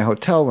coming over to my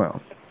hotel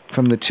room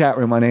from the chat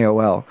room on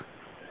AOL.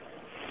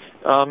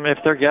 If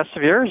they're guests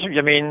of yours,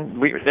 I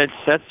mean,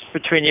 that's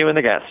between you and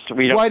the guest.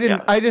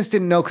 I just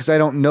didn't know because I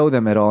don't know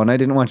them at all, and I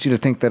didn't want you to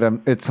think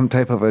that it's some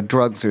type of a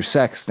drugs or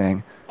sex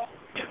thing.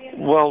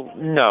 Well,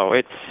 no,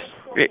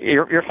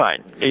 you're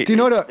fine. Do you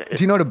know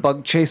what a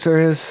bug chaser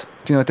is?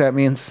 Do you know what that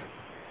means?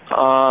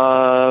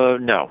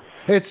 No.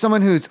 It's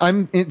someone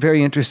I'm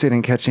very interested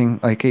in catching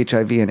like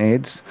HIV and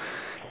AIDS,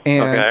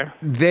 and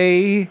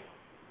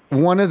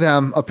one of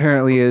them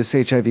apparently is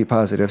HIV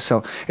positive.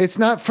 So it's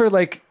not for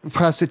like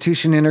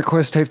prostitution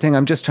intercourse type thing.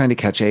 I'm just trying to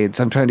catch AIDS.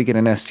 I'm trying to get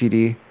an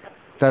STD.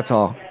 That's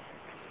all.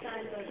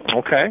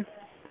 Okay.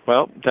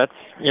 Well, that's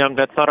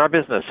not our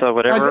business. So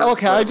whatever.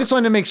 I just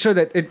wanted to make sure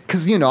that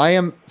because I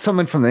am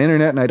someone from the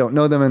internet and I don't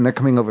know them and they're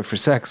coming over for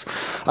sex.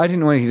 I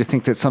didn't want you to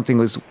think that something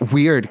was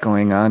weird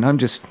going on. I'm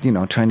just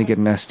trying to get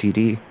an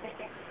STD.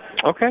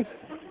 Okay.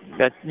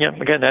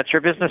 Again, that's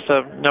your business.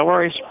 So no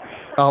worries.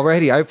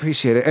 Alrighty, I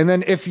appreciate it. And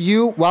then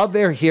while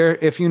they're here,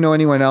 if you know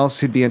anyone else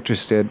who'd be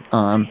interested,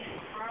 they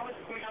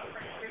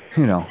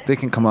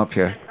can come up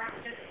here.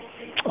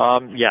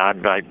 Yeah,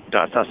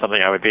 that's not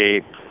something I would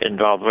be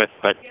involved with.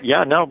 But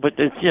yeah, no, but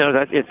it's,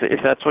 if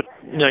that's what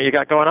you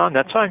got going on,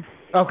 that's fine.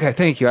 Okay,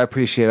 thank you. I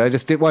appreciate it. I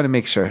just did want to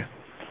make sure.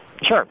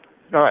 Sure.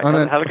 All right. And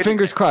then, have a good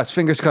fingers crossed.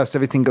 Fingers crossed.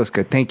 Everything goes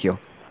good. Thank you.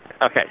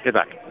 Okay.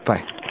 Goodbye.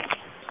 Bye.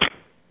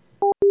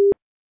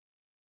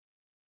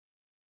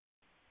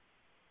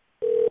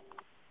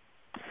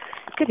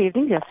 Good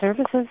evening, guest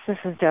services. This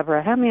is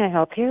Deborah. How may I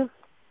help you?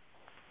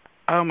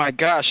 Oh my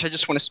gosh, I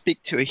just want to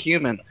speak to a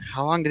human.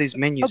 How long do these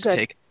menus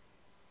take?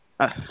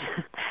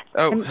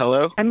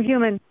 Hello? I'm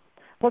human.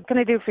 What can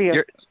I do for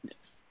you?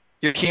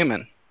 You're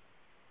human.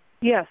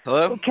 Yes.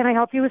 Hello? Can I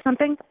help you with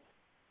something?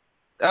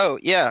 Oh,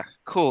 yeah,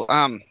 cool.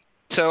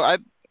 So I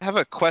have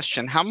a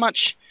question.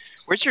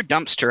 Where's your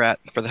dumpster at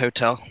for the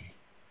hotel?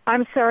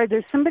 I'm sorry,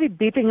 there's somebody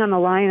beeping on the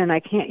line and I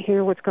can't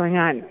hear what's going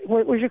on.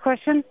 What was your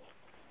question?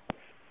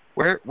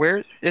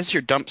 Where is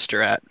your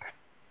dumpster at?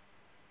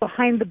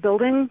 Behind the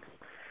building.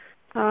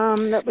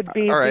 That would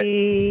be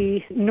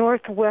the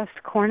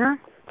northwest corner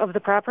of the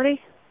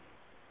property.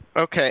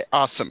 Okay,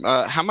 awesome.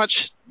 How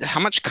much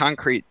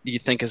concrete do you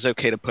think is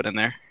okay to put in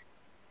there?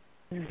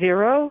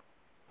 0.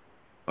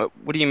 What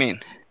do you mean?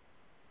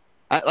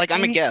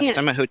 I'm a guest.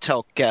 I'm a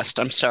hotel guest.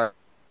 I'm sorry.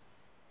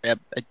 I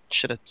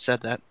should have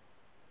said that.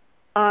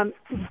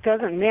 It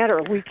doesn't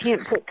matter. We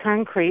can't put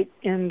concrete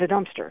in the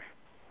dumpster.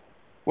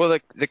 Well,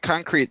 the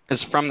concrete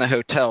is from the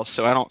hotel,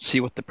 so I don't see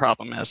what the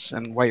problem is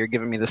and why you're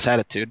giving me this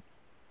attitude.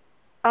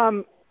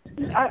 I'm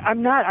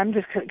not. I'm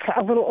just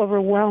a little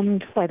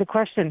overwhelmed by the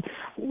question.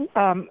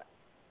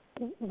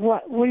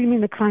 What do you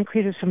mean the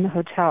concrete is from the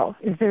hotel?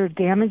 Is there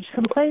damage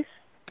someplace?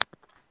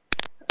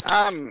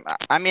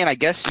 I mean, I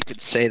guess you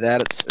could say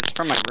that. It's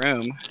from my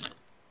room.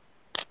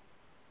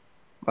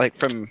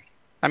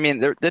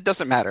 That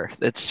doesn't matter.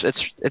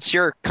 It's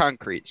your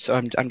concrete,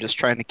 so I'm just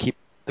trying to keep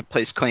the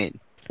place clean.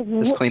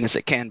 As clean as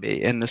it can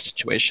be in this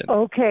situation.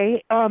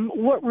 Okay.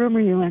 What room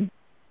are you in?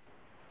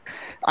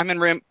 I'm in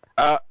room.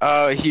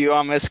 You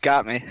almost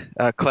got me.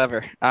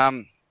 Clever.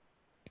 Why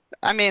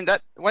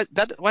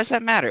does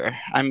that matter?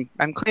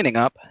 I'm cleaning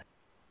up.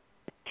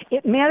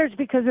 It matters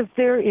because if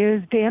there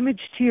is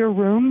damage to your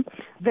room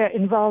that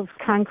involves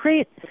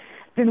concrete,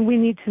 then we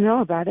need to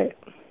know about it.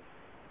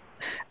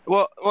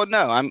 Well,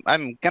 no.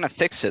 I'm gonna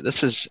fix it.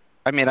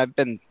 I've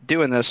been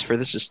doing this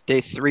is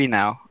day 3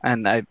 now,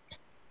 and I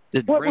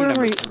did room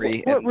number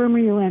 3. What room are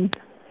you in?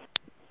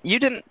 You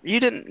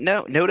didn't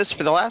notice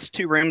for the last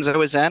 2 rooms I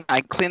was in, I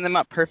cleaned them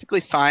up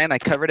perfectly fine. I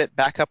covered it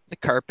back up with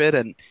the carpet,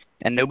 and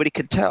nobody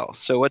could tell.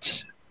 So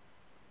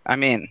I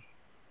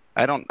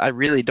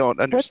really don't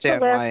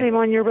understand why. What's the last name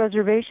on your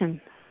reservation?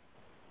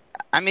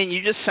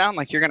 You just sound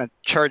like you're gonna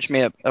charge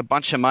me a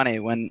bunch of money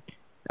when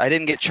I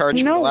didn't get charged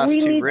for the last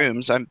 2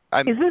 rooms. Is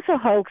this a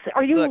hoax?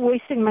 Are you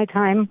wasting my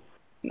time?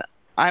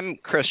 I'm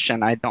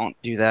Christian. I don't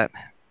do that.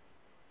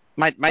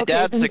 My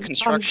dad's a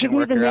construction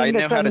worker. I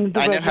know how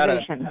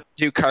to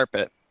do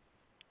carpet.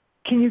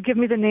 Can you give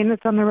me the name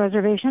that's on the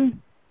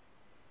reservation?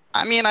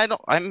 I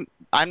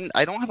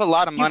don't have a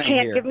lot of money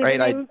here,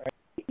 right?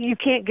 You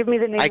can't give me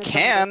the name. I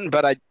can,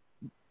 but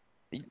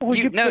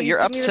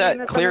you're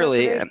upset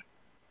clearly.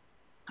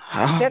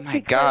 Oh my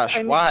gosh,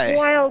 why?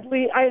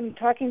 I'm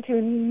talking to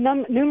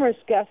numerous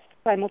guests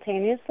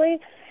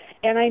simultaneously,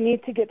 and I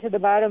need to get to the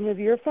bottom of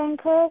your phone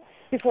call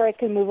before I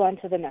can move on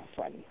to the next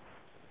one.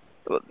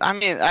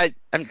 I'm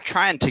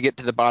trying to get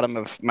to the bottom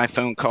of my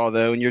phone call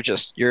though, and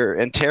you're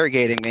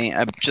interrogating me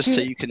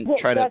so you can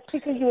try to. That's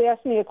because you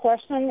asked me a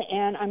question,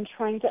 and I'm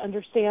trying to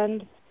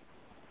understand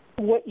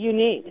what you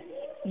need.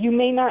 You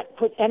may not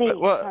put any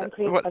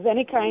concrete of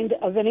any kind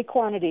of any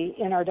quantity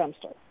in our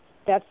dumpster.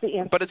 That's the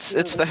answer. But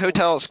it's the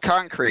hotel's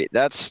concrete.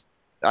 What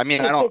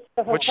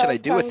should I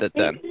do with it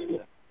then?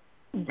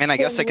 I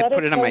guess I could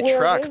put it in my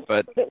truck,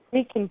 but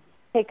we can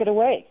take it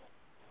away.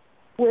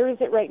 Where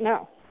is it right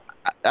now?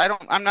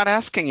 I'm not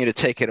asking you to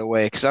take it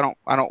away because I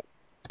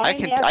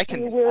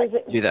can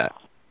do that.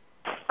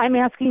 I'm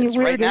asking you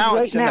where it is right now.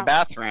 It's in the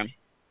bathroom.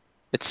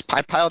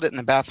 I piled it in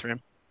the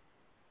bathroom.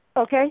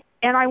 Okay,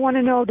 and I want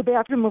to know the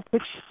bathroom of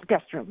which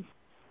guest room.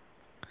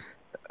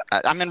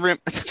 I'm in room.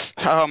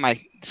 Oh my!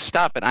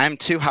 Stop it! I'm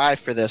too high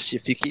for this.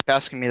 If you keep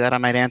asking me that, I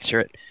might answer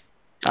it.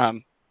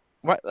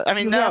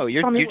 No.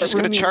 You're just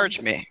going to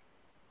charge me.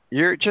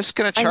 You're just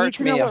going to charge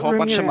me a whole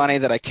bunch of money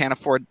that I can't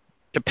afford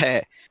to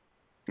pay.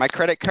 My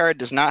credit card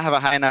does not have a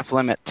high enough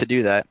limit to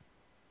do that.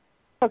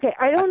 Okay,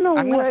 I don't know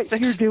what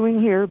you're doing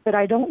here, but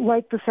I don't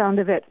like the sound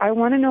of it. I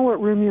want to know what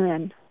room you're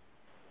in.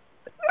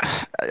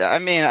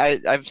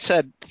 I've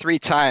said 3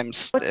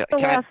 times. What's the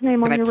last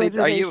name on your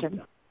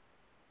reservation?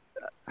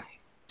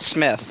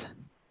 Smith.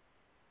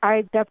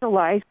 That's a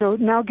lie. So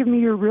now give me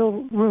your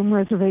real room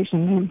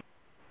reservation name.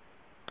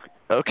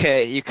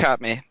 Okay, you caught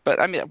me. But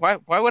why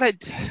would I?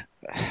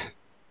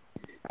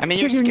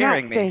 You're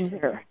scaring me.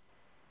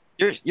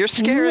 You're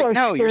scaring.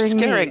 No, you're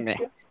scaring me.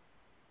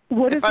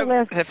 What is the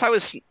last? If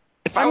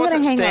I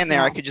wasn't staying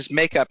there, I could just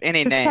make up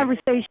any name.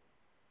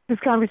 This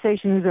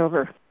conversation is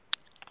over.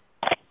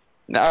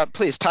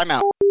 Please, time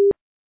out.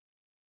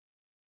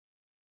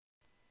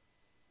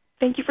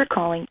 Thank you for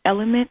calling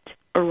Element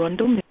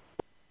Arundel.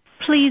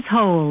 Please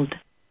hold.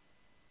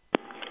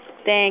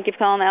 Thank you for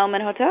calling the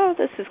Element Hotel.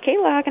 This is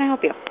Kayla. How can I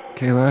help you?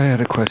 Kayla, I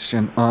had a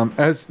question.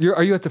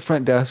 Are you at the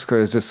front desk, or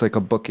is this like a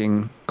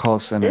booking call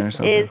center or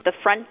something? This is the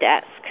front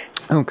desk.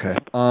 Okay.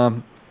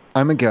 I'm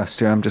a guest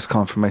here. I'm just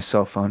calling from my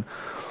cell phone.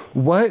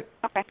 What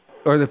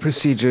are the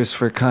procedures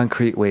for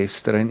concrete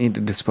waste that I need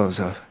to dispose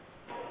of?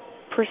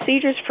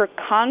 Procedures for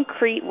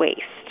concrete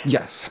waste?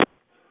 Yes.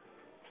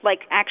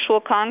 Like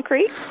actual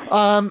concrete?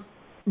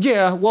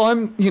 Yeah, well,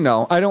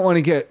 I don't want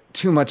to get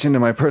too much into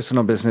my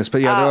personal business,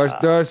 but yeah,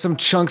 there are some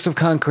chunks of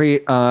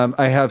concrete.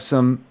 I have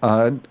some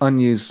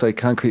unused like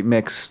concrete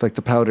mix, like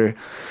the powder,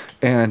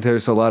 and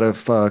there's a lot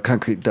of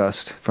concrete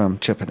dust from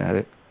chipping at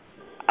it.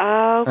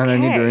 Okay. And I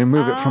need to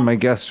remove it from my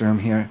guest room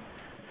here.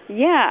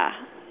 Yeah.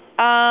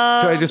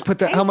 Do I just put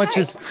that? How much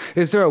is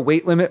there a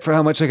weight limit for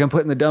how much I can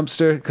put in the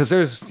dumpster? Because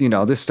there's,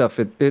 this stuff,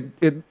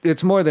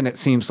 it's more than it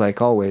seems like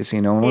always,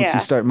 once you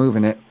start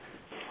moving it.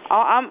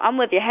 I'm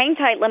with you. Hang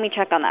tight. Let me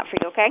check on that for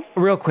you, okay?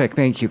 Real quick,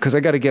 thank you, because I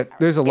got to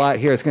there's a lot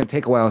here. It's going to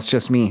take a while. It's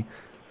just me.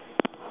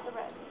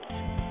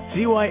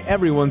 See why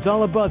everyone's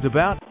all abuzz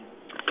about.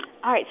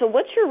 All right, so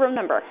what's your room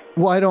number?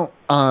 Well, I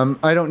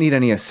don't need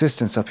any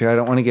assistance up here. I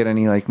don't want to get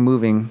any like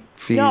moving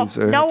fees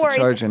or no to worries.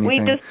 charge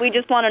anything. We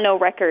just want to know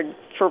records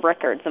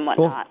and whatnot.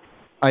 Well,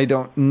 I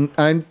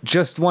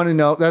just want to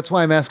know. That's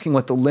why I'm asking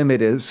what the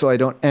limit is, so I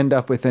don't end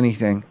up with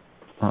anything.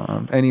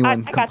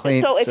 Anyone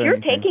complaints. So if you're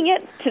anything. taking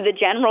it to the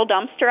general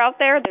dumpster out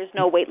there, there's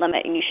no weight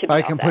limit, and you should be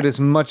I can put as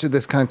much of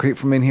this concrete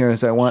from in here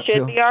as I want to.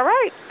 Should be all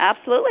right.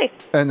 Absolutely.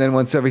 And then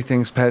once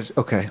everything's patched,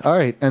 okay, all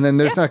right. And then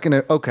there's not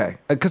going to, okay.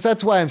 Because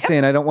that's why I'm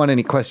saying I don't want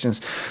any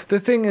questions. The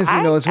thing is,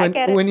 is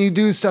when you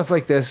do stuff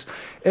like this,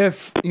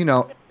 if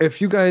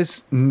you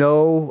guys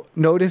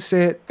notice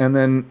it and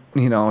then,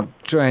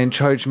 try and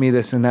charge me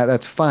this and that,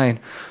 that's fine.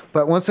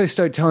 But once I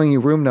start telling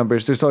you room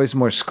numbers, there's always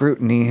more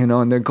scrutiny,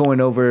 and they're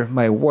going over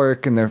my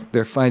work and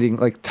they're finding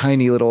like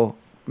tiny little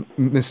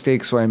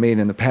mistakes where I made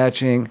in the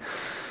patching,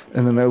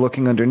 and then they're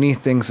looking underneath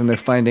things and they're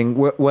finding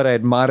what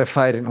I'd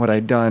modified and what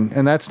I'd done,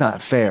 and that's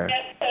not fair.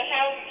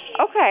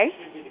 Okay.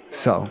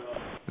 So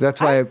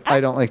that's why I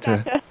don't like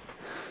to.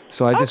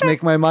 So I just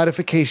make my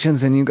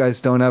modifications, and you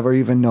guys don't ever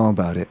even know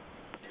about it.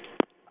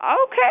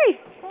 Okay.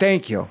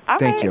 Thank you.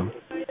 Thank you.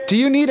 Do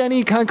you need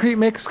any concrete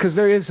mix? Because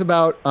there is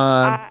about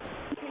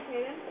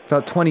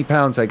 20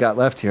 pounds I got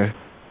left here.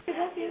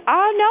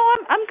 No,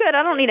 I'm good.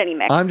 I don't need any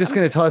mix. I'm just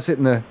going to toss it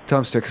in the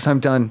dumpster because I'm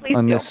done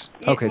on this.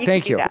 Okay,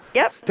 thank you.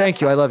 Yep.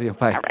 Thank you. I love you.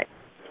 Bye. All right.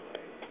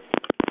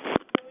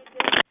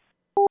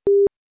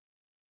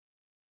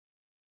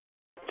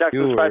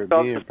 Jackson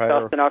 512,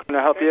 how can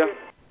I help you?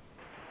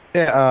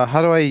 Yeah,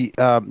 how do I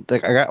I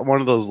got one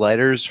of those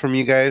lighters from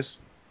you guys.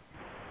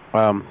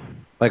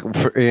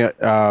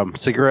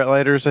 Cigarette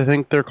lighters, I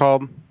think they're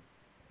called.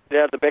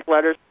 Yeah, the big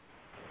lighters.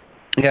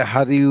 Yeah,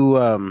 how do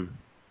you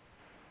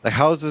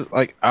how is this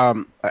I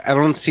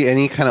don't see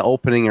any kind of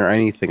opening or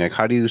anything. Like,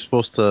 how do you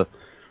supposed to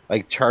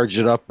charge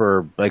it up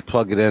or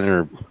plug it in,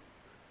 or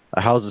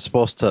how is it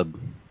supposed to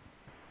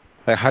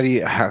how do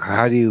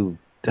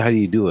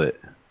you do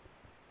it?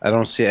 I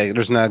don't see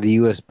there's not a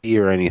USB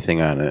or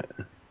anything on it.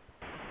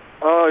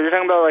 Oh, you're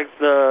talking about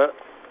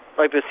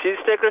the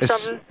C-stick or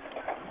something?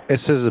 It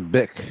says a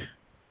BIC.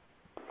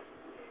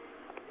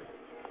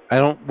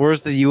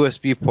 Where's the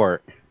USB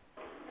port?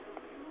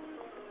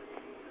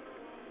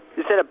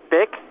 You said a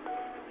BIC?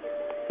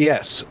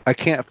 Yes, I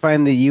can't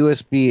find the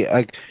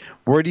USB.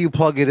 Where do you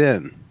plug it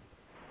in?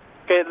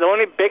 Okay, the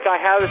only BIC I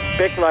have is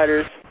BIC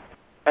lighters,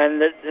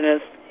 and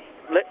it's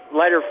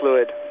lighter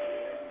fluid.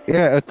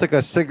 Yeah, it's like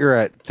a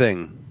cigarette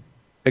thing.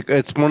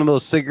 It's one of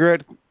those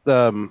cigarette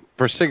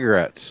for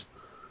cigarettes.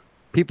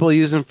 People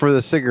use them for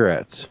the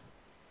cigarettes.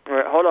 All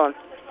right, hold on.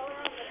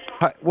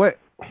 Hi, what?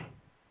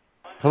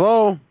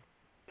 Hello?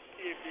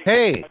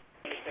 Hey!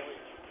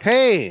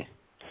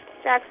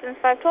 Jackson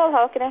 512,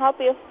 how can I help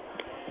you?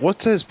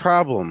 What's his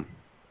problem?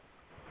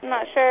 I'm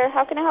not sure.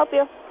 How can I help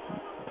you?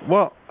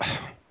 Well,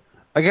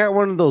 I got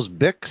one of those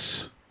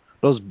Bics.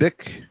 Those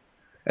Bic.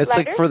 It's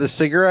Lighter? for the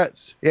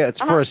cigarettes. Yeah,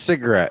 it's for a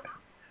cigarette.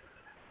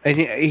 And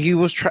he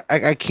was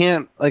I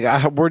can't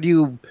where do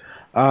you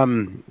I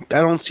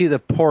don't see the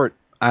port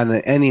on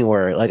it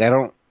anywhere. I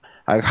don't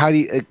how do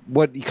you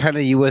what kind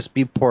of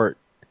USB port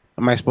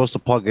am I supposed to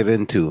plug it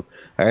into?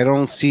 I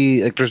don't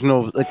see there's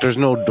no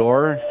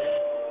door.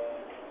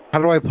 How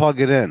do I plug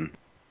it in?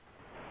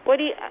 What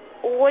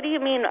do you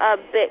mean a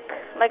BIC?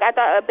 I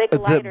thought a BIC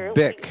lighter. The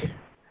BIC.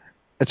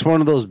 It's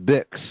one of those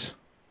BICs.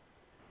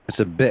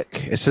 It's a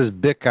BIC. It says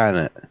BIC on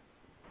it.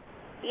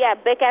 Yeah,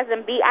 BIC as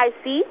in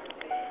BIC?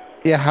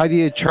 Yeah, how do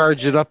you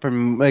charge it up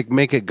and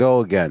make it go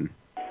again?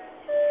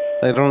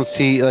 I don't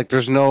see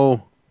there's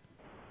no.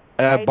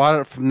 I bought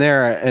it from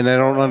there and I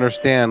don't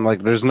understand.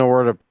 There's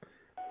nowhere to.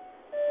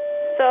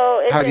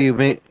 So how do you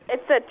make?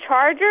 It's a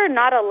charger,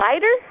 not a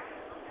lighter.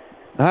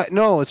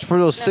 No, it's for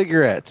those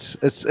cigarettes.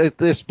 It's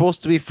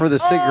supposed to be for the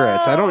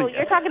cigarettes.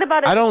 You're talking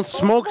about. I don't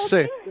smoke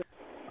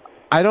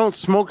I don't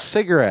smoke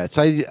cigarettes.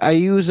 I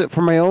use it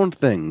for my own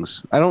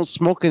things. I don't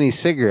smoke any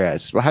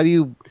cigarettes. How do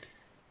you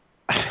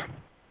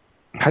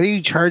How do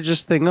you charge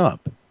this thing up?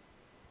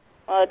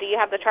 Do you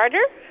have the charger?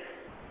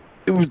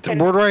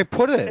 Where do I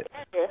put it?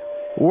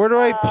 Where do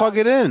I plug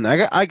it in?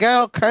 I got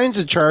all kinds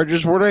of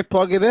chargers. Where do I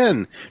plug it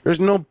in? There's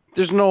no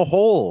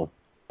hole.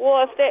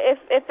 Well, if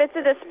it's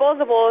a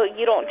disposable,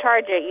 you don't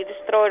charge it. You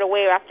just throw it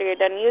away after you're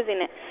done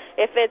using it.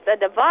 If it's a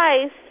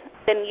device,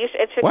 then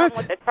it should come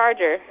with a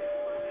charger.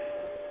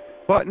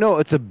 What? No,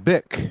 it's a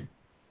BIC.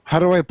 How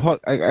do I plug?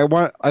 I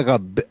want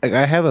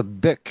I have a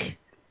BIC.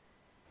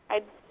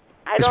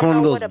 I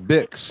don't know what a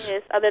BIC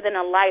is other than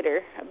a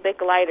lighter, a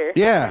BIC lighter.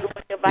 Yeah,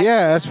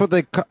 that's what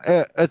they.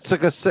 It's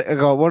like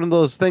one of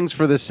those things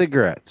for the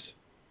cigarettes.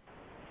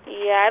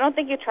 Yeah, I don't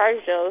think you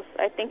charge those.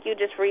 I think you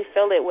just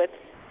refill it with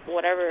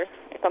whatever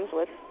it comes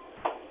with.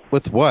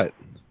 With what?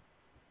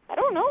 I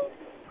don't know.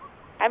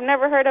 I've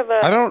never heard of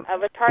a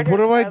charger. What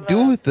do I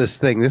do with this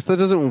thing? That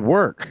doesn't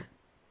work.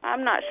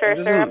 I'm not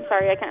sure, sir. I'm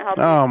sorry, I can't help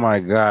you. Oh my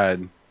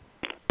God.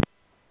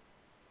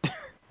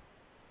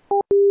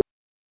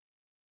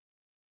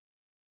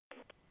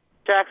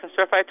 Jackson,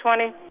 Certified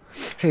 20.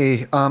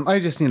 Hey, I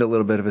just need a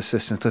little bit of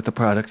assistance with the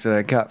product that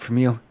I got from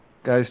you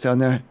guys down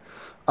there.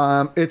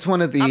 It's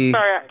one of the... I'm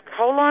sorry,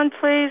 hold on,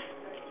 please.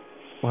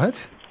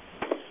 What?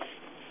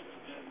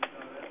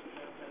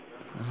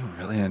 I don't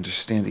really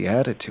understand the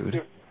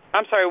attitude.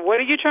 I'm sorry, what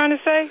are you trying to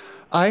say?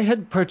 I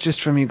had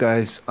purchased from you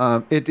guys,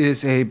 it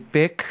is a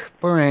BIC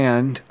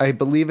brand. I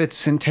believe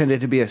it's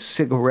intended to be a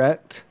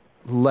cigarette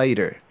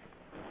lighter.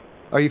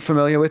 Are you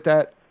familiar with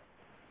that?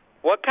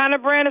 What kind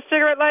of brand of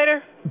cigarette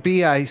lighter?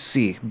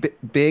 BIC.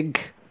 Big.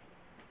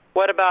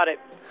 What about it?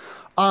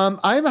 I'm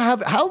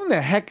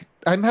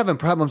having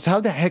problems. How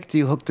the heck do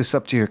you hook this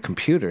up to your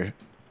computer?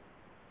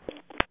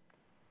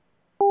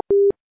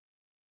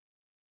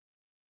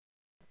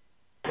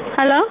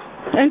 Hello?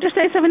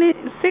 Interstate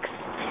 76?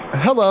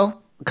 Hello,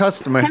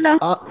 customer.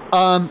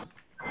 Hello.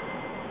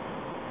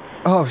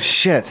 Oh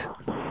shit.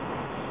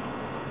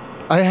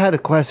 I had a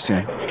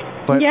question,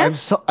 but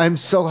yes? I'm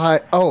so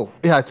high. Oh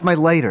yeah, it's my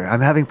lighter.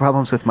 I'm having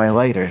problems with my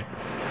lighter.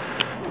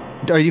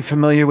 Are you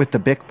familiar with the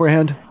BIC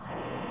brand?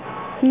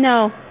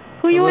 No.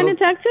 Who you want to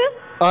talk to?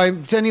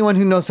 It's anyone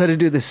who knows how to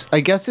do this. I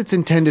guess it's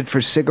intended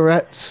for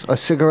cigarettes, a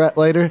cigarette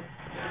lighter.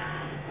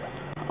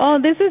 Oh,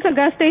 this is a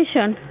gas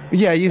station.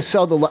 Yeah, you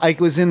sell I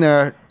was in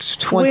there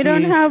 20... We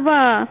don't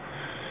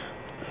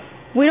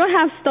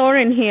have store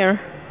in here.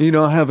 You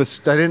don't have I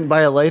didn't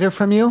buy a lighter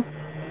from you?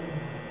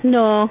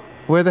 No.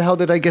 Where the hell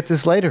did I get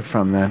this lighter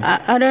from then?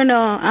 I don't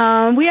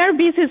know. We are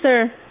busy,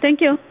 sir.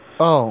 Thank you.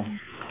 Oh.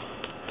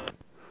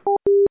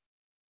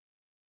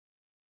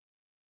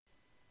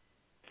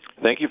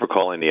 Thank you for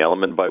calling the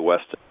Element by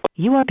Weston.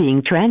 You are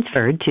being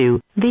transferred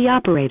to the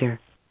operator.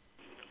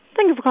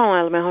 Thank you for calling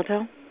Element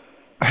Hotel.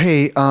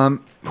 Hey,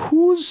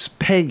 who's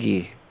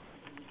Peggy?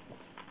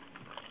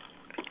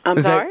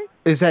 I'm sorry?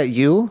 Is that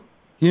you?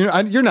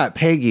 You're not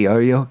Peggy, are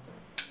you?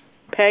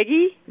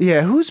 Peggy?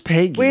 Yeah, who's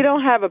Peggy? We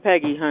don't have a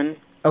Peggy, hun.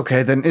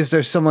 Okay, then is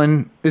this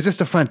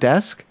the front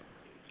desk?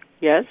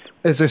 Yes.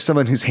 Is there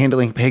someone who's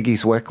handling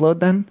Peggy's workload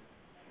then?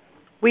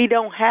 We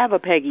don't have a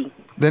Peggy.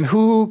 Then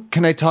who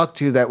can I talk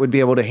to that would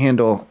be able to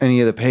handle any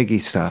of the Peggy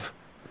stuff?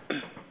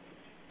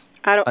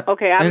 I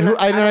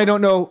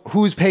don't know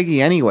who's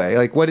Peggy anyway.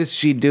 Like, what does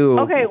she do?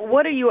 Okay,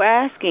 what are you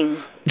asking?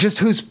 Just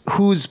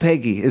who's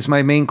Peggy is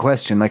my main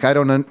question. Like, I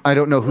don't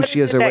know who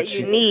she is or what she.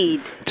 What you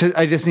need?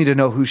 I just need to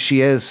know who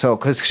she is. So,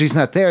 because she's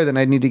not there, then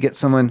I need to get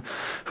someone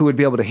who would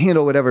be able to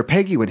handle whatever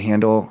Peggy would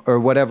handle, or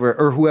whatever,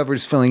 or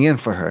whoever's filling in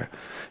for her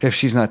if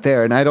she's not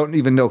there. And I don't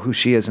even know who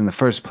she is in the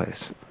first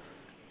place.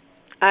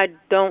 I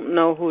don't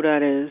know who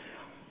that is.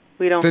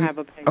 We don't have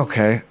a Peggy.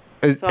 Okay,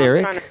 so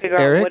Eric. I'm trying to figure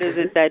Eric. out what is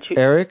it that you.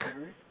 Eric.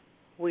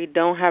 We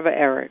don't have an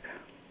Eric.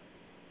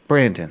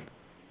 Brandon.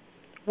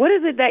 What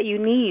is it that you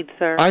need,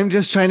 sir? I'm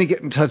just trying to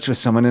get in touch with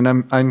someone,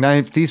 and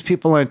if these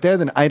people aren't there,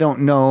 then I don't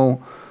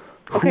know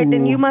who... Okay,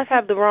 then you must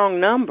have the wrong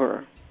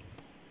number.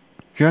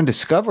 You're on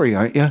Discovery,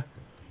 aren't you?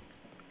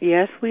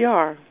 Yes, we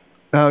are.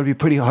 That would be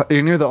pretty hard.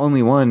 And you're the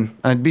only one.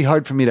 It'd be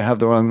hard for me to have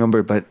the wrong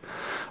number, but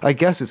I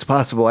guess it's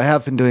possible. I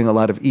have been doing a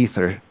lot of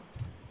ether.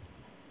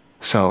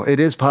 So it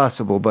is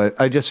possible, but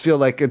I just feel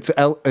like it's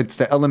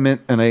the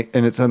Element, and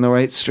it's on the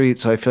right street,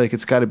 so I feel like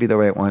it's got to be the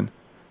right one,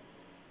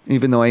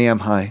 even though I am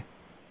high.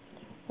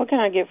 What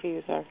can I get for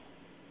you, sir?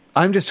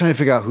 I'm just trying to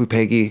figure out who's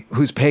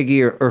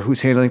Peggy, or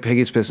who's handling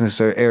Peggy's business,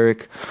 or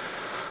Eric,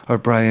 or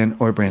Brian,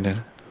 or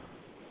Brandon.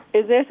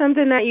 Is there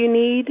something that you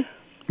need?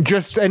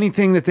 Just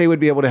anything that they would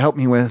be able to help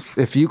me with.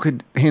 If you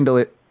could handle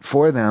it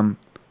for them,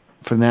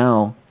 for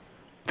now,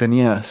 then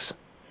yes.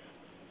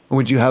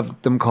 Would you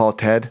have them call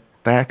Ted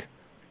back?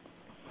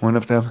 One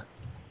of them?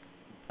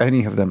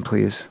 Any of them,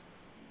 please.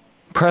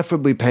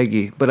 Preferably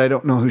Peggy, but I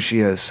don't know who she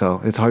is, so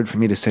it's hard for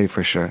me to say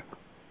for sure.